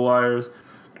electrical wires,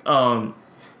 and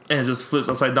it just flips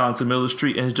upside down to the middle of the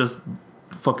street, and it's just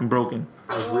fucking broken.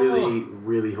 I really,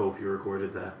 really hope you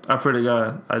recorded that. I pray to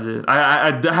God I did.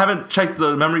 I haven't checked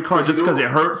the memory card just because it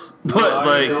hurts, but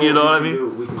you know what I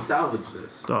mean? We can salvage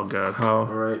this. Oh God, how? All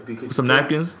right, because Some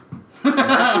napkins? we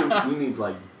need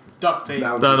like Duct tape.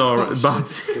 No,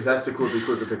 bouncy. because that's the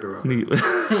quicker picker up. Neat. But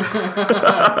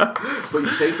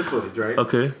you take the footage, right?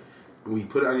 Okay. We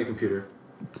put it on your computer,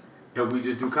 and we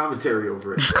just do commentary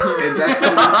over it. And that's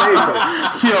what we say,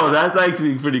 though. Yo, that's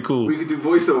actually pretty cool. We could do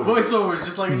voiceovers. Voiceovers,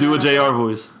 just like Do a JR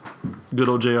voice. Good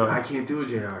old JR. I can't do a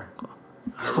JR.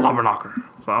 Slobber knocker.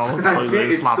 I can't.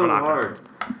 It's so hard.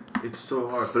 It's so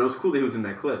hard. But it was cool that he was in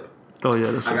that clip. Oh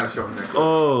yeah, that's I right. gotta show him that clip.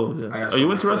 Oh yeah. Are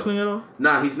you into wrestling at all?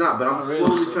 Nah, he's not. But I'm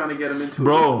slowly trying to get him into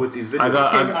Bro, it with these videos.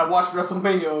 I watched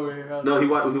WrestleMania over here. No, he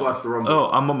watched the Rumble. Oh,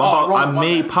 I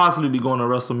may possibly be going to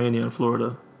WrestleMania in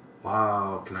Florida.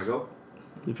 Wow, can I go?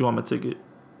 If you want my ticket.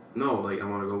 No, like I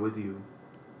want to go with you.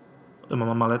 In my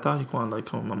maleta? You want like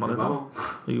come on my maleta?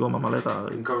 You go my maleta.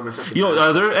 You can cover myself. Yo,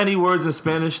 are there any words in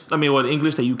Spanish? I mean,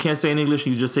 English that you can't say in English?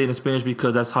 You just say it in Spanish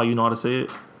because that's how you know how to say it.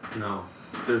 No,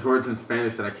 there's words in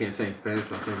Spanish that I can't say in Spanish,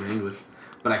 so I say them in English.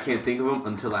 But I can't think of them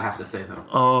until I have to say them.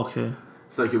 Oh, okay.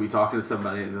 So like you'll be talking to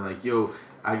somebody and they're like, "Yo,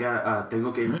 I got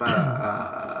tengo que ir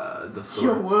para the store."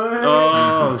 Yo, what?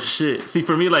 Oh shit! See,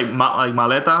 for me, like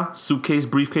maleta, suitcase,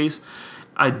 briefcase,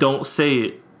 I don't say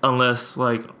it unless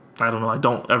like I don't know. I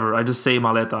don't ever. I just say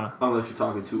maleta. Unless you're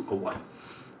talking to a white.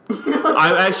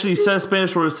 I actually said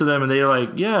Spanish words to them, and they're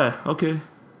like, "Yeah, okay."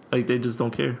 Like they just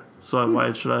don't care. So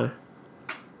why should I?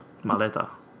 Maleta.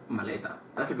 Maleta.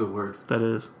 That's a good word. That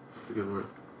is. That's a good word.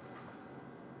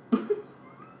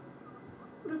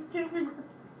 This can't be.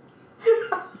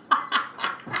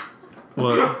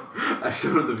 What? I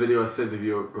showed him the video I sent of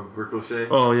you of Ricochet.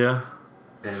 Oh yeah.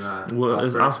 And Well,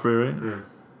 it's Osprey, right? Yeah.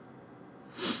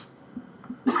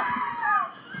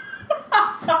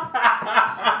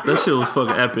 That shit was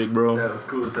fucking epic, bro. That was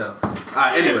cool as hell.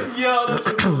 Anyways. Yo, that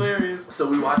shit's hilarious. So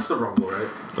we watched the Rumble, right?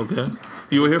 Okay.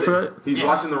 You were here for that? He's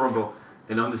watching the Rumble,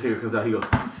 and Undertaker comes out. He goes,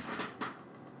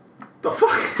 "The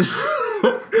fuck?" He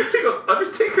goes,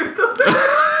 "Undertaker's still there."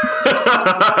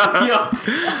 Yo,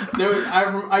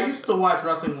 I used to watch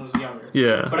wrestling when I was younger.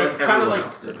 Yeah. But I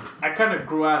kind of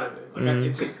grew out of it. Like I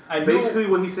knew, Basically,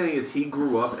 what he's saying is he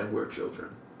grew up and we're children.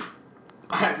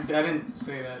 I didn't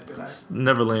say that, did I?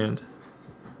 Neverland.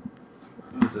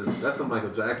 Listen, that's what Michael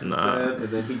Jackson said, and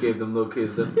then he gave them little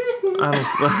kids the. I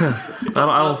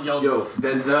don't. Yo,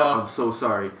 Denzel, I'm so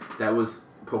sorry. That was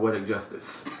poetic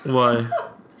justice. Why?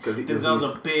 Denzel's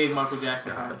a big Michael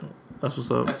Jackson fan. That's what's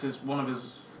up. That's one of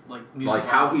his music. Like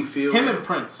how he feels. Him and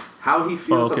Prince. How he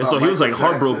feels. Okay, about so he was like Michael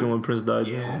heartbroken Jackson. when Prince died.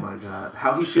 Yeah. Oh my god.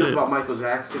 How he feels about Michael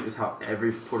Jackson is how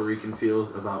every Puerto Rican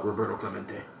feels about Roberto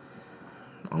Clemente.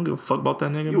 I don't give a fuck about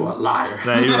that nigga. You a liar.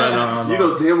 Nah, you're right. No. You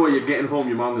know damn well you're getting home,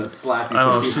 your mom gonna slap you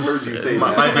because she heard you say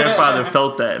that. My grandfather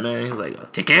felt that, man. He was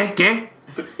like, ¿Qué?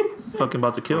 Fucking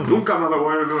about to kill me. Nunca me lo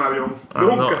voy a dar un avión.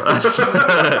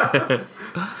 Nunca.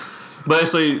 But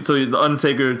so the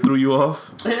Undertaker threw you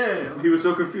off? Yeah. He was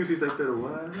so confused. He's like, pero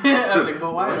what? I was like,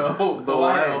 but why though? But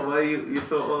why though? Why you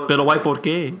so... Pero why por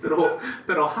qué?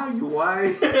 Pero how you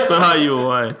why? Pero how you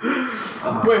why?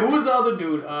 Wait, who was the other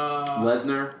dude?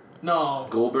 Lesnar? No.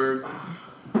 Goldberg?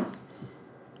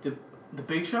 The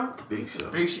Big Show? Big Show.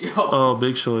 Big Show. Oh,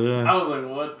 Big Show, yeah. I was like,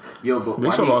 what? Yo, but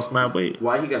Big Show lost mad weight.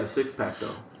 Why he got a six-pack,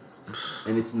 though?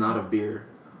 And it's not a beer.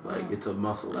 Like, it's a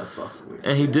muscle. That's fucking weird.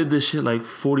 And he did this shit like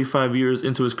 45 years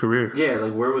into his career. Yeah,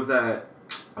 like, where was that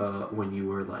when you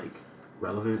were, like,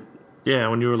 relevant? Yeah,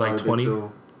 when you were like 20. I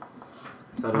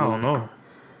don't know.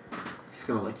 He's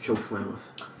gonna, like, choke slam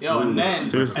us. Yo, and then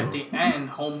Seriously. at the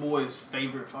end, Homeboy's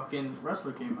favorite fucking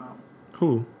wrestler came out.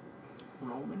 Who?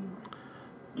 Roman.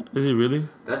 Is he really?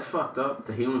 That's fucked up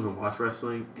that he don't even watch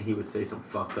wrestling and he would say some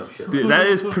fucked up shit. Dude, that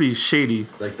is pretty shady.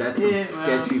 Like, that's some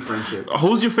sketchy friendship.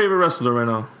 Who's your favorite wrestler right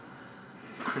now?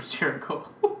 Chris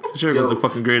Jericho. Jericho's the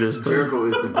fucking greatest. Jericho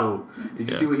is the GOAT. Did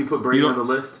you see what he put Brady on the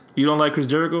list? You don't like Chris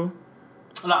Jericho?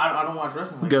 No, I don't watch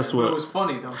wrestling. Like Guess that, what? But it was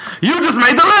funny though. You just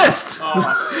made the list!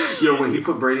 Oh, Yo, when he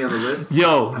put Brady on the list,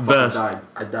 Yo, best.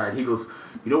 I died. He goes,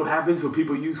 you know what happens when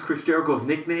people use Chris Jericho's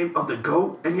nickname of the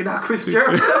GOAT and you're not Chris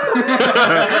Jericho?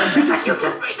 He's like, you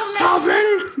just made the list. Tom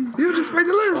Brady, you just made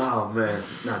the list. Oh, man.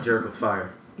 Nah, Jericho's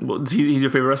fire. Well, he's your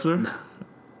favorite wrestler? Nah.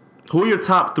 Who are your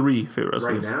top 3 favorite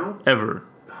wrestlers? Right now? Ever.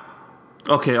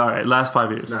 Okay, alright, last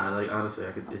 5 years. Nah, like, honestly,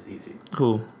 it's easy.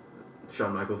 Who?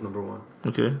 Shawn Michaels, number 1.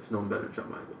 Okay, There's no one better than Shawn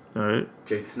Michaels. alright.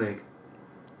 Jake the Snake.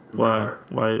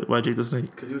 Why Jake the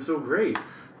Snake? Because he was so great.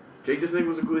 Jake the Snake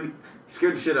was a good... He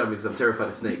scared the shit out of me because I'm terrified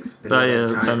of snakes. And Yeah,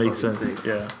 giant that makes fucking sense. snake.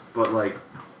 Yeah. But, like,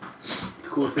 the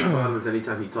coolest thing about him is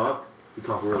anytime he talked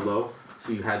real low,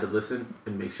 so you had to listen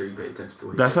and make sure you paid attention to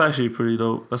what he That's said. actually pretty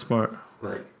dope. That's smart.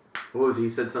 Like, what was he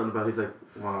said something about, he's like,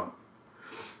 wow,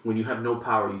 when you have no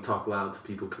power, you talk loud so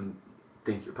people can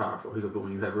think you're powerful. He goes, but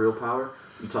when you have real power,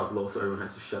 you talk low so everyone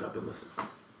has to shut up and listen.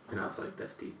 And I was like,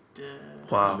 that's deep.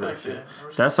 Wow. Respect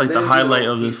that. That's like And the then, highlight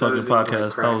of he this started fucking doing,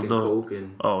 like, podcast. That crack was and dope. coke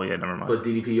and, Oh, yeah, never mind. but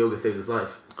DDP yoga saved his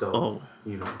life. So,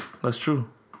 you know, That's true.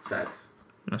 facts.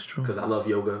 That's true. Because I love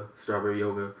yoga, strawberry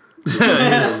yoga.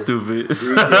 You're stupid.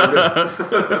 Greek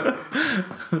yoga.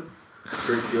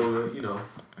 Greek yoga, you know,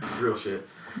 real shit.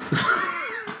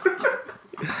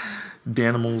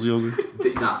 Danimals yogurt.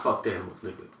 Not fucked animals,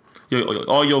 nigga. Yo,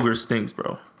 all yogurt stinks,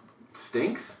 bro.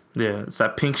 Stinks? Yeah, it's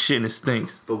that pink shit and it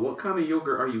stinks. But what kind of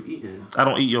yogurt are you eating? I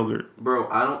don't eat yogurt. Bro,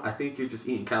 I think you're just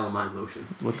eating calamine lotion.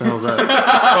 What the hell's that?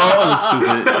 Oh,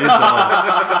 stupid.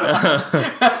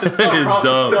 It's dumb. It's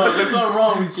dumb. No, there's something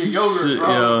wrong with your yogurt, Shit, bro.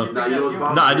 yeah. You think Nah, that's yo, yogurt?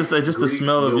 Bob- Nah, I just the Greek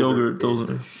smell of yogurt. is Those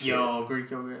the are. shit. Yo,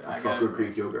 Greek yogurt. I Fuck got with it.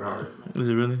 Greek yogurt hard. Is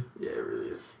it really? Yeah, it really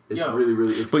is. It's Yo.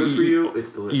 really, it's But good for you.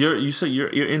 It's delicious. You say you're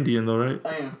Indian though, right?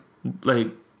 I am.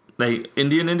 Like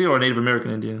Indian or Native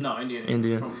American Indian? No, Indian.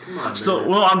 Indian. Come on, So man.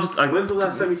 well, I'm just like, When's the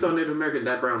last time you saw Native American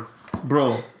Dad Brown?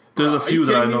 bro. There's a Are few you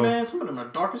that I kidding know. me, man? Some of them are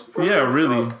dark as fuck. Yeah,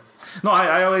 really. No,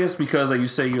 I guess because like you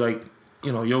say you like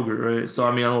yogurt, right? So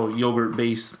I mean I know yogurt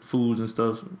based foods and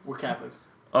stuff. We're Catholic.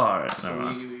 Oh, all right, So never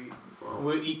mind.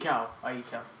 we eat cow. I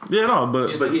eat cow. Yeah, no, but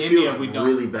Just- But he in feels India, we don't.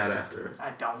 really bad after it.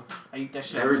 I don't. I eat that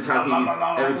shit. Every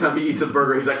time he eats a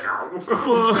burger, he's like,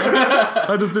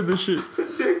 I just did this shit.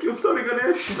 thank you, sorry,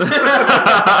 Ganesh.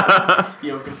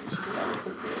 Yo, Ganesh is an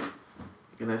elephant.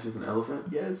 Ganesh is an elephant?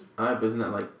 Yes. Alright, but isn't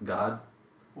that like God?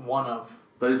 One of.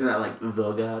 But isn't that like the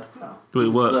God? No. Wait,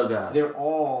 Who's what? The God. They're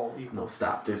all equal. No,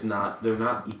 stop. They're not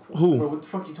equal. Bro, Who? what the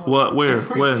fuck you talking What? about? Where?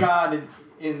 Every When? God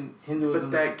in Hinduism.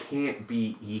 But that can't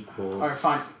be equal. Alright,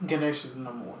 fine. Ganesh is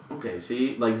number one. Okay,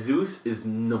 see? Like Zeus is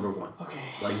number 1. Okay.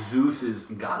 Like Zeus is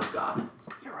God of God.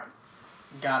 You're right.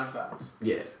 God of gods.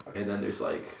 Yes. And then there's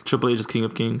like, Triple H is King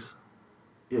of Kings.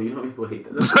 yo, you know how people hate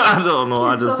that? I don't know.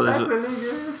 I just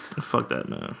Niggas. fuck that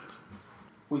man.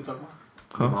 What you talking about?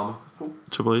 Huh? Mama.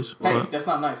 Triple H. Hey, What? that's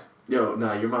not nice. Yo,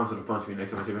 nah, your mom's gonna punch me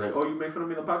next time. She'll be like, oh, you make fun of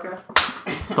me on the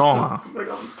podcast? Don't. Like,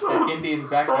 I'm That sorry. Indian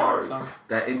backhand son.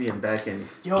 That Indian backhand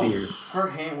is Yo, fierce. her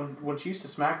hand when she used to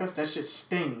smack us, that shit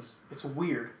stings. It's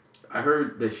weird. I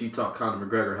heard that she taught Conor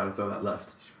McGregor how to throw that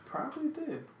left. She probably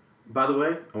did. By the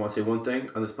way, I want to say one thing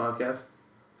on this podcast.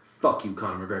 Fuck you,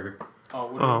 Conor McGregor.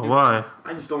 Oh, why?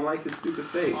 I just don't like his stupid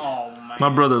face. Oh, man. My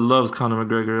brother loves Conor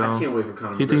McGregor. I can't wait for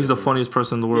Conor McGregor. He thinks he's the funniest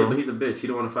person in the world. Yeah, but he's a bitch. He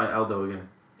don't want to fight Aldo again.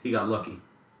 He got lucky.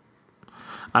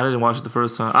 I didn't watch it the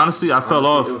first time. Honestly, I fell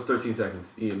off. It was 13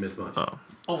 seconds. He didn't miss much.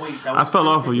 Wait, that was I fell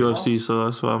off of UFC, so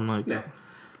that's why I'm like. Yeah.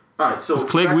 All right, so... Does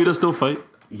Clay Guida still fight?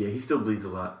 Yeah, he still bleeds a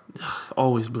lot.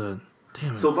 Always bled.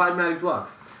 Damn it. So, Vimatic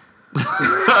Vlogs.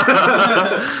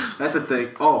 That's a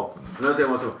thing. Oh, another thing I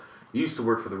want to talk. You used to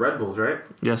work for the Red Bulls, right?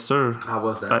 Yes, sir. How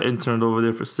was that? I interned over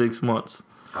there for 6 months.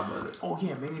 How was it? Oh,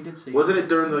 yeah, Manny did say Wasn't it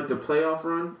during like the playoff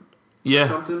run? Yeah. Or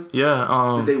something?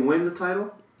 Yeah. Did they win the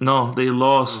title? No, they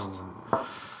lost.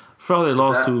 Forgot they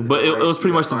lost to, but it was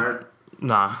pretty much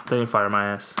nah. They didn't fire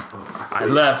my ass. I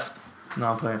left. No,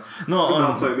 I'm playing.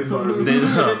 No,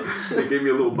 They gave me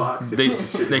a little box.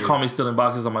 They called me stealing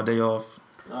boxes on my day off.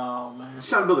 Oh man! Just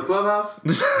trying to build a clubhouse?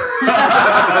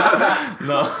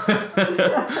 No.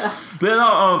 Then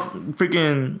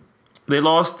freaking, they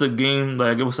lost the game.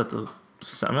 Like it was at the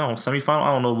semifinal.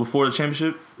 I don't know, before the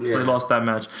championship. So they lost that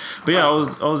match. But yeah, I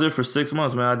was there for 6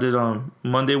 months, man. I did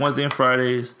Monday, Wednesday, and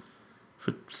Fridays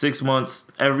for 6 months.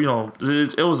 It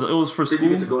was for school. Did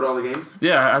you get to go to all the games?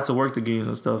 Yeah, I had to work the games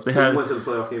and stuff. You went to the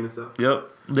playoff game and stuff? Yep.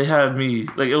 They had me,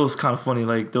 like, it was kind of funny.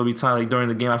 Like, there'll be time, like, during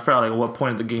the game, I forgot, like, at what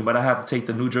point of the game, but I had to take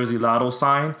the New Jersey Lotto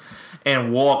sign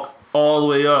and walk all the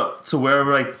way up to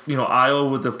wherever, like, aisle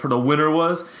with the winner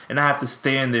was, and I have to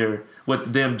stand there with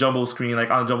the damn jumbo screen, like,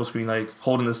 on the jumbo screen, like,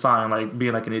 holding the sign, like,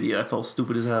 being like an idiot. I felt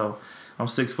stupid as hell. I'm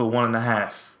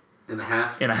 6'1.5". And a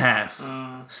half? And a half.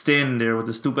 Standing there with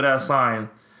the stupid-ass sign.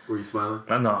 Were you smiling?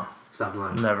 No. Stop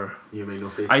lying. Never. You made no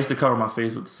face? I used to cover my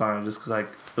face with the sign just because, like,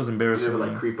 it was embarrassing. You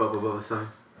never, like, creep up above the sign?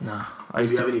 Nah. Do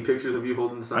you have any pictures of you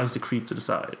holding the sign? I used to creep to the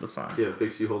side, the sign. Yeah, a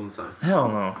picture of you holding the sign. Hell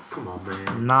no. Come on,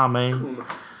 man. Nah, man.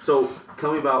 So,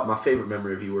 tell me about my favorite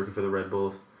memory of you working for the Red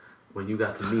Bulls when you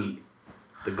got to meet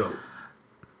the GOAT.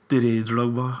 Didier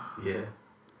Drogba. Yeah.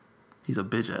 He's a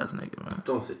bitch ass nigga, man.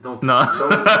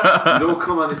 Don't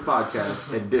come on this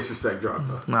podcast and disrespect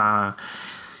Drogba. Nah.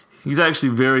 He's actually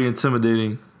very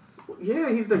intimidating. Yeah,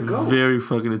 he's the GOAT. Very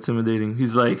fucking intimidating.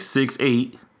 He's like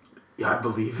 6'8". Yeah, I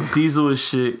believe it. Diesel as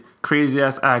shit. Crazy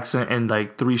ass accent and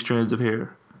like 3 strands of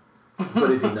hair.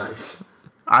 But is he nice?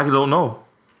 I don't know.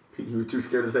 You were too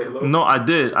scared to say hello? No, I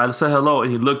did. I said hello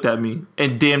and he looked at me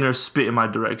and damn near spit in my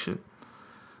direction.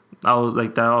 I was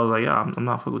like, yeah, I'm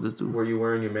not fucking with this dude. Were you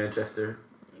wearing your Manchester?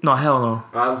 No, hell no.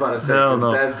 I was about to say, hell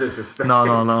no. That's disrespect.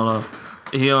 No.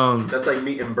 He That's like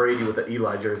meeting Brady with an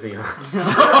Eli jersey on.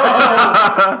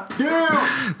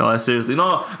 No, seriously.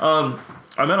 No,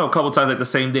 I met him a couple times like the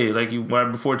same day, like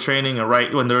right before training or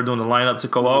right when they were doing the lineup to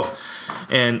go out.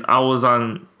 And I was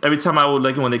on, every time I would,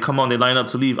 like when they come on, they line up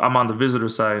to leave, I'm on the visitor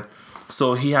side.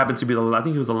 So he happened to be I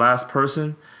think he was the last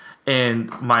person. And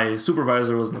my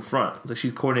supervisor was in the front. Like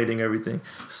she's coordinating everything.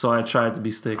 So I tried to be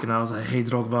slick and I was like, hey,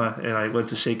 Drogba. And I went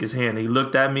to shake his hand. He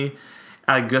looked at me.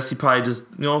 I guess he probably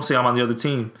just, say I'm on the other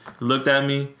team. He looked at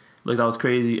me, looked I was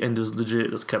crazy, and just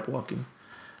legit just kept walking.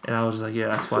 And I was just like, yeah,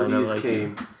 that's why I never liked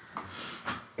him.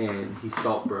 And he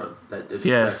salt bro that disrespect.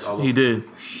 Yes, he did.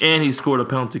 And he scored a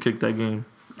penalty kick that game.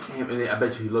 Damn, and I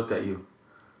bet you he looked at you.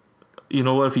 You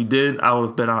know what? If he did, I would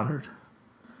have been honored.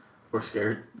 Or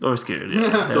scared.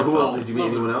 Yeah. So who else? Did you meet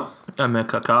anyone else? I met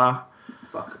Kaká.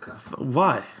 Fuck Kaká.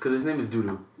 Why? Because his name is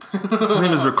Dudu. His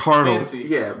name is Ricardo. Fancy.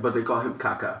 Yeah, but they call him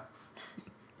Kaká.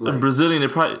 In Brazilian,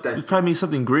 it probably means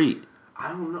something great. I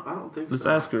don't know. I don't think Let's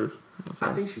so. ask her.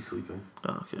 I think she's sleeping.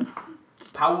 Oh, okay.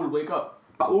 Paul, wake up.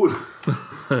 Paul.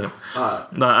 No,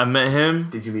 I met him.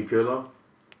 Did you meet Pirlo?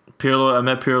 I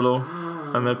met Pirlo.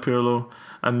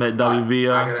 I met David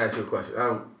Villa. I gotta ask you a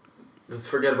question. Just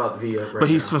forget about Villa right But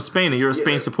he's now. from Spain, and you're a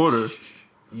Spain supporter.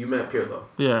 You met Pirlo.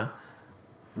 Yeah.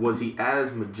 Was he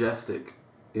as majestic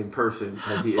in person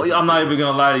as he is? I'm not even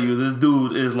gonna lie to you. This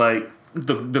dude is like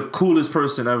the coolest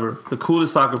person ever. The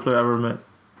coolest soccer player I ever met.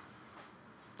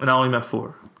 And I only met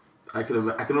 4. I can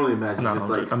only imagine. No, just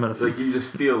I met a few. like you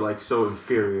just feel like so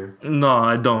inferior No,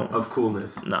 I don't. of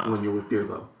coolness No. when you're with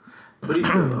Pirlo. But he's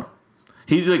Pirlo.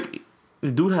 He like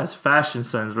the dude has fashion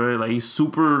sense, right? Like he's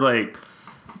super like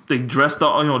dressed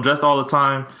all the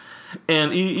time,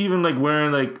 and even like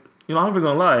wearing like I'm not even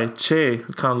gonna lie, Che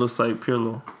kind of looks like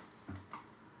Pirlo.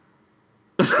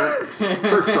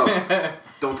 First off,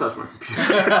 don't touch my computer.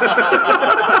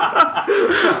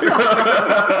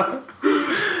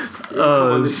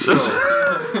 On the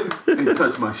show and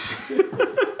touch my shit.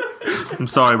 I'm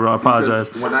sorry, bro. I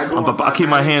apologize. When I go I keep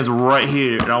my hands right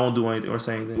here, and I won't do anything or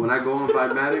say anything. When I go on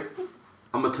Vimatic,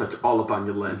 I'm gonna touch all up on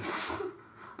your lens.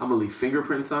 I'm gonna leave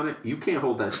fingerprints on it. You can't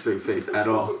hold that straight face at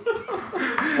all.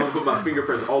 I'm gonna put my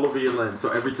fingerprints all over your lens. So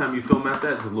every time you film at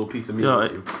that, there's a little piece of me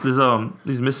with you. There's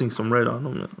he's missing some red on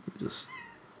him. Just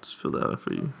fill that out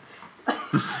for you.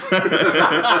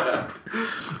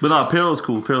 But no, Pirlo's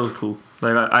cool.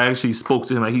 Like I actually spoke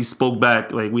to him. Like he spoke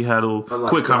back. Like we had a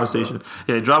quick conversation.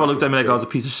 Yeah, Drogba looked at me like I was a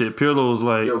piece of shit. Pirlo was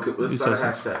like, "Yo, let's start a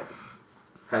hashtag.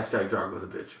 Hashtag Drogba's a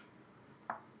bitch."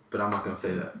 But I'm not gonna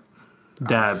say that.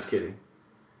 Dad. I'm just kidding.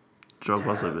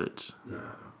 Drogba's a bitch. No,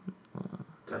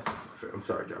 that's not fair. I'm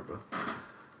sorry, Drogba.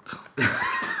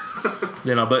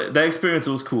 But that experience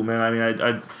was cool, man. I mean,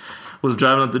 I was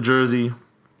driving up to Jersey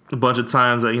a bunch of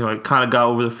times. I kind of got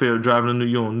over the fear of driving to New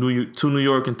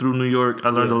York and through New York. I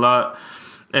learned a lot,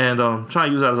 and trying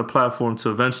to use that as a platform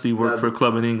to eventually work for a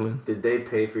club in England. Did they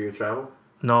pay for your travel?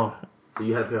 No. So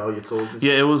you had to pay all your tolls?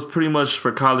 Yeah, it was pretty much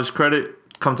for college credit.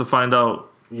 Come to find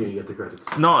out, you didn't get the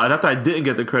credits. No, not that I didn't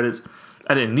get the credits.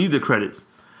 I didn't need the credits.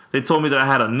 They told me that I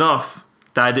had enough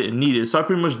that I didn't need it. So I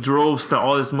pretty much spent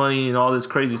all this money and all this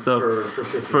crazy stuff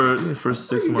for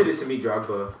 6 months. You did it to meet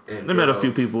Drogba. And I met a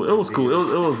few people. It was cool.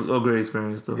 It was a great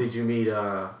experience, though. Did you meet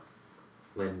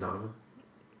Landon Donovan?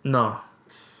 No.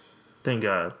 Thank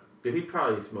God. Dude, he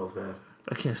probably smells bad.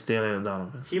 I can't stand Landon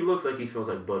Donovan. He looks like he smells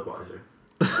like Budweiser.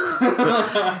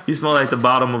 He smells like the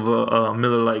bottom of a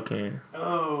Miller Lite can.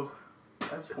 Oh.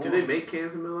 That's horrible. Do they make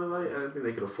cans of Miller Lite? I didn't think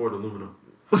they could afford aluminum.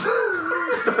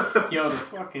 Yo, the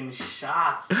fucking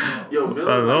shots. Yo,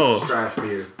 Miller Lite's trash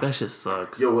beer. That shit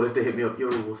sucks. Yo, what if they hit me up? Yo,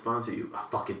 we'll sponsor you. I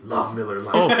fucking love Miller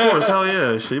Lite. Oh, of course. Hell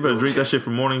yeah. Shit, you better drink that shit for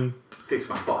morning. Fix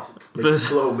my faucets.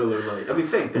 Slow Miller Lite. I mean,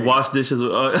 same thing. Wash dishes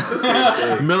with... Same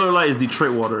thing. Miller Lite is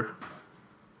Detroit water.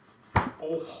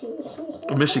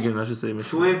 Oh. Michigan, I should say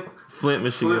Michigan. Flint,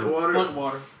 Michigan. Flint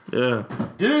water. Yeah.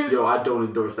 Dude. Yo, I don't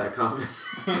endorse that comment.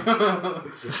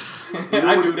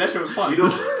 I do. That shit was fun.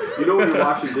 You know when you're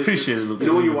washing dishes? Appreciate it, Lucas. You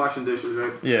know when you're washing dishes,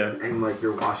 right? Yeah. And like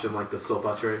you're washing like the soap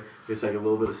out tray. There's like a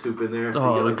little bit of soup in there. So Oh,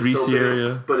 you get, the like, greasy soap in it,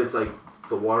 area. But it's like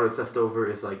the water that's left over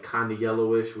is like kind of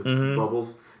yellowish with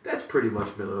bubbles. That's pretty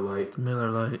much Miller Lite. Miller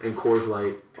Lite. And Coors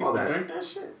Light. All People that. drink that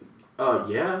shit?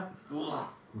 Yeah. Ugh.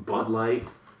 Bud Light.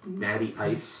 Natty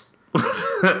Ice.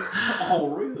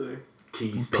 Oh, really?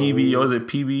 Keystone. PB, was it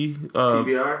PB?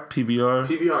 PBR? PBR.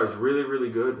 PBR is really, really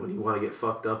good when you want to get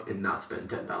fucked up and not spend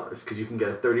 $10. Because you can get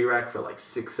a 30 rack for like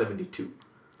 $6.72.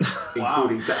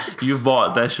 Including tax. You've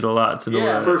bought that shit a lot to know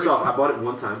that. First off, I bought it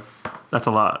one time. That's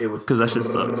a lot. It was because that shit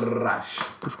sucks. Trash.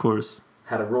 Of course.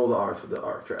 Had to roll the R's for the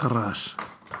R trash. Trash.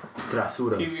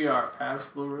 Trasura. PBR,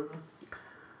 Pabst Blue Ribbon.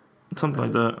 Something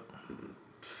like that.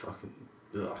 Fucking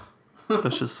ugh.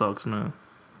 That shit sucks, man.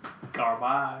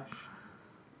 Garbage.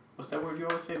 What's that word you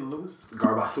always say, Lewis?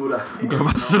 Garbasura.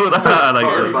 Garbasura. I like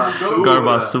that.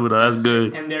 Garbasura. That's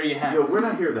good. And there you have Yo, it. where'd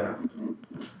I hear that?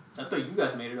 I thought you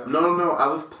guys made it up. No. I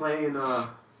was playing.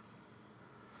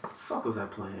 Fuck was I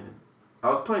playing? I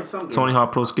was playing some game. Tony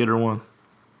Hawk Pro Skater 1.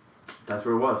 That's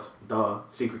where it was. Duh.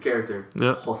 Secret character.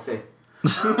 Yep. Jose.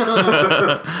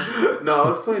 No, I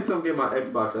was playing some game on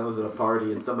Xbox. I was at a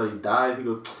party and somebody died. He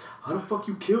goes, "How the fuck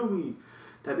you kill me?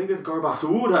 That nigga's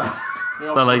Garbasura."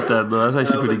 Yo, I like that, though. That's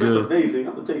actually pretty That's good. amazing.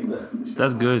 I'm gonna take that.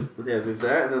 That's good. Yeah, there's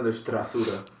that, and then there's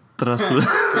Trasura.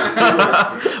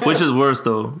 Trasura. Which is worse,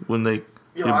 though, when they...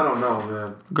 Yo, I don't know,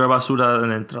 man. Garbasura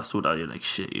and then Trasura. You're like,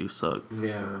 shit, you suck.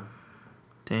 Yeah.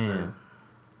 Damn.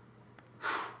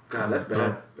 God, that's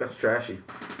bad. That's trashy.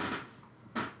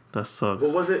 That sucks.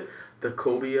 What was it? The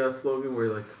Kobe slogan where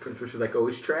like Prince was like, "Oh,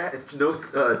 it's trash. No,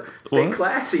 stay What?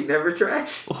 classy, never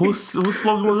trash." Whose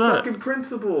slogan was that? Fucking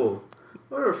principal.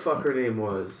 Whatever the fuck her name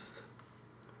was.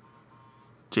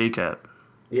 J-Cap.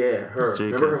 Yeah, her. It's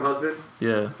J.K. Remember her husband?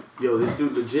 Yeah. Yo, this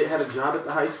dude legit had a job at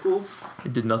the high school. He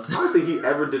did nothing. I don't think he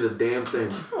ever did a damn thing.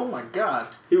 Oh my god.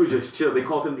 He was just chill. They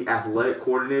called him the athletic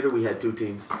coordinator. We had 2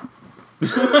 teams.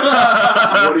 What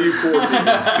are you coordinating?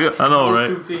 Yeah, I know, Those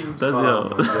right? 2 teams. That's, Oh yo.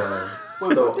 my god.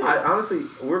 So I honestly,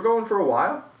 we're going for a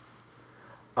while.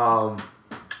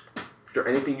 Is there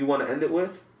anything you want to end it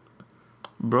with?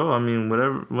 Bro, I mean,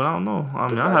 whatever. Well, I don't know. I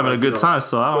mean, I'm Besides, having a like, good time,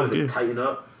 so I What don't is it? care. Tighten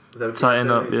up. Is that what Tighten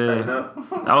you're up, saying? yeah. Tighten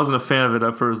up. I wasn't a fan of it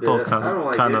at first. Those Yeah, kind I don't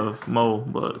like of it. mo,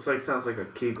 but It's like sounds like a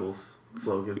Kegels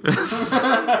slogan.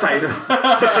 Tighten up.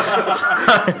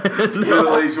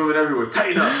 Middle-aged women everywhere.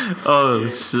 Tighten up. oh Do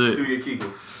shit. your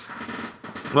Kegels.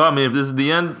 Well, I mean, if this is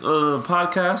the end of the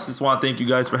podcast, just want to thank you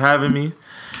guys for having me,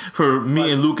 for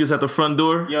meeting Lucas at the front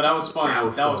door. Yo, that was funny. That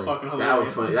was funny. fucking hilarious. That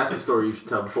was funny. That's a story you should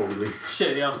tell before we leave.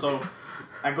 Shit, yo, so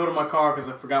I go to my car because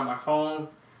I forgot my phone.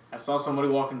 I saw somebody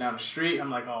walking down the street.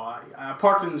 I'm like, oh, I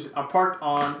parked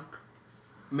on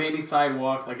Manny's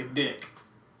sidewalk like a dick.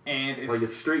 and it's like a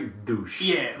straight douche.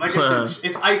 Yeah, like a douche.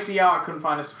 It's icy out. I couldn't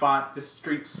find a spot. This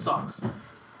street sucks.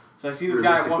 So I see this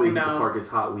guy walking down. You can park his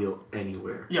Hot Wheel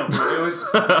anywhere. Yo, bro, it was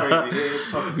fucking crazy. It's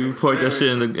fucking. You park that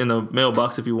shit in the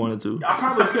mailbox if you wanted to. I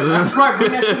probably could. I'd probably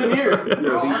bring that shit in here.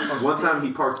 Yo, one time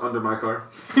he parked under my car.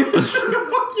 Fuck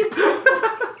you.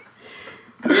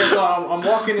 Yeah, so I'm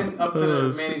walking up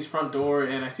to Manny's front door,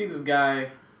 and I see this guy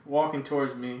walking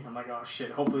towards me. I'm like, oh shit.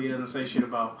 Hopefully he doesn't say shit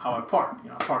about how I park. You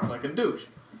know, I park like a douche.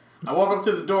 I walk up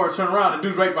to the door, turn around, the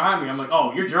dude's right behind me. I'm like,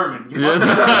 oh, you're German. You must,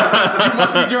 you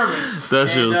must be German. That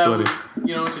shit was funny.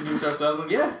 We, introduced ourselves.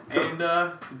 Like, yeah, and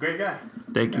great guy.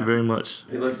 Thank you very much.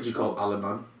 He likes to be called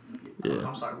Aleman. Yeah.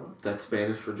 I'm sorry, what? That's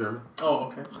Spanish for German. Oh,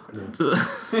 okay.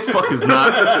 Fuck is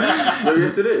not. No,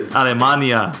 yes, it is.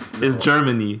 Alemania. It's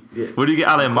Germany. Yeah. Where do you get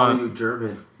I'm calling Aleman? you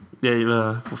German.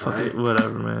 Yeah, fuck it.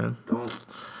 Whatever, man. Don't.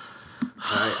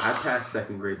 I passed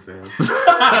second grade Spanish.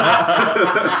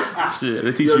 Shit,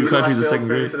 they teach you countries in second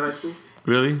grade. In high school?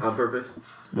 Really? On purpose.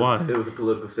 Why? It was a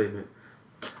political statement.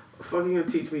 Fucking gonna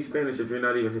teach me Spanish if you're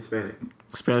not even Hispanic.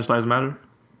 Spanish lives matter?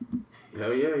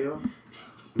 Hell yeah, yo.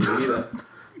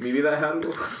 Maybe that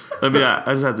handle. I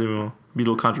just had to be a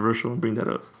little controversial and bring that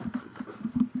up.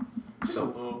 Just a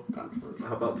little controversial.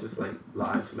 How about just like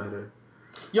lives matter?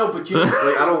 Yo, but you like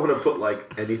I don't want to put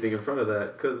like anything in front of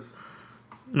that because.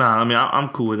 Nah, I mean I'm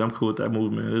cool with it. I'm cool with that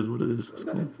movement. It is what it is. It's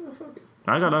cool.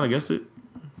 I ain't got nothing against it.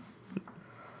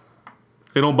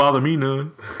 It don't bother me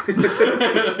none. I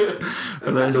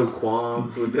got no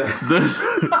qualms with that.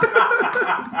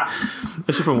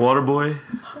 That shit from Waterboy.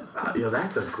 Yo,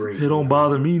 that's a great. It don't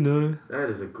bother me none. That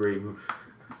is a great movie.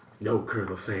 No,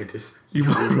 Colonel Sanders. You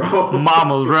wrong.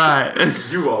 Mama's right.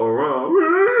 You are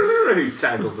wrong. He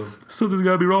tackles him. Something's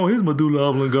gotta be wrong with his medulla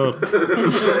oblongata.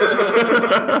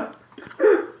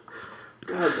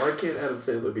 God, why can't Adam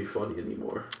Sandler be funny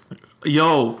anymore?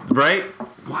 Yo, right?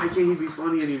 Why can't he be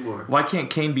funny anymore? Why can't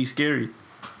Kane be scary?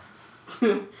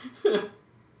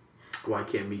 Why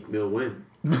can't Meek Mill win?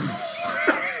 Yo,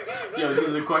 these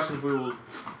are the questions we will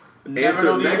never Answer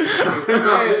know the next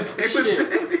answers to.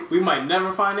 Shit. We might never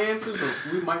find answers, or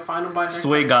we might find them by next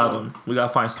Sway got episode. them. We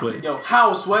gotta find Sway. Yo,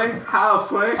 how, Sway? How,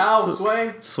 Sway? How,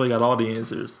 Sway? Sway got all the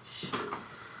answers.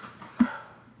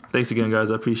 Thanks again, guys.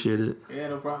 I appreciate it. Yeah,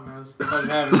 no problem, man. It's a pleasure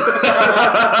having you.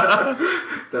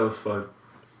 That was fun.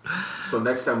 So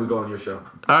next time we go on your show.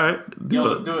 All right. Yo,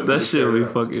 let's do it. That Man. shit will be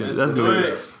fucking. Let's That's do gonna be.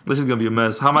 it. This is gonna be a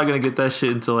mess. How am I gonna get that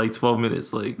shit into like 12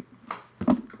 minutes? Like.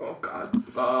 Oh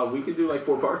God. We could do like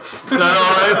 4 parts. No,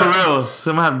 right, for real.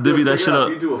 So I'm gonna have to divvy that shit up.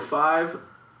 If you do a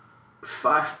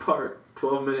 5-part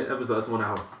 12-minute episode, that's 1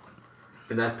 hour,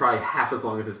 and that's probably half as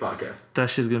long as this podcast. That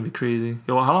shit's gonna be crazy.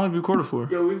 Yo, how long have you recorded for?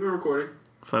 Yo, we've been recording.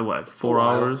 It's like what? 4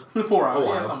 hours? 4 hours. Oh,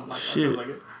 wow. Yeah, something like Shit. that. Like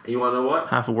it. And you wanna know what?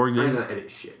 Half a work I day. ain't gonna edit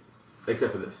shit,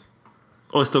 except for this.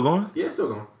 Oh, it's still going? Yeah, it's still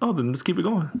going. Oh, then let's keep it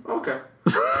going. Okay.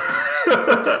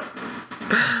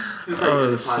 This is like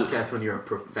the podcast when you're a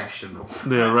professional.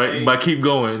 Yeah, right. But keep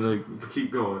going. Like,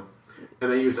 Keep going,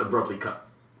 and then you just abruptly cut.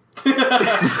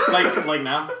 like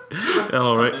now.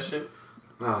 hello, right? That shit.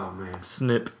 Oh man.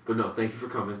 Snip. But no, thank you for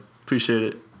coming. Appreciate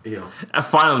it. Yo. And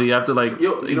finally, after like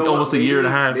You know almost what? a year and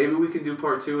a half. Maybe we can do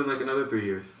part 2 in like another 3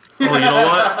 years. Oh, you know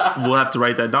what? We'll have to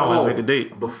write that down. We'll make a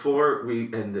date. Before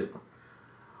we end it,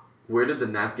 where did the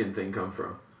napkin thing come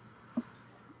from?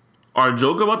 Our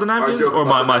joke about the napkins, joke or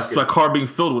about my the napkins. car being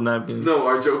filled with napkins. No,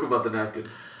 our joke about the napkins.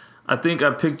 I think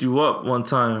I picked you up one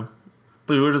time.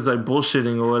 We were just like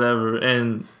bullshitting or whatever,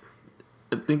 and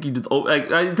I think you just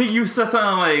I think you said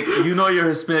something like, you know, you're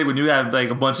Hispanic when you have like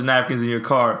a bunch of napkins in your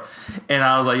car, and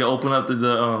I was like, you open up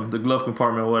the glove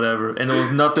compartment or whatever, and there was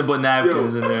nothing but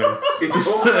napkins in there. If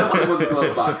you open up someone's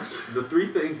glove box, the 3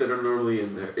 things that are normally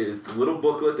in there is the little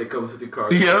booklet that comes with the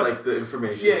car, Yep. like the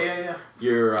information. Yeah.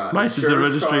 Your License and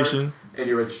insurance registration. card and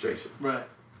your registration. Right.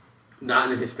 Not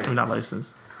in a Hispanic. I'm not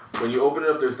licensed. When you open it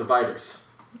up, there's dividers.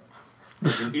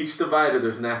 In each divider,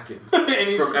 there's napkins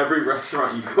from every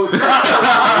restaurant you go to.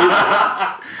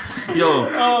 Yo,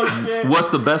 Oh shit. what's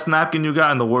the best napkin you got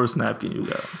and the worst napkin you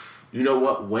got? You know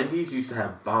what? Wendy's used to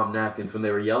have bomb napkins when they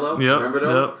were yellow. Yep, Remember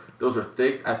those? yep. Those were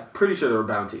thick. I'm pretty sure they were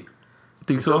Bounty.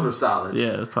 Think so? Those were solid.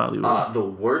 Yeah, that's probably right. The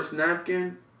worst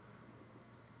napkin?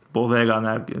 Both they got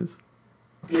napkins.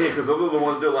 Yeah, because those are the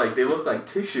ones that they look like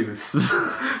tissues.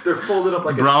 They're folded up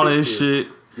like Brownish a tissue.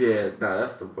 shit. Yeah, nah,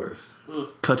 that's the worst.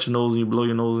 Cut your nose and you blow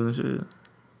your nose and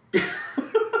shit.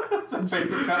 It's a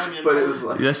paper cut on your But it nose. was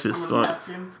like, That shit From a sucks.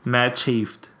 napkin. Mad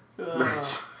chafed. Ugh.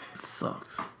 It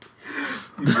sucks.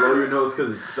 you blow your nose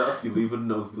because it's stuffed, you leave with a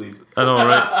nosebleed. I know,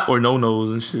 right? Or no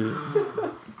nose and shit.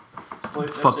 Slice that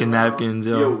Fucking shit right napkins,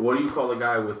 Yo, yo. what do you call a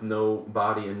guy with no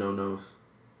body and no nose?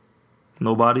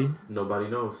 Nobody. Nobody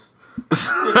knows.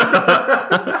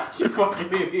 You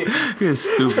fucking idiot. You're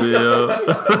stupid, yo.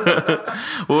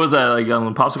 What was that, like,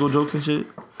 popsicle jokes and shit?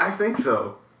 I think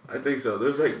so.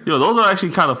 There's like... Yo, those are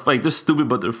actually kind of, like, they're stupid,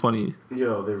 but they're funny.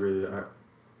 Yo, they really are.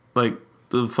 Like,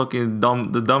 the fucking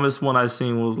the dumbest one I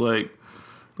seen was, like,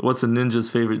 what's a ninja's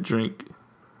favorite drink?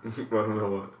 I don't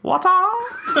know what. Water.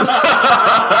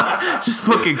 Just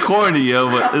fucking corny, yo.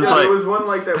 But it's like there was one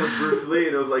like that with Bruce Lee,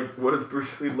 and it was like, "What does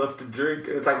Bruce Lee love to drink?"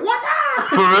 And it's like, "Water."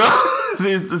 For real? So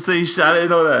he used to say shit. I didn't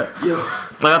know that. Yo,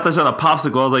 like I thought on a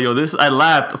popsicle. I was like, yo, this. I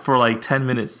laughed for like 10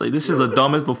 minutes. Like this is the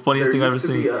dumbest but funniest thing I've ever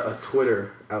seen. There used to be a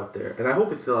Twitter out there, and I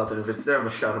hope it's still out there. If it's there, I'm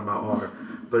gonna shout him out hard.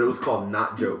 But it was called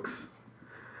Not Jokes,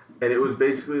 and it was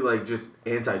basically like just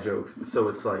anti-jokes. So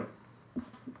it's like,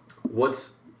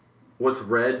 what's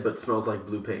red but smells like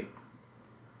blue paint?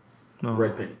 No.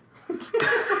 Red paint.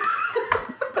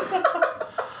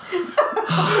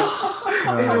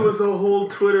 And it was a whole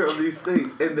Twitter of these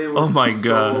things, and they were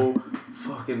so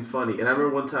fucking funny. And I remember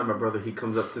one time my brother, he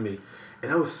comes up to me,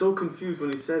 and I was so confused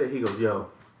when he said it. He goes,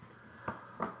 "Yo,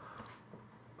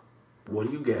 what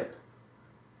do you get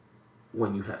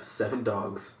when you have 7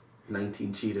 dogs,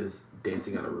 19 cheetahs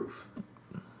dancing on a roof?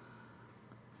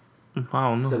 I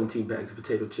don't know. 17 bags of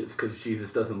potato chips because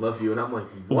Jesus doesn't love you." And I'm like,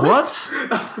 what?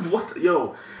 What?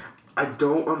 Yo, I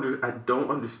don't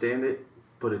understand it,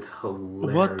 but it's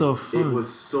hilarious. What the fuck? It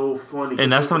was so funny. And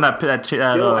that's on that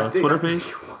Twitter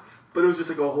page? But it was just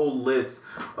like a whole list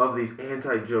of these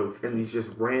anti-jokes and these just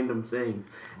random things.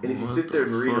 And if you sit there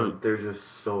and read them, they're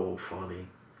just so funny.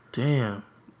 Damn.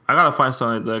 I gotta find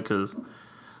something like that because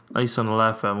I need something to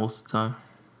laugh at most of the time.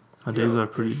 My days are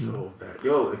pretty... So bad.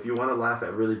 Yo, if you want to laugh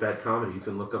at really bad comedy, you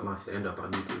can look up my stand-up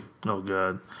on YouTube. Oh,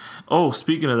 God. Oh,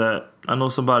 speaking of that, I know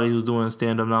somebody who's doing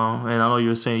stand-up now, and I know you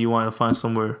were saying you wanted to find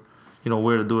somewhere,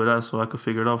 where to do it at, so I could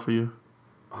figure it out for you.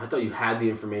 Oh, I thought you had the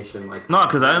information. No,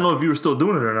 because I didn't know if you were still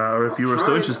doing it or not, or if you were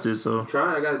still interested, so... I'm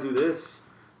trying. I got to do this.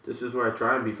 This is where I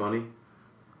try and be funny.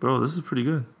 Bro, this is pretty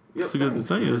good. Yep, it's a good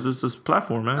thing. It's this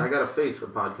platform, man. I got a face for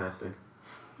podcasting.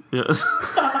 Yes. You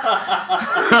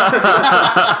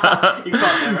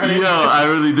caught that, right? Yo, I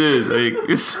really did. Like,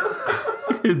 it's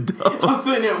I'm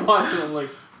sitting there watching. I'm like,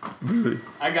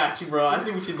 I got you, bro. I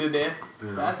see what you did there.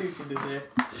 Yeah. I see what you did there.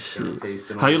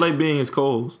 Shit. How you like being as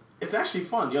Coles? It's actually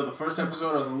fun. Yo, the first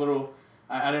episode I was a little...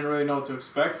 I didn't really know what to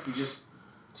expect. We just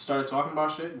started talking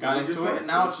about shit, got into it, and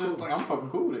now it's just like, I'm fucking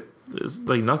cool with it. It's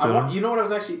like nothing. You know what I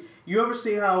was actually... You ever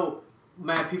see how...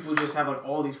 Man, people just have like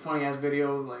all these funny ass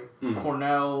videos, like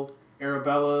Cornell,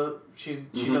 Arabella. She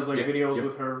does like videos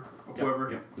with her or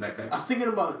whoever. That guy. I was thinking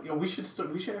about we should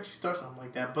actually start something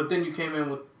like that. But then you came in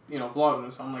with vlogging,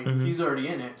 so I'm like, he's already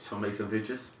in it. So make some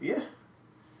vidges. Yeah.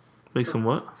 Make some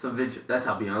what? Some vidges. That's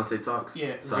how Beyonce talks.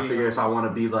 Yeah. So I figure if I want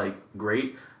to be like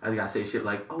great, I gotta say shit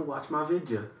like, "Oh, watch my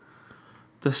vidya."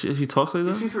 She talks like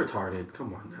that? She's retarded.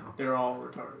 Come on now. They're all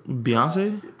retarded.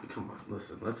 Beyonce? Come on,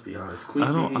 listen. Let's be honest. Queen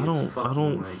I don't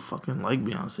fucking, fucking like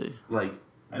Beyonce. Like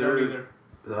I don't either.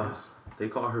 They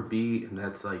call her B, and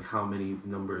that's like how many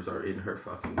numbers are in her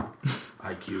fucking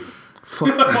IQ. Oh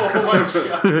my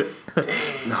god.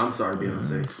 Damn. No, I'm sorry,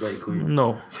 Beyonce. Slay Queen.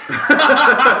 No.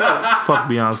 Fuck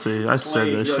Beyonce. I said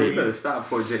that Yo, shit. you better stop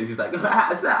before Jay-Z's like,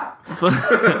 stop.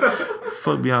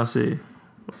 Fuck Beyonce.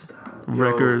 Stop.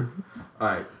 Record.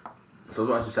 Alright. So I was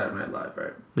watching Saturday Night Live,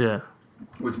 right? Yeah.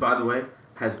 Which, by the way,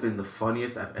 has been the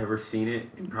funniest I've ever seen it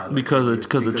in probably because of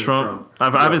Trump. I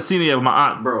haven't seen it yet, but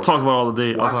my aunt talks about it all the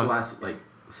day. Watch last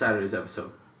Saturday's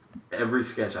episode. Every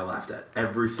sketch I laughed at.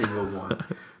 Every single one.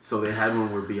 So they had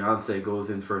one where Beyonce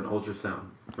goes in for an ultrasound.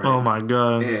 Right? Oh my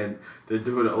god. And they're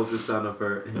doing an ultrasound of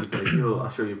her, and he's like, "Yo, I'll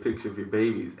show you a picture of your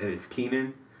babies," and it's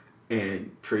Keenan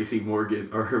and Tracy Morgan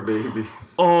are her babies.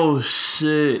 Oh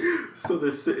shit. So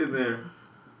they're sitting there,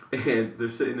 and they're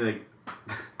sitting like.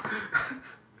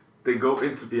 They go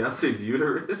into Beyonce's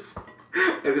uterus,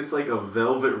 and it's like a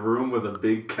velvet room with a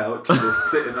big couch, and they're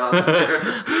sitting on there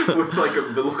with like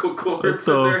umbilical cords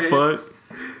in their hands.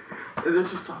 And they're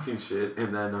just talking shit,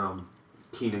 and then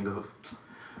Keenan goes,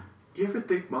 "You ever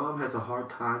think Mom has a hard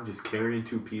time just carrying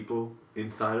 2 people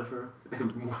inside of her?"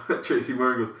 And Tracy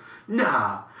Morgan goes,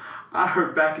 "Nah, I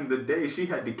heard back in the day she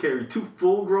had to carry 2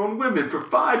 full-grown women for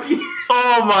 5 years."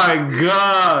 Oh my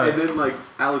god. And then like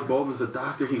Alec Baldwin's a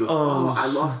doctor. He goes, "Oh, I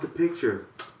lost the picture.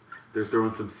 They're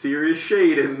throwing some serious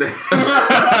shade in there."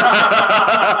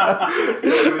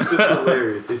 It was just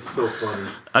hilarious. It's so funny.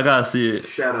 I gotta see it.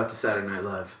 Shout out to Saturday Night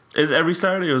Live. Is it every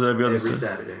Saturday or is it every other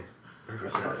Saturday? Every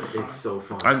Saturday. It's so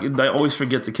fun. I always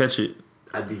forget to catch it.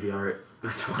 I DVR it.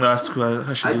 That's why. That's cool.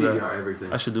 I should do that. I DVR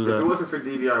everything. I should do If that. it wasn't for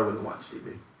DVR, I wouldn't watch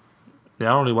TV. Yeah,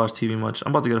 I don't really watch TV much.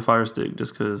 I'm about to get a Fire Stick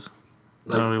just because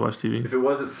I don't really watch TV. If it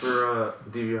wasn't for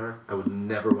DVR, I would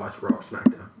never watch Raw or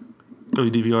SmackDown. Oh,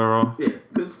 you DVR Raw? Yeah,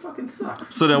 because it fucking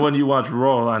sucks. So then when you watch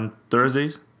Raw on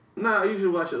Thursdays? Nah, I usually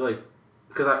watch it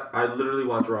because I literally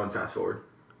watch Raw and fast forward.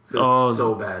 Oh, it's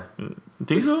so bad. You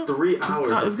think so? 3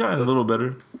 hours. It's gotten a little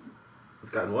better. It's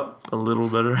gotten what? A little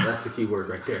better. That's the key word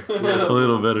right there. A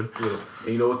little better. Little.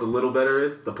 And you know what the little better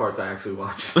is? The parts I actually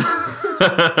watch.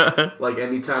 Like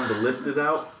anytime the list is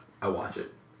out, I watch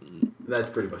it. That's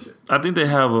pretty much it. I think they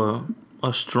have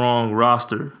a strong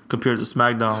roster compared to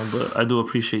SmackDown, but I do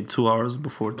appreciate 2 hours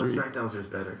before 3. But SmackDown's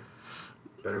just better.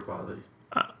 Better quality.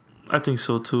 I think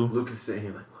so too. Lucas is sitting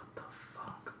here like, what the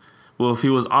fuck? Well, if he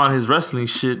was on his wrestling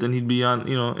shit, then he'd be on,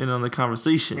 in on the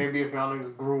conversation. Maybe if y'all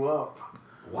niggas grew up.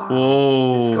 Wow.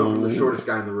 Whoa. This comes from the shortest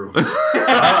guy in the room.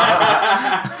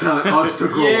 Telling us to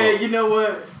grow Yeah, up. you know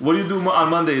what? What do you do on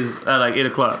Mondays at like 8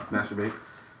 o'clock? Masturbate.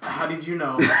 How did you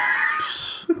know?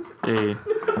 Hey,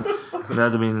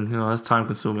 that mean that's time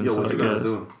consuming. Yo, So what I you guys guess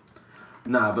doing?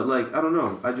 Nah, but like, I don't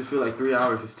know. I just feel like 3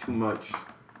 hours is too much.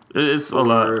 it's a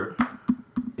lot.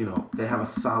 They have a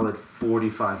solid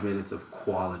 45 minutes of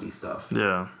quality stuff.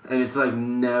 Yeah. And it's like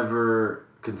never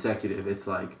consecutive. It's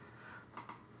like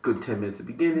good 10 minutes at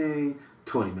the beginning,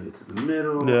 20 minutes in the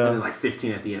middle, Yeah. and then like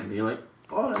 15 at the end. And you're like,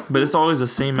 oh, that's But it's always the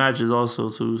same matches also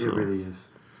too. So It really is.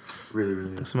 Really,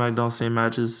 really is. SmackDown same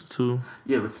matches too.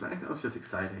 Yeah, but SmackDown's just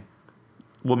exciting.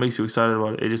 What makes you excited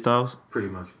about it? AJ Styles? Pretty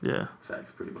much. Yeah.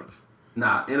 Facts, pretty much.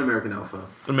 Nah, in American Alpha.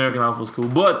 American Alpha's cool.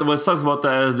 But what sucks about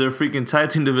that is their freaking tag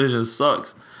team division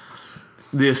sucks.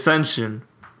 The Ascension.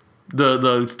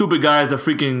 The stupid guys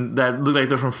that look like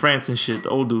they're from France and shit. The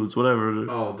old dudes, whatever.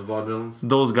 Oh, the Vaudevillains?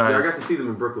 Those Yeah, I guys. got to see them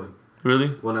in Brooklyn Really?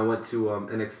 when I went to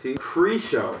NXT.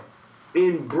 Pre-show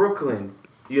in Brooklyn.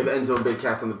 You have Enzo and Big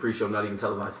Cass on the pre-show, not even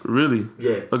televised. Really?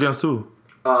 Yeah. Against who?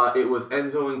 It was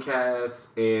Enzo and Cass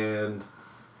and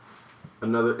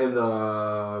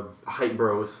the Hype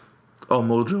Bros Oh,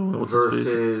 Mojo. What's his face?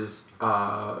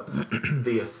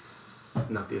 versus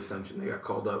not the Ascension. They got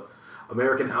called up.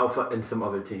 American Alpha and some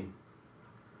other team.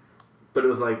 But it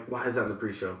was like, why is that in the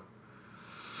pre-show?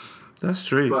 That's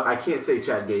straight. But I can't say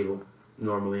Chad Gable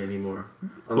normally anymore,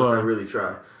 unless Why? I really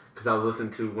try. Because I was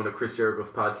listening to one of Chris Jericho's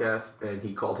podcasts, and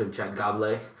he called him Chad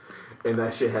Gable, and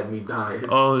that shit had me dying.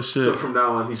 Oh shit. So from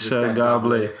now on, he's just Chad Chad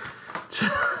Gable.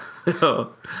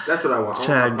 Yo, That's what I want. I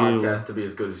Chad want my Gable. podcast to be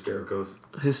as good as Jericho's.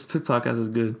 his podcast is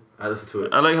good. I listen to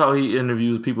it. I like how he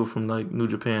interviews people from like New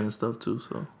Japan and stuff too.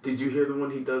 So Did you hear the one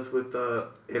he does with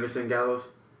Anderson Gallows?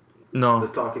 The no,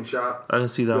 Talking Shop? I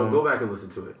didn't see that one. Go back and listen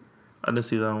to it. I didn't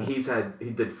see that one. He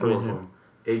did 4 of them.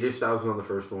 AJ Styles was on the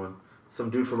first one. Some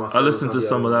dude from I Australia. listened to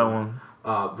some of that one.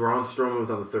 Braun Strowman was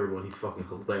on the third one. He's fucking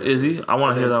hilarious. Is he? I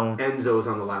want to hear that one. Enzo was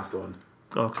on the last one.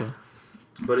 Okay.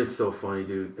 But it's so funny,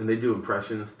 dude. And they do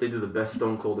impressions. They do the best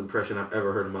Stone Cold impression I've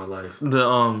ever heard in my life.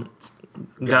 The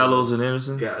Gallows and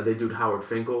Anderson. Yeah, they do Howard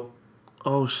Finkel.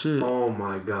 Oh shit! Oh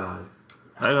my god.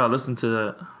 I gotta listen to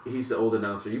that. He's the old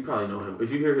announcer. You probably know him.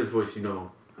 If you hear his voice, you know him.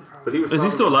 But he was. Is he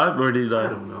talking still about- alive or did he die? I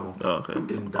don't know. Oh, okay. Who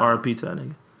didn't die? R.I.P. to that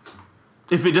nigga.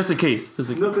 If it just in case.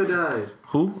 Snooker died.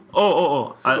 Who?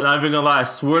 Oh. I'm not even gonna lie. I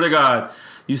swear to God,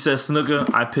 you said Snooker.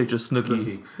 I picture Snooky.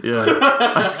 Snooki. Yeah.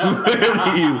 I swear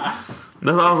to you.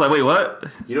 That's why I was like, wait, what?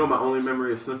 You know what my only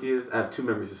memory of Snooki is? I have 2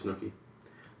 memories of Snooki.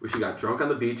 Where she got drunk on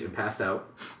the beach and passed out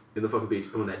in the fucking beach,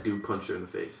 and when that dude punched her in the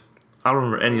face. I don't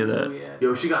remember any of that. Oh, yeah.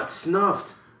 Yo, she got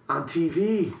snuffed on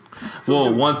TV. Well, Some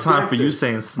dude one time for decked you her.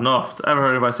 saying snuffed. I haven't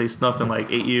heard anybody say snuff in like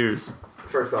 8 years.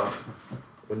 First off,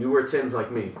 when you wear Tims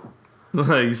like me,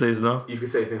 You say snuff? you can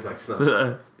say things like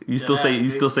snuff. You still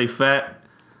say fat?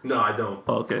 No, I don't.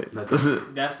 Oh, okay. Not That's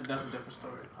it. That's a different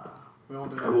story. We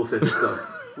don't do I will that. say this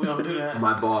stuff. We don't do that.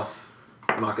 My boss,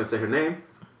 I'm not gonna say her name,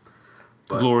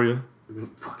 but Gloria.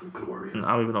 fucking Gloria.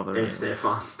 I don't even know if that And is.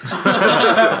 Stefan.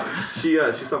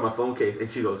 she saw my phone case and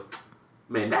she goes,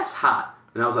 "Man, that's hot."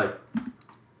 And I was like,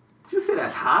 "Did you say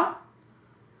that's hot?"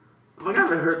 I'm like, I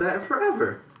haven't heard that in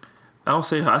forever. I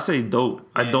say dope.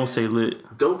 I don't say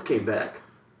lit. Dope came back.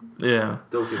 Yeah.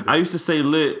 Dope came back. I used to say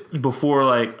lit before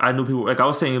like I knew people like I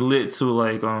was saying lit to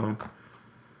like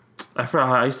I forgot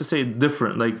how I used to say it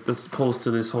different, like as opposed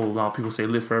to this whole people say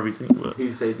lit for everything, but He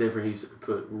used to say different. He used to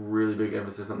put really big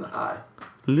emphasis on the I.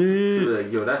 So lit. they're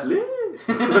like, yo, that's lit.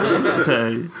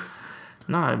 Say,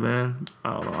 nah, man.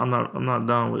 I don't know. I'm not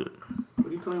down with What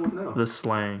are you playing with now? the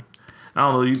slang. I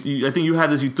don't know. You I think you had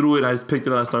this. You threw it. And I just picked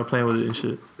it up and started playing with it and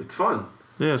shit. It's fun.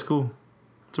 Yeah, it's cool.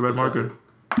 It's a red marker.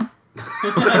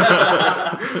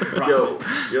 Yo,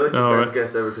 you're like the All best right.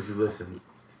 guest ever because you listen.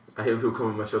 I hate people come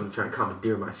on my show and try and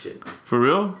commandeer my shit. For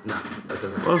real? Nah, that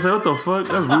doesn't I was like, what the fuck?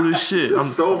 That's rude as shit. This is I'm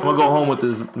so gonna go fucking- home with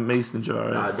this mason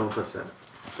jar. Right? Don't touch that.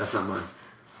 That's not mine.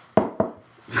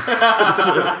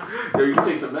 Yo, you can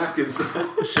take some napkins.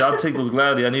 Shit, I'll take those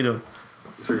gladly. I need them.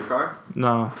 For your car?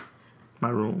 Nah, my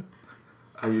room.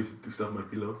 I used to do stuff on my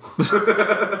pillow.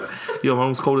 Yo, my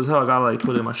room's cold as hell. I gotta like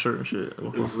put it in my shirt and shit.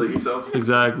 Insulate yourself?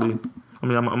 Exactly. I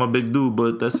mean, I'm a big dude,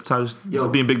 but that's sometimes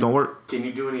just being big don't work. Can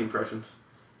you do any impressions?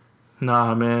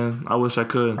 Nah, man. I wish I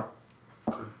could.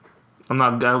 I'm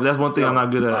not. That's one thing I'm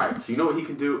not good at. Alright, so you know what he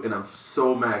can do, and I'm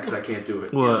so mad because I can't do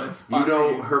it. What? You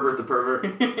know Herbert the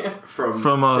Pervert from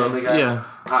Family Guy? Yeah.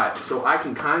 Alright, so I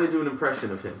can kind of do an impression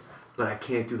of him, but I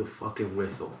can't do the fucking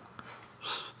whistle.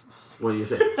 What do you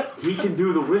say? He can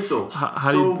do the whistle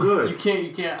so good. You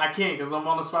can't. I can't because I'm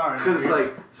on the spot right now. Because it's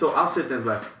like, so I'll sit there and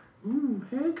be like,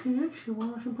 hey kid, you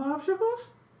want some popsicles?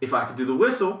 If I could do the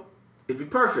whistle, it'd be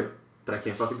perfect. But I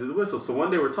can't fucking do the whistle. So one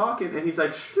day we're talking and he's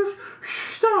like,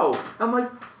 so I'm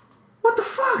like, what the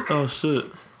fuck? Oh shit.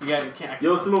 You can't.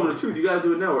 Yo, it's the moment of truth. You gotta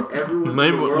do it now where everyone.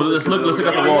 Maybe let's look at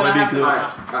the wall. Maybe you can do it.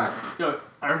 Alright. Yo,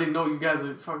 I already know you guys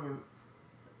are fucking.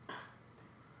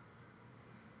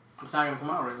 It's not gonna come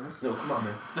out right, man. No, come on,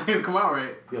 man. It's not gonna come out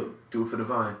right. Yo, do it for the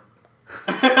vine.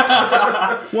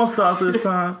 One stop this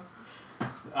time.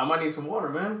 I might need some water,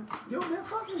 man. Yo, man,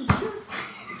 fucking shit.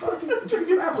 Fucking drink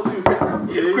some apple juice.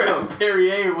 There you Grab go. some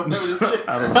Perrier, whatever this shit.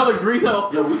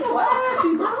 Pellegrino. Yo, we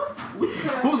classy, bro.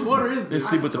 Whose water is They this?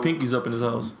 sleep with the pinkies up in his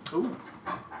house. Ooh.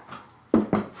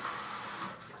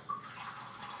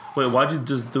 Wait, why'd you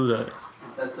just do that?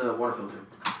 That's a water filter.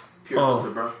 Pure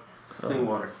filter, bro. Clean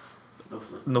water. No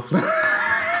flint. No flint.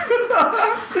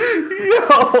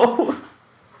 Yo.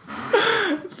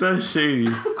 That's shady.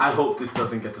 I hope this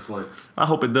doesn't get to Flint. I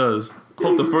hope it does. I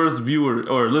hope the first viewer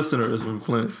or listener is from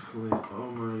Flint. Flint.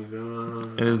 Oh my god.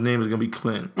 And his name is gonna be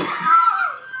Clint.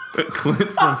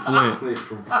 Clint from Flint. Flint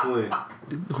from Flint.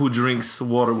 Who drinks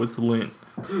water with lint.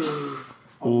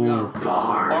 Ooh.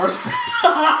 Bars.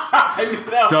 I knew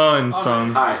that. Done, son.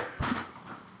 Alright.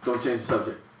 Don't change the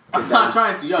subject. I'm not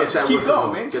trying to. Yo, Get just that keep whistle going,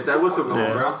 going. man. Get that whistle going,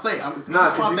 Yeah. bro. I'll say it. It's Nah,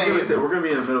 not because spontaneous. we're gonna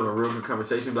be in the middle of a real good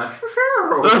conversation. Be like,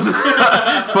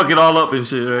 Fuck it all up and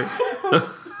shit, right?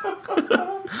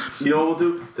 you know what we'll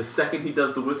do? The second he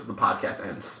does the whistle, the podcast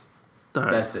ends. All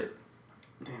right. That's it.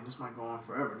 Damn, this might go on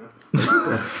forever,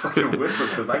 though. Fucking whistle,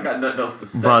 because I got nothing else to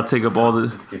say. But take up all the.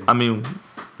 Just kidding. I mean,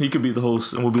 he could be the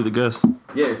host and we'll be the guest.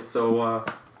 Yeah, so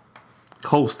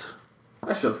Host.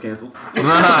 that show's canceled.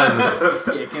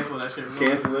 Yeah, cancel that shit.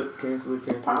 Cancel it.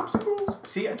 Popsicles.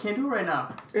 See, I can't do it right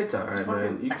now. It's alright,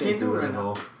 man. You I can't do it right at now.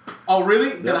 all. Oh, really?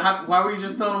 Yep. Then why were you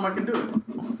just telling him I can do it?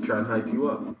 Try and hype you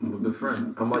up. I'm a good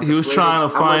friend. I'm like He was trying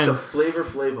to find- I'm like the Flavor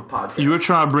Flav podcast. You were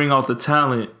trying to bring out the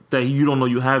talent that you don't know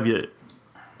you have yet.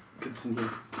 Continue.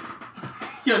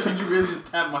 Yo, did you really just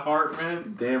tap my heart,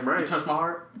 man? Damn right. You touched my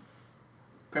heart?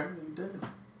 Apparently you did.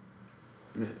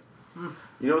 Yeah.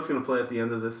 You know what's gonna play at the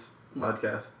end of this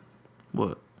podcast?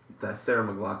 What? That Sarah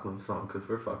McLachlan song, because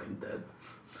we're fucking dead.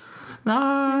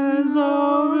 Eyes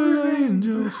of an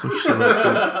angel. Some shit like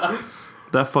that.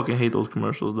 That fucking hate those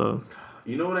commercials, though.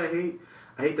 You know what I hate?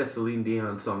 I hate that Celine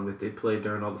Dion song that they play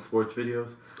during all the sports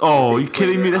videos. Oh, They you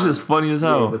kidding played me? it That's on- just funny as Yeah,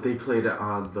 hell. but they played it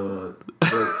on the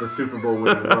Super Bowl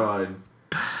winning run.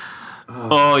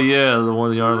 Oh, yeah, the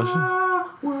one the Arnold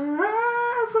shit.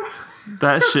 Wherever.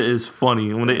 That shit is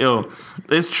funny. When they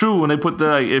it's true when they put that,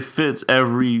 like, it fits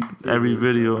every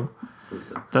video.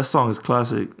 That song is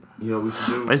classic. You know what we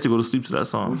should do? I used to go to sleep to that We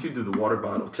song. should do the water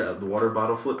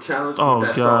bottle flip challenge. Oh, with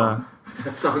that God. Song.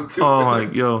 That song too. Oh my,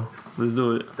 yo, let's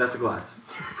do it. That's a glass.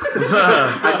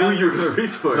 I knew you were gonna reach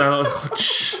for it.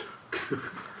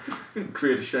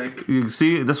 Create a shank. You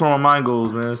see, that's where my mind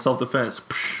goes, man. Self defense.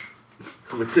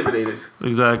 I'm intimidated.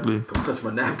 Exactly. Don't touch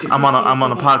my napkin. I'm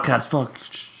on a podcast. Fuck.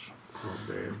 Oh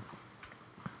man.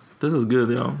 This is good,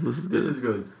 yo. This is good. This is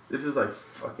good. This is like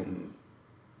fucking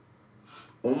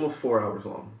almost 4 hours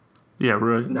long. Yeah,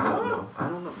 right. No, I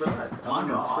don't know. Relax. I don't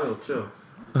know. God. Chill.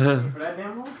 For that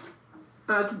damn long?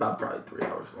 It's about probably 3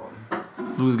 hours long.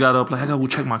 Louis got up like, I gotta go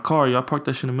check my car. Yo, I parked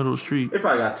that shit in the middle of the street. They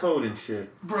probably got towed and shit.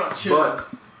 Bro, chill. But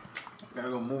Gotta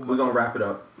go move we're gonna wrap it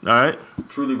up. All right,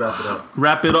 Truly wrap it up.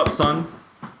 wrap it up, son.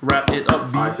 Wrap it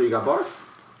up, B. Alright, so you got bars?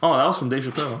 Oh, that was from Dave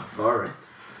Chappelle. Alright.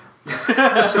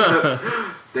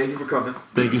 Thank you for coming.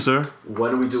 Thank you, sir. What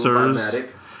do we do Sirs. with Matic?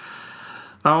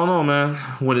 I don't know, man.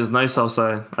 When it's nice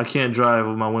outside, I can't drive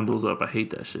with my windows up. I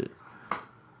hate that shit.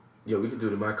 Yo, we can do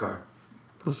it in my car.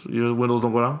 Your windows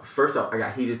don't go down? First off, I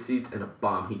got heated seats and a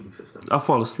bomb heating system. I'll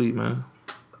fall asleep, man.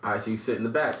 Alright, so you sit in the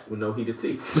back with no heated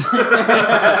seats. You can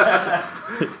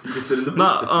sit in the booth.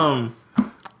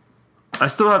 I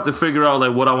still have to figure out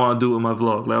like what I want to do with my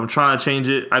vlog. Like I'm trying to change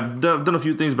it. I've done a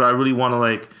few things, but I really want to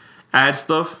like add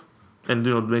stuff.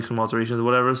 and make some alterations or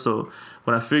whatever. So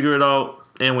when I figure it out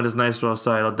and when it's nicer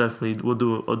outside, I'll do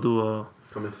a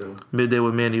coming soon Midday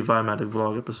with Manny Vimatic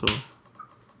vlog episode.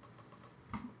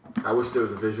 I wish there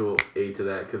was a visual aid to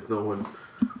that because no one.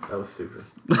 That was stupid.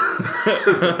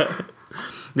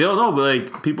 They don't know, but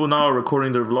like people now are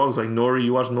recording their vlogs. Like Nori,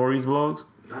 you watch Nori's vlogs?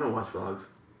 I don't watch vlogs.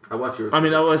 I watch yours. I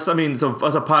mean, it's a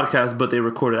podcast, but they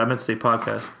record it. I meant to say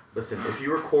podcast. Listen, if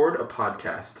you record a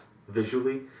podcast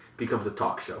visually, it becomes a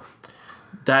talk show.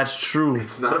 That's true.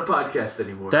 It's not a podcast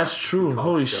anymore. That's true.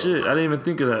 Holy shit! I didn't even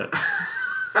think of that.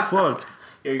 Fuck.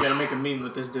 Yo, you gotta make a meme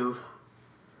with this dude.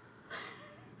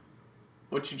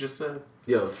 What you just said.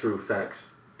 Yo, true facts.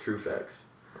 True facts.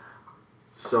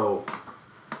 So.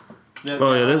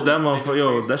 Oh yeah, that motherfucker.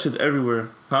 Yo, that shit's everywhere,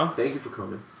 huh? Thank you for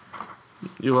coming.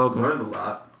 You're welcome. Learned a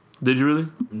lot. Did you really?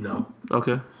 No.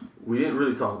 Okay. We didn't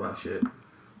really talk about shit.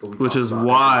 But which is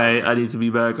why I need to be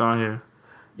back on here.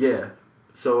 Yeah.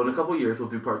 So in a couple of years, we'll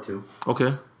do part 2.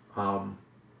 Okay.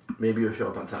 Maybe you'll show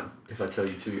up on time if I tell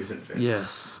you 2 years in advance.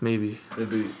 Yes, maybe.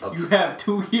 You have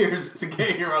 2 years to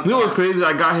get here on time. You know what's crazy?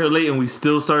 I got here late and we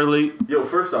still started late. Yo,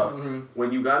 first off,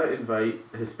 when you gotta invite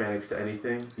Hispanics to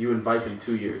anything, you invite them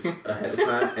 2 years ahead of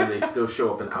time and they still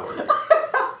show up an hour late.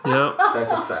 Yep.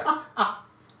 That's a fact.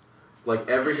 Like,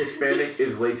 every Hispanic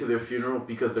is late to their funeral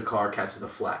because the car catches a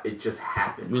flat. It just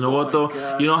happens. You know what, though?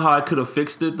 God. You know how I could have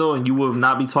fixed it, though, and you would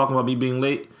not be talking about me being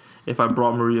late? If I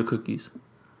brought Maria cookies.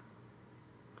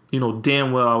 You know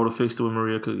damn well I would have fixed it with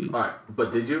Maria cookies. Alright,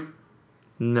 but did you?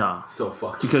 Nah. So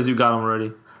fuck you. Because you got them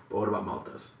already. But what about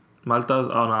Maltas? Maltas?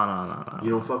 Oh, no.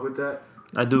 You don't fuck with that?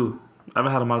 I do. I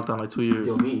haven't had a Malta in like 2 years.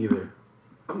 Yo, me either.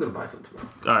 I'm gonna buy some tomorrow.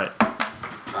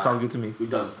 Alright. Sounds good to me. We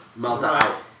done. Malta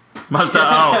out. Malta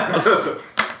out.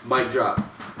 Mic drop.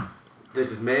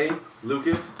 This is May,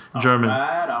 Lucas. German. All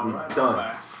right.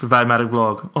 Done. Vimatic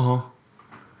vlog. Uh-huh.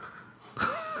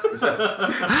 Is that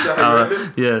how you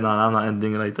ended? Yeah, no, I'm not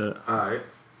ending it like that. Alright.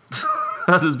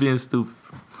 I'm just being stupid.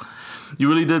 You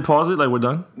really did pause it? Like we're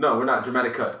done? No, we're not.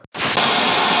 Dramatic cut.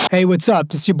 Hey, what's up?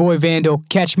 This is your boy Vandal.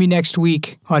 Catch me next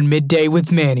week on Midday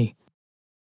with Manny.